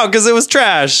carpet out because it was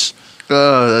trash.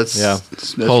 That's Yeah.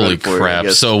 that's Holy right for you, I crap!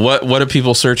 guess. So what do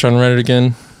people search on Reddit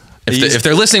again? If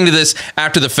they're listening to this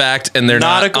after the fact and they're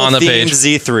Nautical not on the themed page,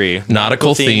 Z3.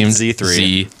 Nautical themed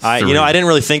Z3. Z3. I didn't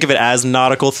really think of it as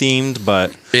nautical themed, but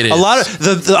It a is. lot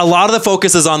of a lot of the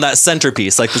focus is on that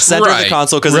centerpiece, like the center of the Right,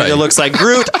 console, because right. it looks like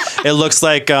Groot. It looks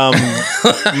like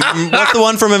what's the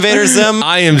one from Invader Zim?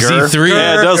 I am Z3.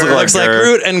 Yeah, it does look It like looks like Gur.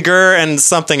 Groot and Gur and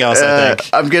something else. I think.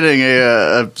 I'm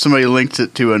getting somebody linked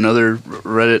it to another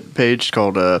Reddit page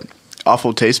called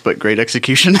 "Awful Taste but Great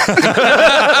Execution."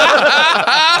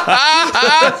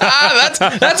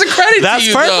 That's a credit That's to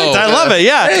you, perfect. though. I love it.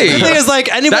 Yeah. Hey. The thing is,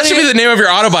 like anybody. That should be the name of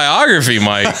your autobiography,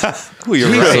 Mike. Ooh, you're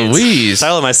Jeez right. Louise.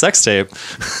 Title of my sex tape.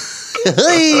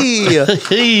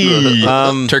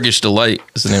 Turkish Delight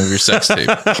is the name of your sex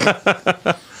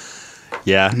tape.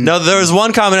 Yeah. No, there was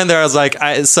one comment in there. I was like,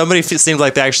 somebody seemed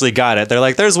like they actually got it. They're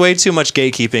like, there's way too much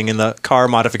gatekeeping in the car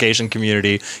modification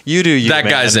community. You do you. That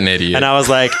man. guy's an idiot. And I was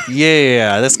like,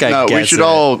 yeah, this guy No, gets we should it.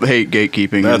 all hate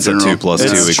gatekeeping. That's in a general. 2 + 2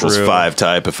 It's equals true. 5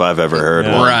 type if I've ever heard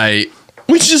Yeah. one. Right.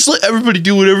 We should just let everybody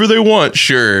do whatever they want.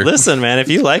 Sure. Listen, man, if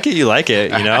you like it, you like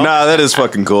it, you know? Nah, that is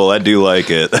fucking cool. I do like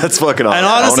it. That's fucking awesome. And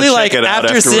I wanna honestly, check like, it out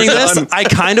after we're seeing this, done. I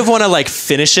kind of want to, like,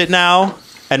 finish it now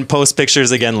and post pictures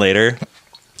again later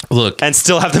Look, and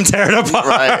still have them tear it apart.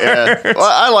 Right, yeah. Well,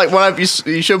 I like when you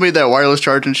showed me that wireless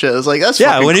charge and shit. I was like, that's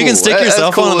Yeah, fucking when you cool. can stick your That's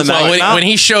cell phone on the as Mac- fuck. when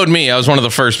he showed me, I was one of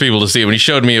the first people to see it. When he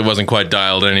showed me, it wasn't quite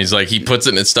dialed in. He's like, he puts it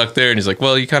and it's stuck there, and he's like,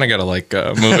 well, you kind of got to like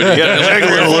move it. Yeah, like,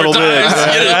 jiggle it a little bit.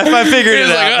 I figured it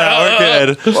He's out. like, now.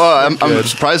 We're good. Well, I'm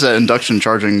surprised that induction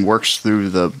charging works through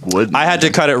the wood. I had to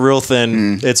cut it real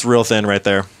thin. It's real thin right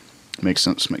there. Makes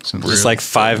sense. Makes sense. Just like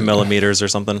 5 millimeters or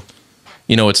something.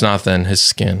 You know, it's not then his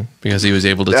skin because he was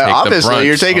able to Yeah, take the obviously, brunt.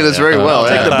 you're taking this very well.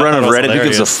 Take yeah. the brunt of That was Reddit. Who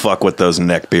gives a hilarious. fuck what those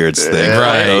neckbeards think?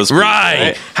 Right, Those people.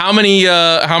 right. How many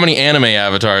anime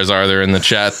avatars are there in the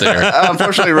chat there?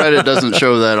 Unfortunately, Reddit doesn't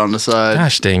show that on the side.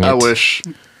 Gosh dang it. I wish.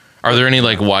 Are there any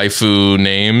like waifu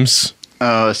names?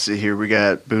 Let's see here. We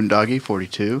got Boondoggy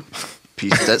 42,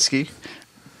 Pistetsky,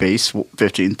 Base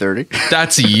 1530.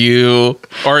 That's you,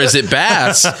 or is it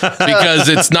Bass? Because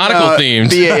it's nautical themed.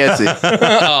 B-A-S-E.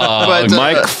 But,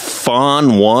 Mike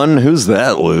Fawn 1? Who's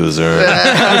that loser?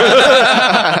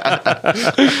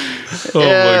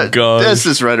 Oh my god! That's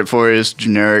just Reddit for you. It's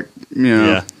generic. You know.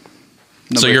 Yeah.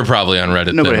 So you're probably on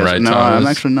Reddit Nobody then, has. right? No, Thomas? I'm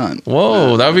actually not.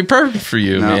 Whoa, that would be perfect for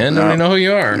you, No, man. no. Nobody know who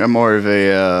you are. I'm more of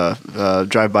a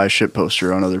drive-by shit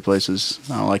poster on other places.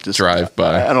 I don't like to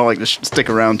Drive-by. I don't like to stick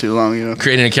around too long. You know.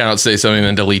 Create an account, say something,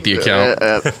 then delete the account.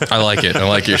 I like it. I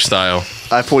like your style.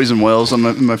 I poison whales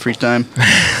on my free time.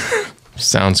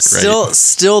 Sounds great.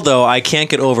 Still though, I can't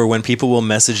get over when people will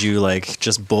message you like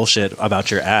just bullshit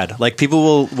about your ad. Like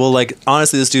people will like,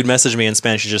 honestly, this dude messaged me in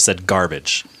Spanish. He just said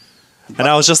garbage. And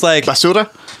I was just like, Basura.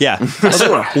 yeah. I was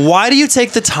like, why do you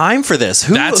take the time for this?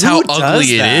 That's who how does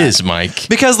ugly it that? is, Mike.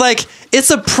 Because like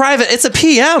it's a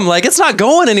PM. Like it's not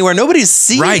going anywhere. Nobody's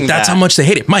seeing Right, that's that. how much they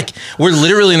hate it. Mike, we're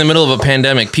literally in the middle of a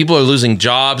pandemic. People are losing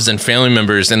jobs and family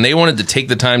members, and they wanted to take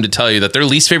the time to tell you that their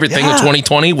least favorite thing of Yeah.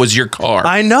 2020 was your car.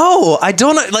 I know. I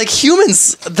don't know. Like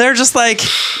humans, they're just like,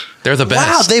 They're the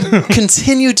wow, best. they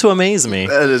continue to amaze me.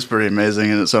 That is pretty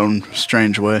amazing in its own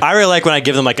strange way. I really like when I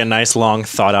give them like a nice long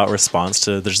thought out response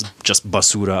to just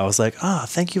basura. I was like,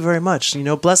 thank you very much. You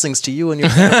know, blessings to you and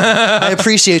your family. I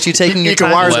appreciate you taking your You can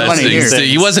time. wire to some listen money to here. these Blessings.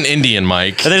 things. He wasn't Indian,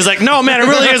 Mike. And then he's like, no, man, it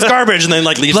really is garbage. And then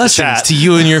like leaves the Blessings chat. to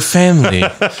you and your family.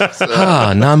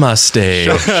 Namaste.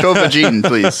 Show Vagine,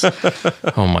 please.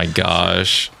 Oh my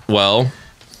gosh. Well,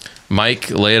 Mike,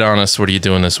 lay it on us. What are you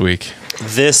doing this week?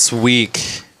 This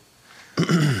week,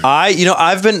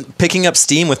 I've been picking up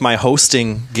steam with my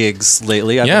hosting gigs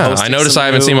lately. I've been Yeah, hosting I noticed some I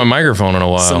haven't seen my microphone in a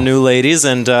while. some new ladies,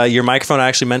 and your microphone. I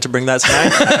actually meant to bring that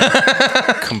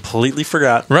tonight. Completely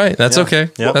forgot. Right, that's okay.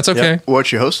 Yep. That's okay. Yep.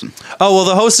 What you hosting? Oh well,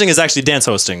 the hosting is actually dance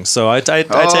hosting. So I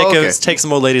okay. take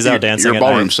some old ladies out dancing. Your at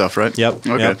ballroom night. stuff, right? Yep. Okay.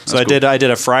 Yep. that's So I cool. did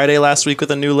a Friday last week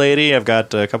with a new lady. I've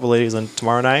got a couple ladies on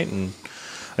tomorrow night, and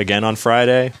again on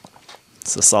Friday.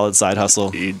 It's a solid side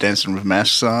hustle. Are you dancing with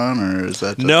masks on, or is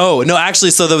that No, actually,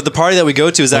 so the party that we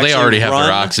go to is Well, actually they already have run.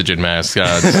 their oxygen masks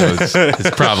on, so it's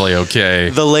probably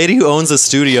okay. The lady who owns the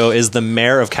studio is the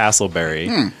mayor of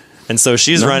Castleberry. And so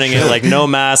she's running it like no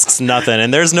masks, nothing.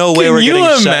 And there's no way Can we're you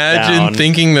getting shut imagine down.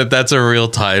 thinking that that's a real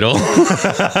title? I'm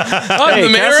Hey, the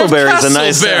mayor of Castleberry's a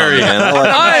nice town, Castleberry. man. I like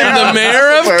I'm the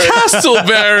mayor of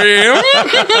Castleberry.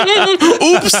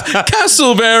 Oops,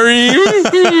 Castleberry.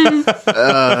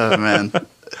 Oh man,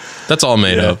 That's all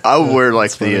made up. I would wear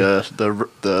like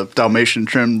the Dalmatian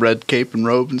trim red cape and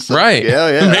robe and stuff. Right.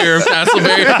 Yeah. Mayor of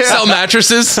Castleberry. Sell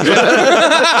mattresses.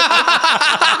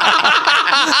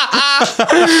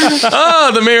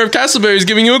 Oh, the mayor of Castleberry is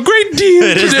giving you a great deal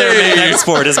It is their main today.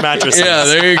 export is mattresses. Yeah,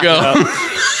 there you go.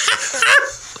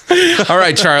 All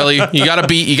right, Charlie, you gotta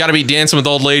be dancing with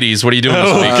old ladies. What are you doing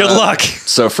this week? Good luck.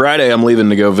 So Friday, I'm leaving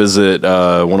to go visit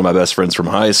one of my best friends from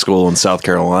high school in South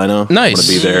Carolina. Nice. I'm going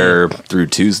to be there through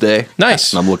Tuesday.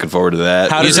 Nice. And I'm looking forward to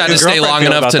that. How You does just had your to stay girlfriend long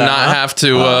feel enough about to that, not huh? have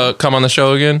to come on the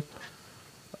show again.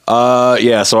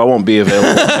 Yeah, so I won't be available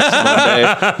next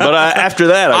Monday. But after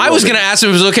that, I will was be. going to ask if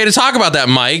it was okay to talk about that,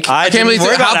 Mike. I can't believe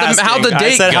how'd the date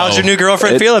I said, go? how'd your new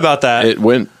girlfriend feel about that? It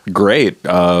went great.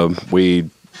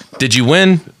 Did you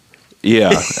win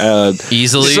Yeah.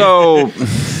 easily? So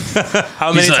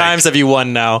How many like- times have you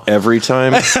won now? every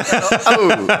time.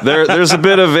 There's a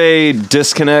bit of a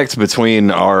disconnect between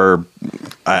our,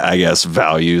 I guess,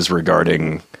 values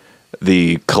regarding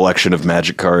the collection of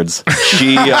Magic cards.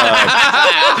 She,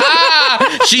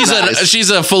 she's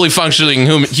a fully functioning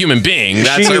human being.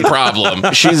 That's her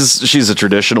problem. she's a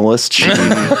traditionalist.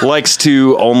 She likes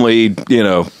to only,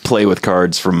 play with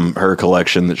cards from her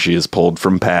collection that she has pulled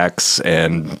from packs,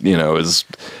 and is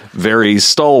very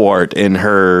stalwart in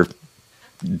her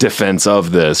defense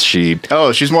of this. she's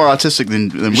more autistic than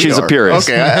we are. She's a purist.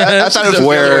 Okay, I thought it was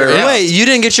Where- Yeah. Wait, you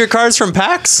didn't get your cards from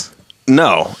PAX?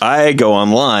 No, I go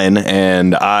online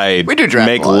and I We do draft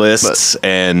make a lot, lists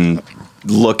and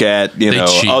look at cheat.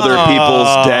 other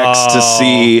people's decks to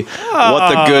see what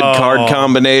the good card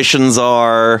combinations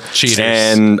are. Cheaters.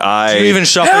 And I You even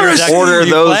shuffle your deck order before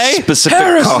you those play? specific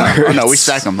cards. Oh, no, we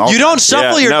stack them. You don't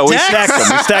shuffle your no, we decks? stack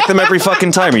them. We stack them every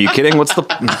fucking time. Are you kidding? What's the?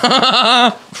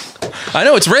 I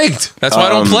know it's rigged. That's why I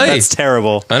don't play. That's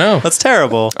terrible. I know. That's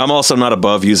terrible. I'm also not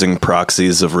above using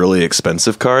proxies of really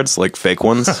expensive cards, like fake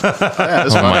ones. Oh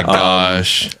my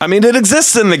gosh. I mean, it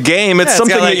exists in the game. It's it's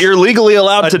something got, like, that you're legally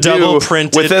allowed a to do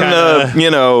double-printed within the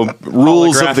kinda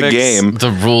rules of the holographics. game.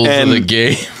 The rules And of the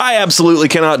game. I absolutely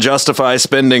cannot justify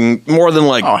spending more than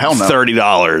like Oh, hell no.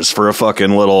 $30 for a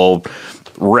fucking little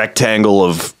rectangle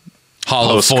of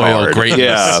Hollow foil postcard.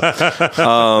 greatness.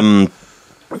 Yeah.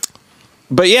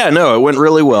 But yeah, no, it went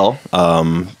really well.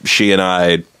 She and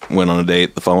I went on a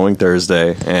date the following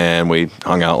Thursday, and we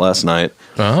hung out last night.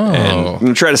 And I'm Oh,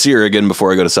 gonna try to see her again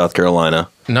before I go to South Carolina.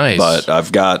 nice. But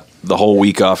I've got the whole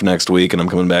week off next week, and I'm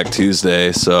coming back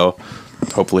Tuesday, so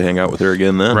hopefully hang out with her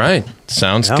again then. Right.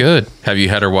 Sounds Yeah. good. Have you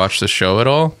had her watch the show at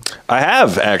all? I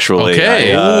have actually.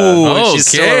 Okay. Ooh, she's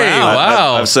still okay. around.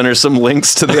 Wow. I've sent her some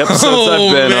links to the episodes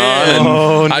I've been man.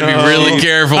 on. And I'd be really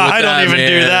careful with I that, don't even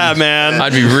do that, man.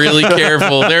 I'd be really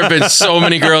careful. There have been so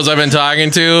many girls I've been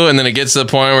talking to, and then it gets to the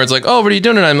point where it's like, oh, what are you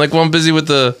doing tonight? I'm like, well, I'm busy with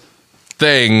the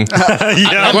thing.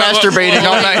 Yeah. masturbating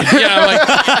all night. Yeah, I'm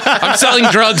like, I'm selling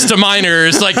drugs to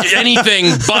minors, like anything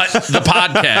but the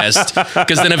podcast.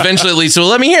 Because then eventually it leads to, well,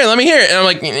 let me hear it. And I'm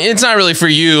like, it's not really for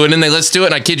you. And then they, let's do it.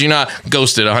 And I kid you not,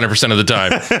 ghosted 100% of the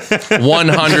time.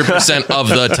 100% of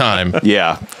the time.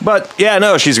 Yeah. But yeah,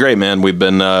 no, she's great, man. We've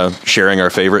been sharing our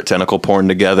favorite tentacle porn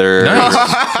together. Nice.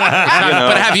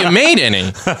 But have you made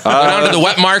any? Go down to the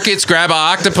wet markets, grab an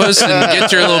octopus, and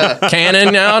get your little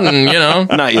cannon out, and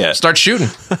Not yet. start shooting.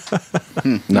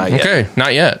 Not yet. Okay,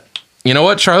 not yet. You know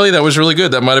what, Charlie? That was really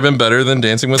good. That might have been better than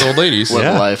Dancing with Old Ladies. What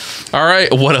a life. All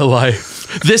right, what a life.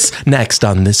 This next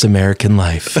on This American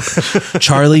Life.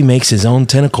 Charlie makes his own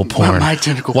tentacle porn my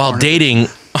tentacle while porn. dating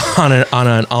on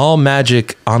an all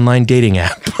magic online dating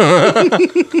app.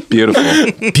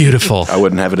 Beautiful. Beautiful. I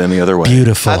wouldn't have it any other way.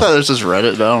 Beautiful. I thought this was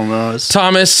Reddit, but I don't know.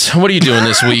 Thomas, what are you doing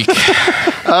this week?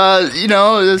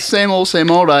 The same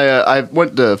old. I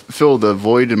went to fill the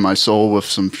void in my soul with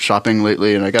some shopping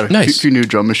lately, and I got a Nice. few new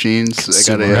drum machines. Nice.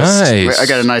 I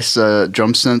got a nice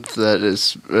drum synth that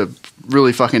is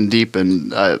really fucking deep,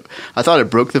 and I thought it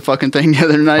broke the fucking thing the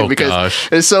other night Oh, because gosh.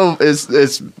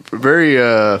 it's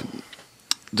very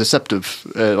deceptive.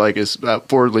 It's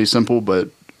forwardly simple, but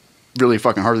really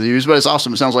fucking hard to use. But it's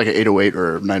awesome. It sounds like an 808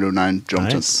 or 909 drum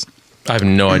Nice. synth. I have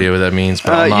no idea what that means,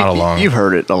 but I'm not along. You've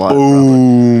heard it a lot.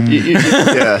 Boom.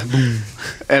 Yeah.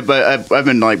 But I've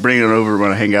been like bringing it over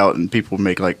when I hang out, and people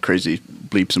make like crazy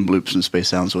bleeps and bloops and space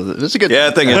sounds with it. It's a good. Yeah,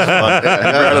 I think it's fun.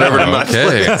 Brought it over to my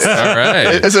Okay. All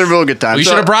right. It's a real good time. We So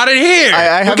should have brought it here.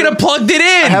 I We haven't- could have plugged it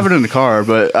in. I have it in the car,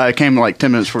 but I came like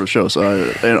 10 minutes before the show,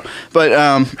 so But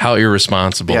How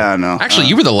irresponsible. Yeah, I know. Actually,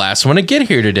 you were the last one to get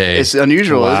here today. it's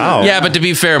unusual. Wow. Isn't it? Yeah, but to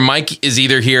be fair, Mike is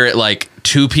either here at like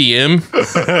 2 p.m.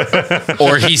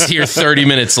 or he's here 30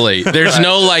 minutes late. There's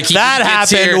no like he That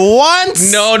gets happened here.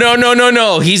 once.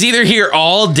 No. He's either here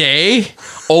all day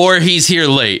or he's here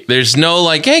late. There's no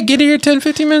like, hey, get here 10,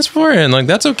 15 minutes beforehand. Like,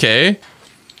 that's okay.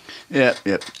 Yeah.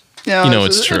 Yeah, You know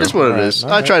it's true. It is what it is.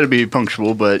 I try to be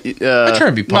punctual, but I try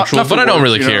to be punctual, but I don't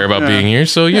really care about being here.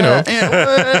 So, you know,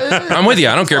 I'm with you.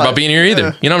 I don't care about being here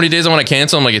either. You know how many days I want to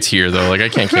cancel? I'm like, it's here though. Like, I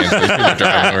can't cancel. These people are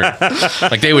driving over.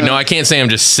 Like, they would know. I can't say I'm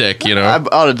just sick, you know? I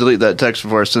ought to delete that text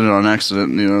before I send it on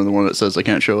accident. The one that says I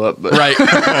can't show up. But Right.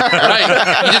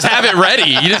 You just have it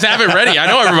ready. I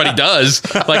know everybody does.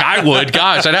 Like, I would.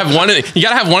 Gosh, I'd have one. You got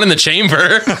to have one in the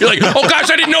chamber. You're like, oh gosh,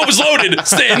 I didn't know it was loaded.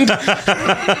 Send.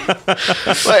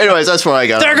 But anyways, that's what I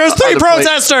got. There goes on 3 the plate.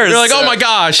 protesters. You're like, oh my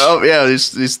gosh. Oh yeah,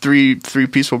 these three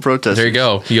peaceful protesters. There you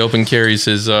go. He open carries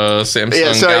his Samsung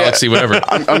Yeah, so, Galaxy, whatever.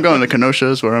 I'm going to Kenosha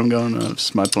is where I'm going.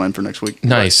 It's my plan for next week.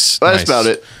 Nice. But that's nice. about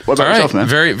it. What about All right. yourself, man?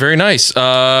 Very, very nice.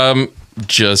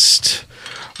 Just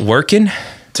working,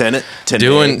 Tenet.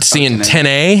 seeing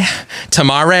 10A,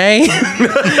 Tamare,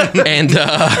 and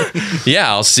yeah,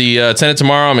 I'll see Tenet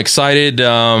tomorrow. I'm excited.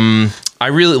 I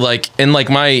really like, and like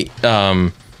my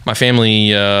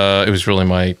family. It was really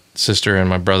my sister and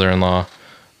my brother-in-law.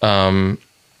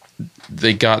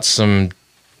 They got some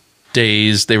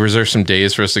days. They reserved some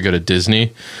days for us to go to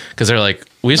Disney because they're like,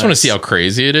 we just want to see how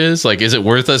crazy it is. Like, is it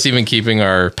worth us even keeping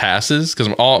our passes? Because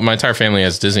my entire family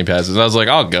has Disney passes. I was like,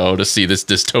 I'll go to see this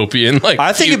dystopian. Like,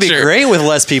 I think it'd be future. great with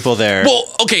less people there. Well,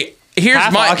 okay. Here's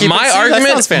Half my occupancy? That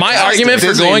argument. sounds My fantastic. argument for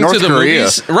Disney, going North to the Korea.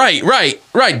 movies.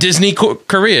 Right. Disney,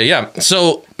 Korea. Yeah.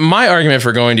 So my argument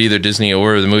for going to either Disney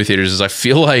or the movie theaters is I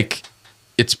feel like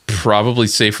it's probably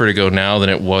safer to go now than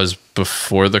it was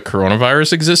before the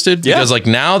coronavirus existed. Yeah. Because like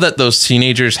now that those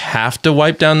teenagers have to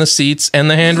wipe down the seats and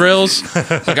the handrails,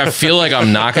 like I feel like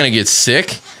I'm not going to get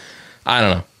sick. I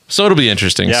don't know. So it'll be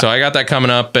interesting. Yeah. So I got that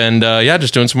coming up, and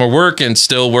just doing some more work and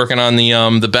still working on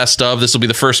the best of. This will be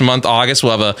the first month, August.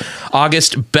 We'll have a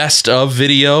August best of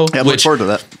video. Yeah, I look forward to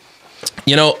that.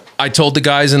 You know, I told the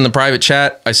guys in the private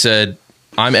chat, I said,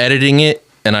 I'm editing it,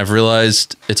 and I've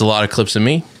realized it's a lot of clips of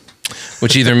me,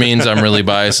 which either means I'm really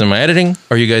biased in my editing,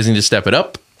 or you guys need to step it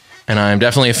up. And I'm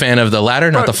definitely a fan of the latter,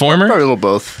 not the former. Probably a little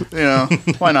both.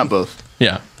 Why not both?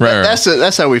 Yeah, right.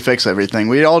 That's how we fix everything.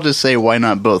 We all just say why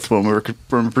not both when we're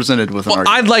presented with an Well,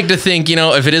 argument. I'd like to think,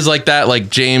 if it is like that,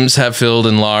 like James Hetfield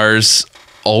and Lars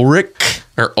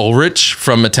Ulrich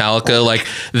from Metallica, like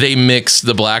they mixed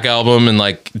the Black Album, and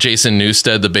like Jason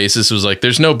Newsted, the bassist, was like,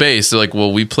 there's no bass. They're like,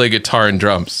 well, we play guitar and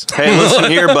drums. Hey, listen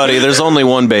here, buddy. There's only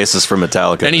one bassist for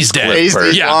Metallica. And he's dead. He's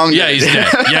long dead. He's dead.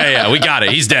 Yeah, we got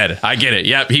it. He's dead. I get it.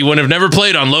 Yep, he would have never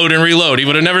played on Load and Reload. He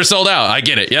would have never sold out. I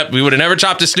get it. Yep, we would have never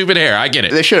chopped his stupid hair. I get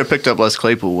it. They should have picked up Les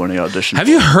Claypool when he auditioned. Have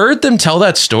you heard them tell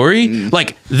that story?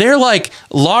 Like, they're like,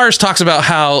 Lars talks about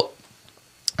how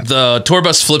the tour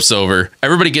bus flips over,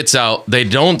 everybody gets out, they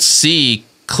don't see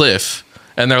Cliff,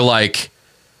 and they're like,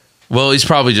 well, he's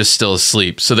probably just still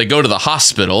asleep. So they go to the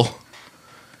hospital,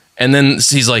 and then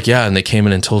he's like, yeah, and they came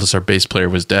in and told us our bass player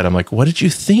was dead. I'm like, what did you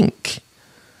think?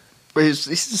 He's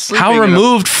sleeping How in a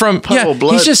removed from... puddle Yeah, of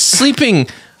blood. he's just sleeping,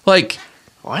 like...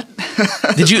 What?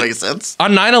 Did you make sense?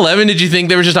 on 9/11? Did you think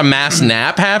there was just a mass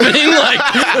nap happening?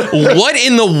 Like, what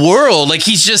in the world? Like,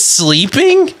 he's just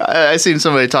sleeping? I seen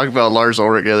somebody talk about Lars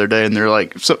Ulrich the other day, and they're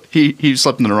like, so he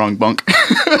slept in the wrong bunk.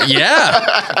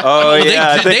 Yeah. Oh they-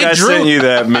 yeah, I think they I drew- sent you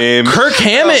that meme. Kirk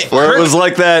Hammett. Where it was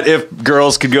like that if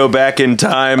girls could go back in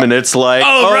time and it's like,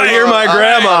 oh, right. you're my I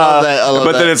grandma. love that. I love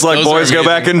But then that. it's like Those boys are go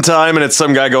amazing. back in time and it's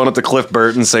some guy going up to Cliff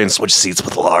Burton saying switch seats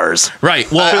with Lars. Right.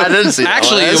 Well, I didn't see that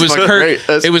actually, one. it That's was fucking Kirk. great.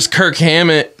 That's- It was Kirk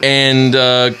Hammett and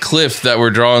Cliff that were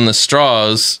drawing the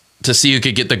straws to see who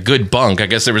could get the good bunk. I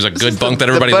guess there was a good bunk that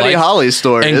everybody the Buddy liked. Holly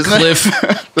story, And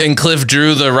isn't Cliff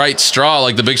drew the right straw,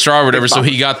 like the big straw or whatever, so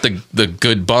he got the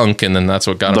good bunk, and then that's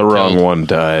what got The him wrong killed. one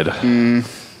died.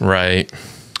 Right.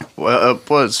 Well,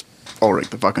 was Ulrich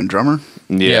the fucking drummer?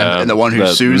 Yeah. And the one who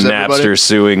That sues everybody? Napster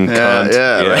suing Yeah, cunt.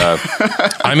 yeah,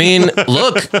 I mean,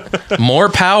 look, more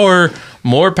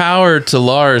power to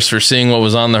Lars for seeing what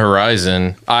was on the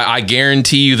horizon. I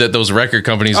guarantee you that those record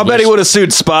companies. I'll bet he would have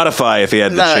sued Spotify if he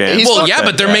had the Nah, chance. he's- Well, Fuck yeah, that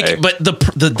but they're guy. making. But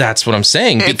the that's what I'm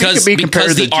saying If he because could be compared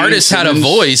because to the Gene artist had a Simmons-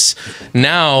 voice.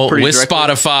 Now Pretty with directly.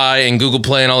 Spotify and Google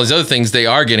Play and all these other things, they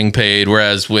are getting paid.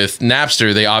 Whereas with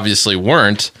Napster, they obviously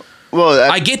weren't.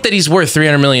 Well, I get that he's worth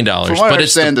 $300 million, from what I but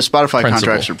it's understand, the Spotify principle.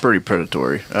 contracts are pretty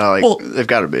predatory. Like, Well, they've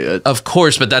got to be. Of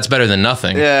course, but that's better than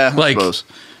nothing. Yeah, I like suppose.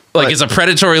 like But- is a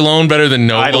predatory loan better than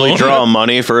no Idly loan? draw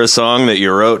money for a song that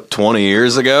you wrote 20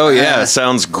 years ago? Yeah, Yeah. it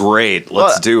sounds great.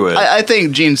 Let's Well, do it. I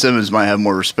think Gene Simmons might have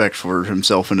more respect for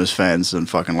himself and his fans than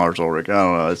fucking Lars Ulrich. I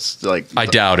don't know. It's like I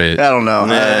doubt it. I don't know.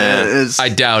 Nah. It's, I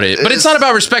doubt it. But it's not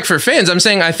about respect for fans. I'm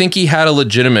saying I think he had a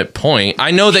legitimate point.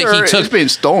 I know that sure, he took it's being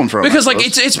stolen from him, because I like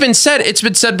suppose. it's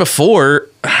been said before.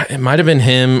 It might have been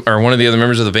him or one of the other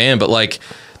members of the band, but like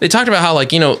they talked about how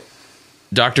like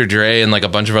Dr. Dre and like a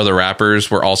bunch of other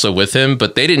rappers were also with him,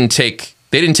 but they didn't take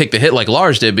the hit like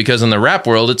Lars did because in the rap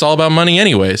world it's all about money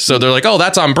anyway. So they're like, oh,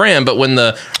 that's on brand. But when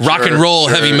the rock and roll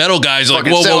sure. heavy metal guys are like,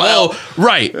 Fucking whoa, sell whoa, whoa,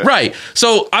 out. right.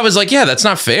 So I was like, yeah, that's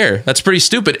not fair. That's pretty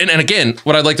stupid. And again,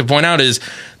 what I'd like to point out is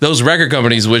those record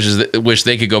companies wish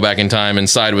they could go back in time and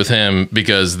side with him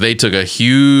because they took a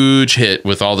huge hit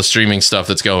with all the streaming stuff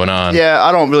that's going on. Yeah,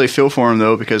 I don't really feel for him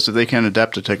though because if they can't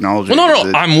adapt to technology. Well,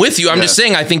 no, I'm with you. I'm Yeah. just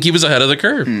saying I think he was ahead of the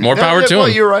curve. More power to well,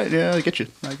 him. You're right. Yeah, I get you.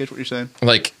 I get what you're saying.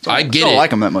 Like I get don't it.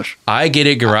 like him that much. I get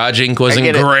it. Garage Inc. wasn't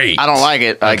I get it. great. I don't like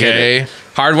it. I get Okay. it.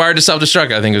 Hardwired to Self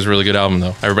Destruct, I think, was a really good album,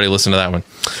 though. Everybody listen to that one.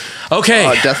 Okay.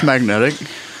 Death Magnetic.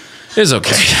 It's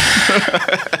okay.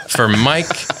 For Mike,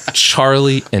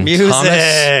 Charlie, and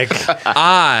Thomas,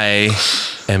 I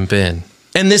am Ben.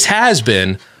 And this has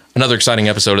been another exciting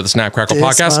episode of the Snap Crackle This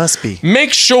Podcast. must be.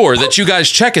 Make sure that you guys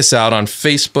check us out on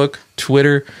Facebook,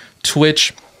 Twitter,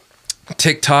 Twitch,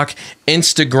 TikTok,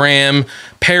 Instagram,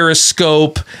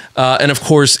 Periscope, and of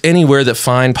course, anywhere that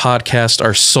fine podcasts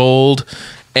are sold.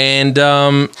 And,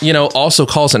 also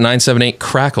call us at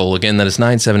 978-CRACKLE. Again, that is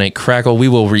 978-CRACKLE. We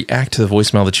will react to the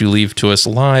voicemail that you leave to us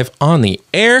live on the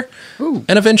air. And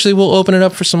eventually we'll open it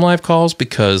up for some live calls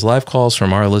because live calls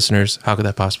from our listeners, how could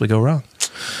that possibly go wrong?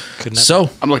 So,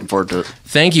 I'm looking forward to it.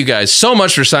 thank you guys so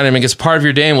much for signing in. Make us part of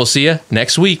your day, and we'll see you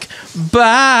next week.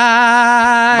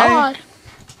 Bye.